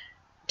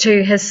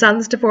to his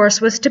son's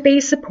divorce was to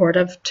be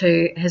supportive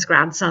to his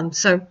grandson.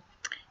 So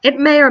it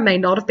may or may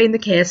not have been the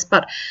case,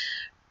 but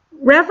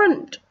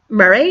Reverend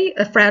Murray,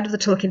 a friend of the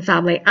Tolkien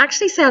family,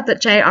 actually said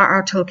that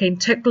J.R.R. Tolkien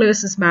took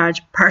Lewis's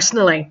marriage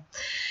personally.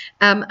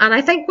 And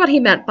I think what he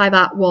meant by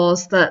that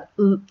was that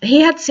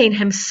he had seen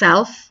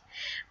himself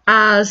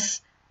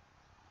as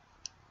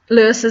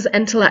Lewis's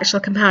intellectual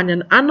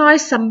companion, and now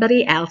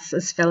somebody else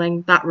is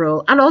filling that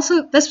role. And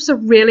also, this was a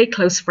really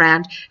close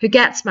friend who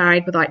gets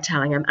married without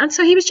telling him. And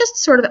so he was just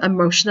sort of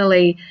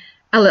emotionally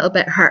a little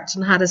bit hurt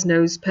and had his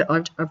nose put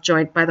out of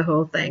joint by the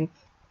whole thing.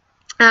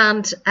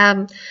 And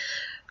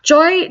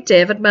Joy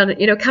Davidman,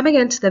 you know, coming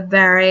into the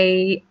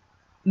very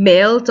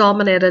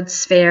male-dominated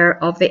sphere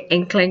of the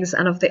Inklings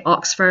and of the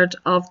Oxford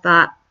of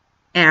that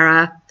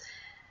era,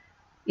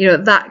 you know,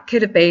 that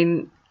could have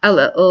been a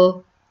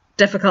little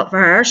difficult for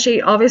her.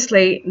 She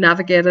obviously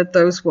navigated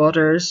those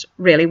waters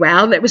really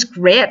well, and it was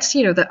great,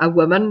 you know, that a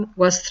woman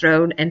was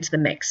thrown into the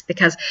mix,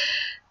 because,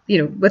 you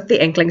know, with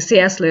the Inklings,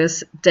 C.S.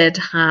 Lewis did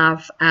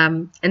have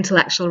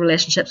intellectual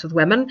relationships with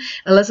women.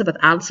 Elizabeth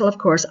Ansell, of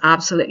course,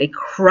 absolutely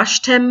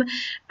crushed him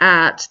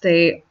at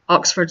the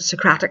Oxford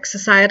Socratic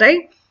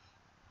Society.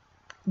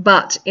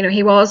 But, you know,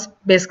 he was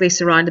basically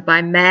surrounded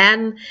by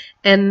men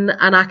in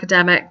an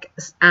academic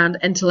and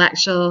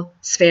intellectual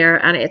sphere,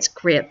 and it's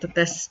great that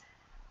this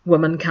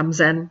woman comes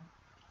in.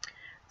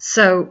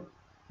 So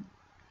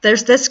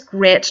there's this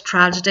great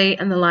tragedy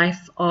in the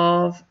life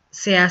of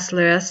C.S.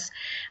 Lewis,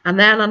 and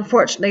then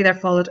unfortunately there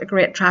followed a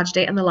great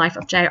tragedy in the life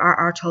of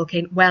J.R.R.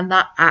 Tolkien when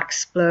that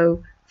axe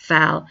blow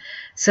fell.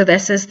 So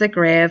this is the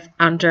grave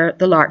under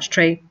the larch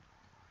tree.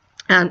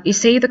 And you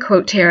see the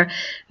quote here,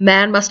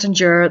 "Men must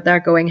endure their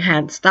going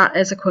hence." That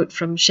is a quote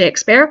from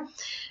Shakespeare.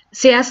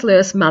 C.S.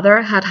 Lewis'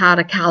 mother had had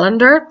a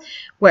calendar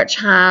which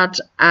had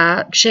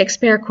a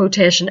Shakespeare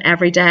quotation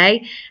every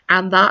day,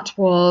 and that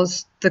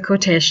was the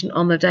quotation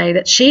on the day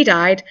that she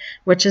died,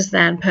 which is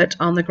then put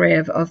on the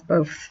grave of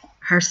both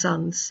her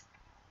sons.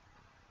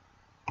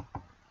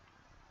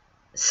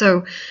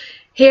 So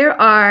here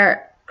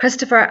are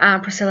Christopher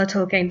and Priscilla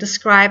Tolkien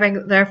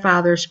describing their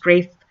father's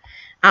grief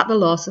at the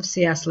loss of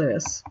C.S.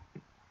 Lewis.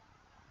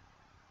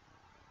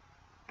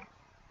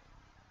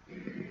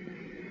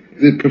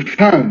 The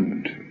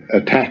profound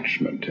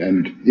attachment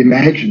and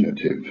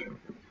imaginative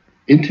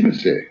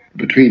intimacy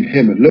between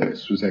him and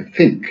Lewis was, I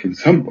think, in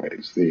some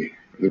ways the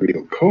the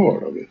real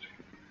core of it.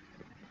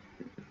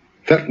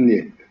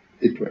 Certainly,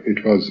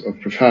 it was of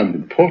profound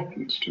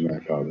importance to my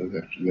father,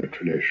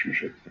 that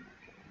relationship.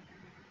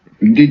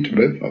 Indeed, to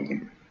both of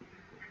them.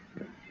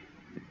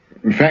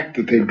 The fact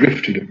that they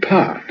drifted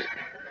apart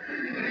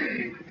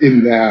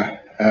in their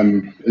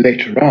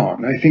later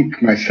on, I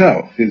think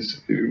myself,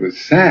 it was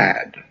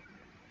sad.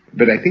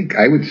 But I think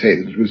I would say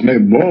that it was no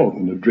more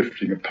than a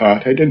drifting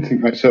apart. I don't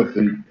think myself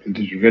that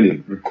it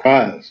really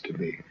requires to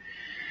be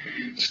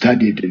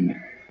studied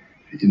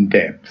in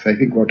depth. I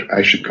think what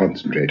I should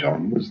concentrate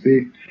on was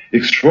the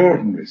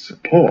extraordinary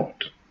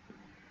support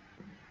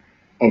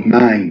of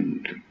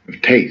mind,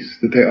 of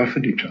taste that they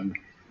offered each other.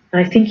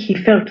 I think he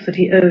felt that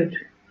he owed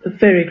a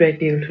very great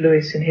deal to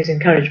Lewis in his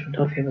encouragement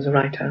of him as a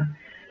writer.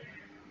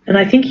 And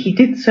I think he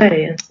did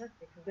say, and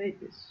certainly conveyed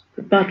this,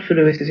 that but for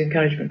Lewis's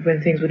encouragement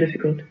when things were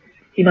difficult,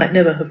 he might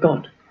never have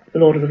got The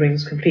Lord of the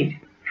Rings complete.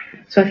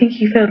 So I think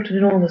he felt an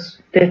enormous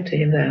debt to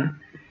him there,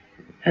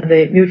 and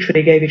they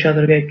mutually gave each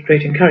other a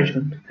great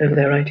encouragement over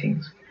their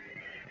writings.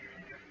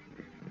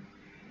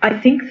 I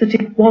think that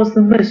it was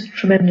the most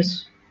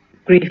tremendous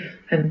grief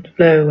and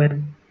blow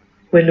when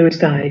Lewis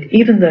died,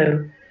 even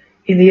though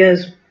in the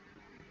years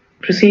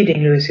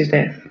preceding Lewis's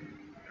death,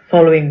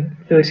 following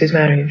Lewis's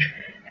marriage,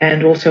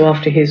 and also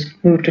after his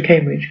move to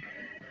Cambridge,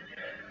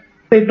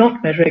 they'd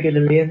not met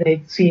regularly and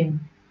they'd seen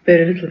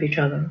very little of each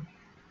other.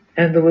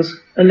 And there was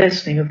a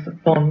lessening of the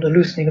bond, a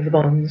loosening of the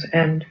bonds,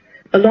 and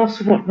a loss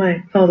of what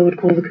my father would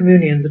call the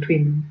communion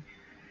between them.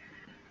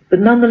 But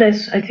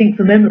nonetheless, I think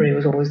the memory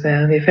was always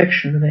there, and the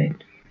affection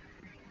remained.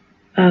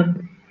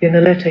 In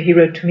a letter he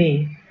wrote to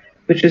me,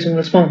 which is in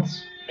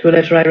response to a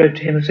letter I wrote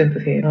to him of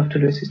sympathy after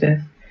Lewis's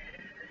death,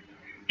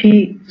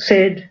 he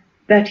said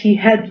that he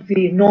had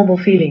the normal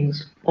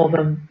feelings of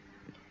a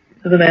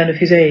man of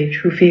his age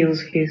who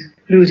feels he's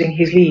losing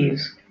his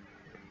leaves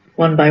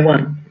one by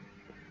one,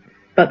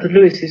 but that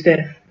Lewis's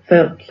death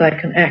felt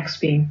like an axe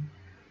being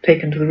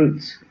taken to the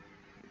roots,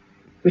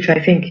 which I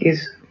think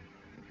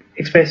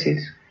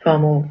expresses far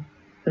more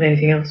than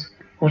anything else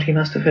what he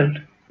must have felt.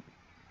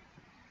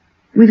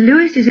 With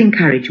Lewis's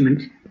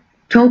encouragement,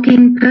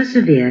 Tolkien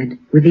persevered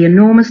with the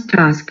enormous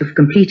task of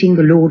completing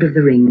The Lord of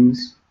the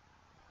Rings.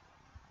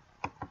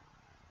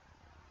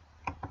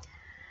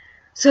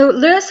 So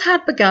Lewis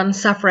had begun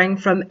suffering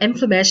from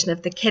inflammation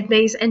of the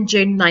kidneys in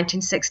June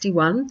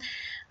 1961,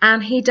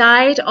 and he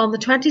died on the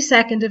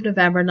 22nd of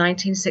November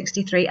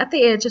 1963 at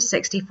the age of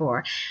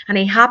 64, and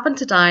he happened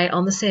to die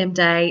on the same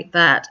day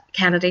that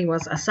Kennedy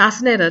was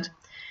assassinated.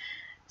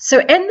 So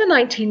in the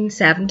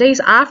 1970s,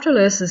 after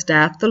Lewis's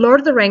death, The Lord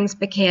of the Rings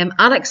became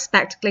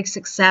unexpectedly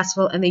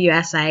successful in the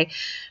USA,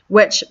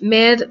 which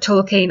made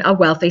Tolkien a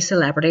wealthy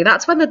celebrity.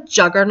 That's when the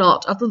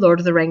juggernaut of The Lord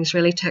of the Rings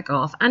really took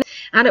off.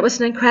 And it was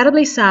an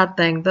incredibly sad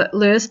thing that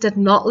Lewis did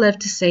not live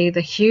to see the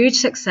huge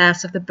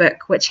success of the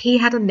book which he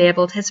had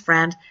enabled his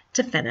friend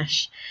to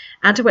finish,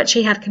 and to which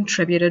he had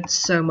contributed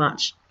so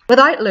much.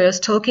 Without Lewis,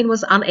 Tolkien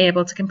was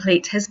unable to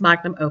complete his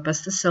magnum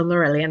opus, The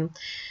Silmarillion,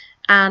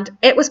 and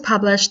it was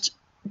published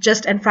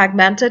just in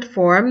fragmented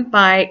form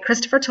by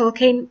Christopher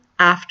Tolkien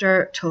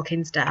after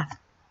Tolkien's death.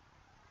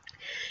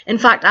 In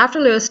fact, after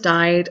Lewis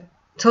died,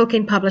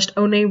 Tolkien published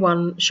only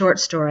one short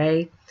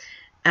story.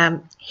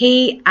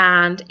 He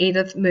and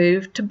Edith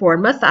moved to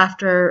Bournemouth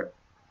after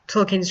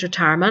Tolkien's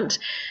retirement,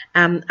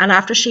 and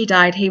after she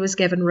died, he was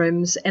given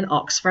rooms in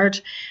Oxford,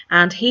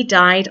 and he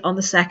died on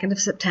the 2nd of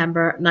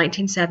September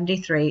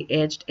 1973,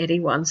 aged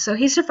 81. So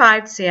he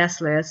survived C.S.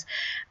 Lewis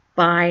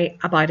by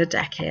about a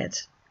decade.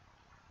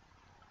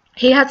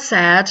 He had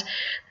said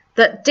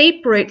that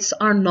deep roots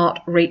are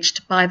not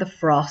reached by the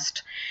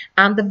frost,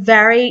 and the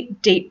very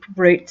deep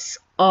roots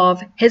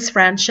of his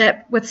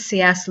friendship with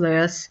C.S.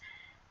 Lewis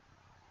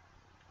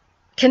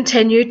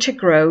continued to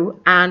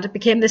grow and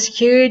became this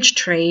huge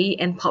tree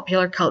in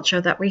popular culture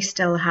that we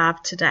still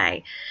have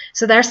today.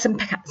 So their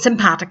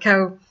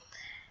simpatico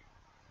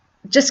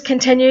just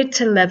continued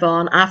to live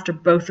on after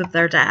both of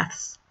their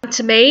deaths. And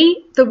to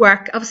me, the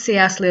work of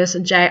C.S. Lewis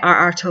and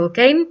J.R.R.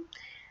 Tolkien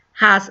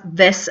has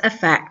this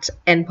effect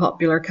in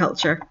popular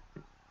culture.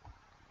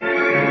 Hope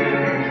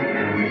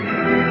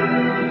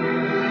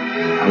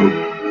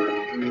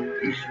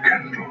is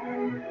kindled.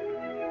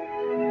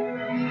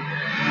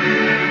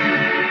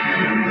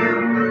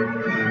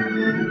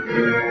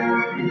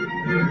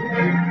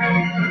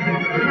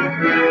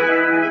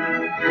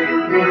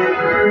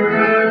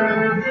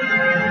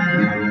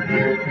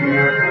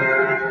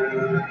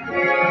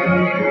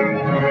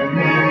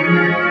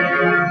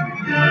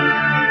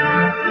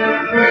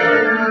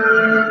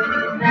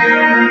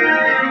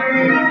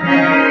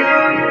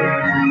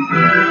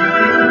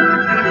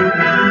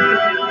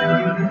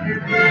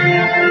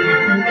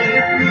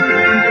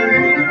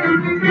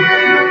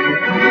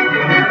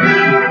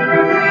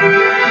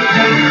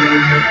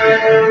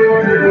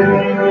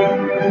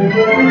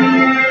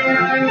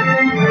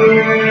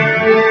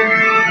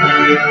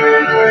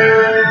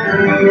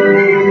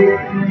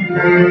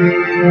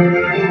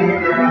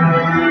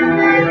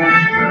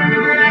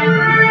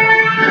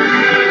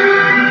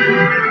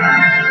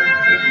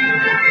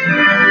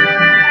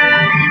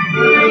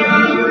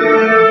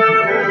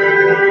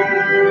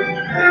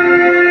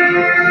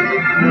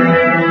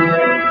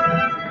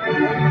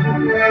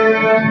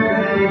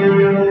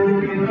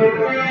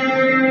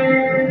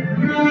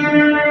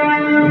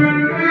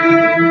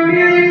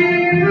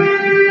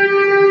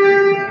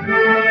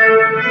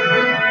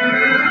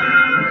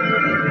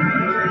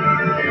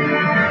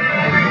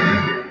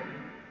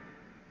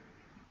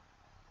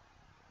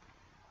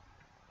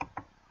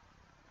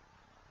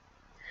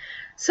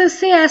 So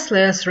C.S.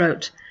 Lewis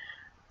wrote,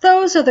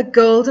 "Those are the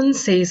golden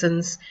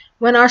seasons,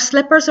 when our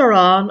slippers are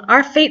on,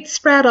 our feet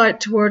spread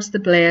out towards the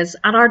blaze,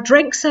 and our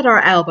drinks at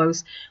our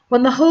elbows,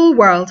 when the whole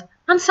world,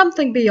 and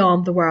something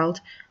beyond the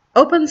world,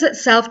 opens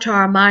itself to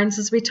our minds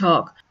as we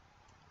talk,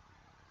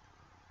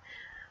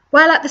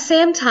 while at the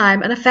same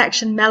time an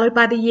affection mellowed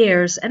by the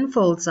years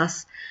enfolds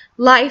us.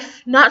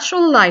 Life,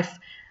 natural life,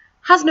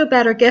 has no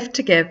better gift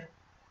to give.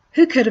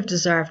 Who could have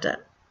deserved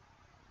it?"